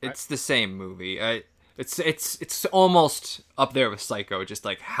 It's the same movie. It's almost up there with Psycho, just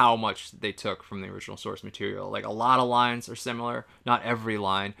like how much they took from the original source material. Like, a lot of lines are similar, not every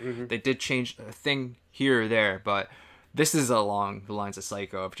line. They did change a thing here or there, but this is along the lines of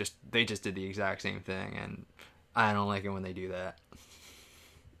Psycho of they just did the exact same thing, and I don't like it when they do that.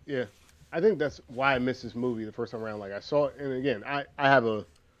 Yeah, I think that's why I missed this movie the first time around. Like, I saw it, and again, I have a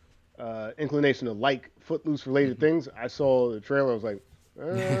inclination to like Footloose related things. I saw the trailer, I was like,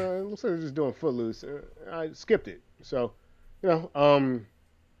 it looks like they're just doing Footloose. I skipped it. So, you know,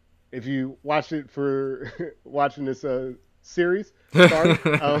 if you watched it for watching this series, sorry.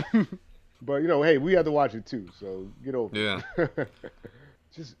 But, you know, hey, we had to watch it too, so get over it. Yeah.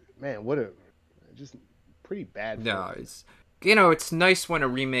 Just, man, just pretty bad film. No, it's nice when a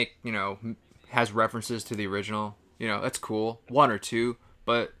remake, you know, has references to the original. You know, that's cool. One or two,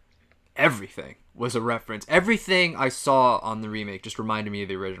 but everything was a reference. Everything I saw on the remake just reminded me of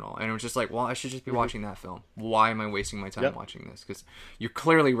the original, and it was just like, well, I should just be watching that film. Why am I wasting my time watching this? Because you're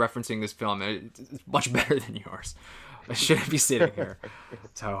clearly referencing this film, and it's much better than yours. I shouldn't be sitting here.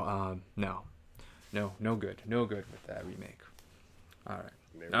 So, no good with that remake. All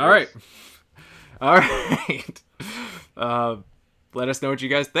right. Let us know what you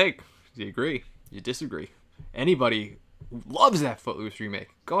guys think. Do you agree? Do you disagree? Anybody loves that Footloose remake,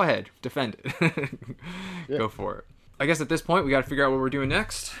 go ahead, defend it. Go for it. I guess at this point we got to figure out what we're doing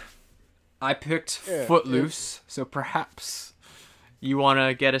next. I picked Footloose, so perhaps you want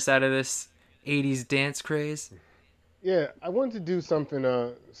to get us out of this 80s dance craze. Yeah, I wanted to do something,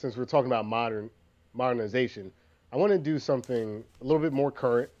 since we're talking about modernization, I want to do something a little bit more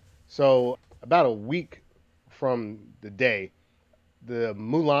current. So about a week from the day, the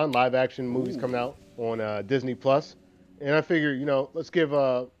Mulan live action movie's coming out on Disney Plus. And I figured, you know, let's give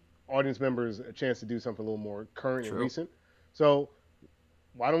audience members a chance to do something a little more current and recent. So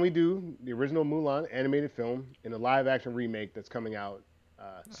why don't we do the original Mulan animated film in a live action remake that's coming out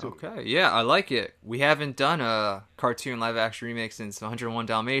soon. Okay, yeah, I like it. We haven't done a cartoon live action remake since 101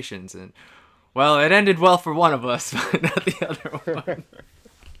 Dalmatians, and well, it ended well for one of us, but not the other one.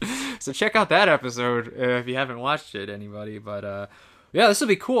 So check out that episode if you haven't watched it, anybody. But yeah, this will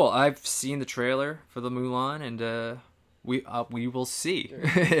be cool. I've seen the trailer for the Mulan, and we will see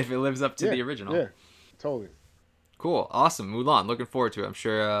if it lives up to the original. Yeah, totally. Cool, awesome, Mulan. Looking forward to it. I'm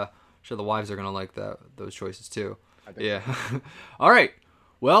sure the wives are gonna like those choices too. Yeah. All right.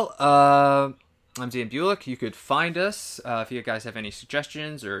 Well, I'm Dan Bulick. You could find us if you guys have any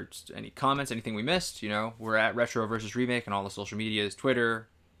suggestions or just any comments, anything we missed. We're at Retro versus Remake on all the social medias: Twitter,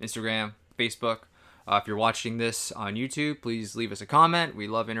 Instagram, Facebook. If you're watching this on YouTube, please leave us a comment. We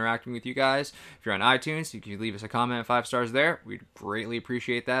love interacting with you guys. If you're on iTunes, you can leave us a comment, 5 stars there. We'd greatly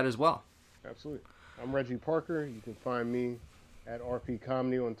appreciate that as well. Absolutely. I'm Reggie Parker. You can find me at RP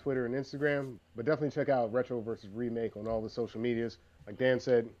Comedy on Twitter and Instagram. But definitely check out Retro versus Remake on all the social medias. Like Dan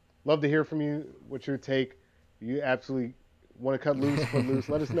said, love to hear from you. What's your take? You absolutely want to cut loose,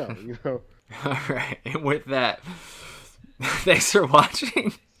 let us know. All right. And with that, thanks for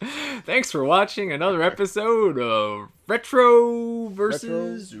watching. Thanks for watching another episode of Retro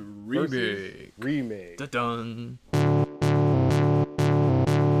versus Remake. Remake. Dun-dun.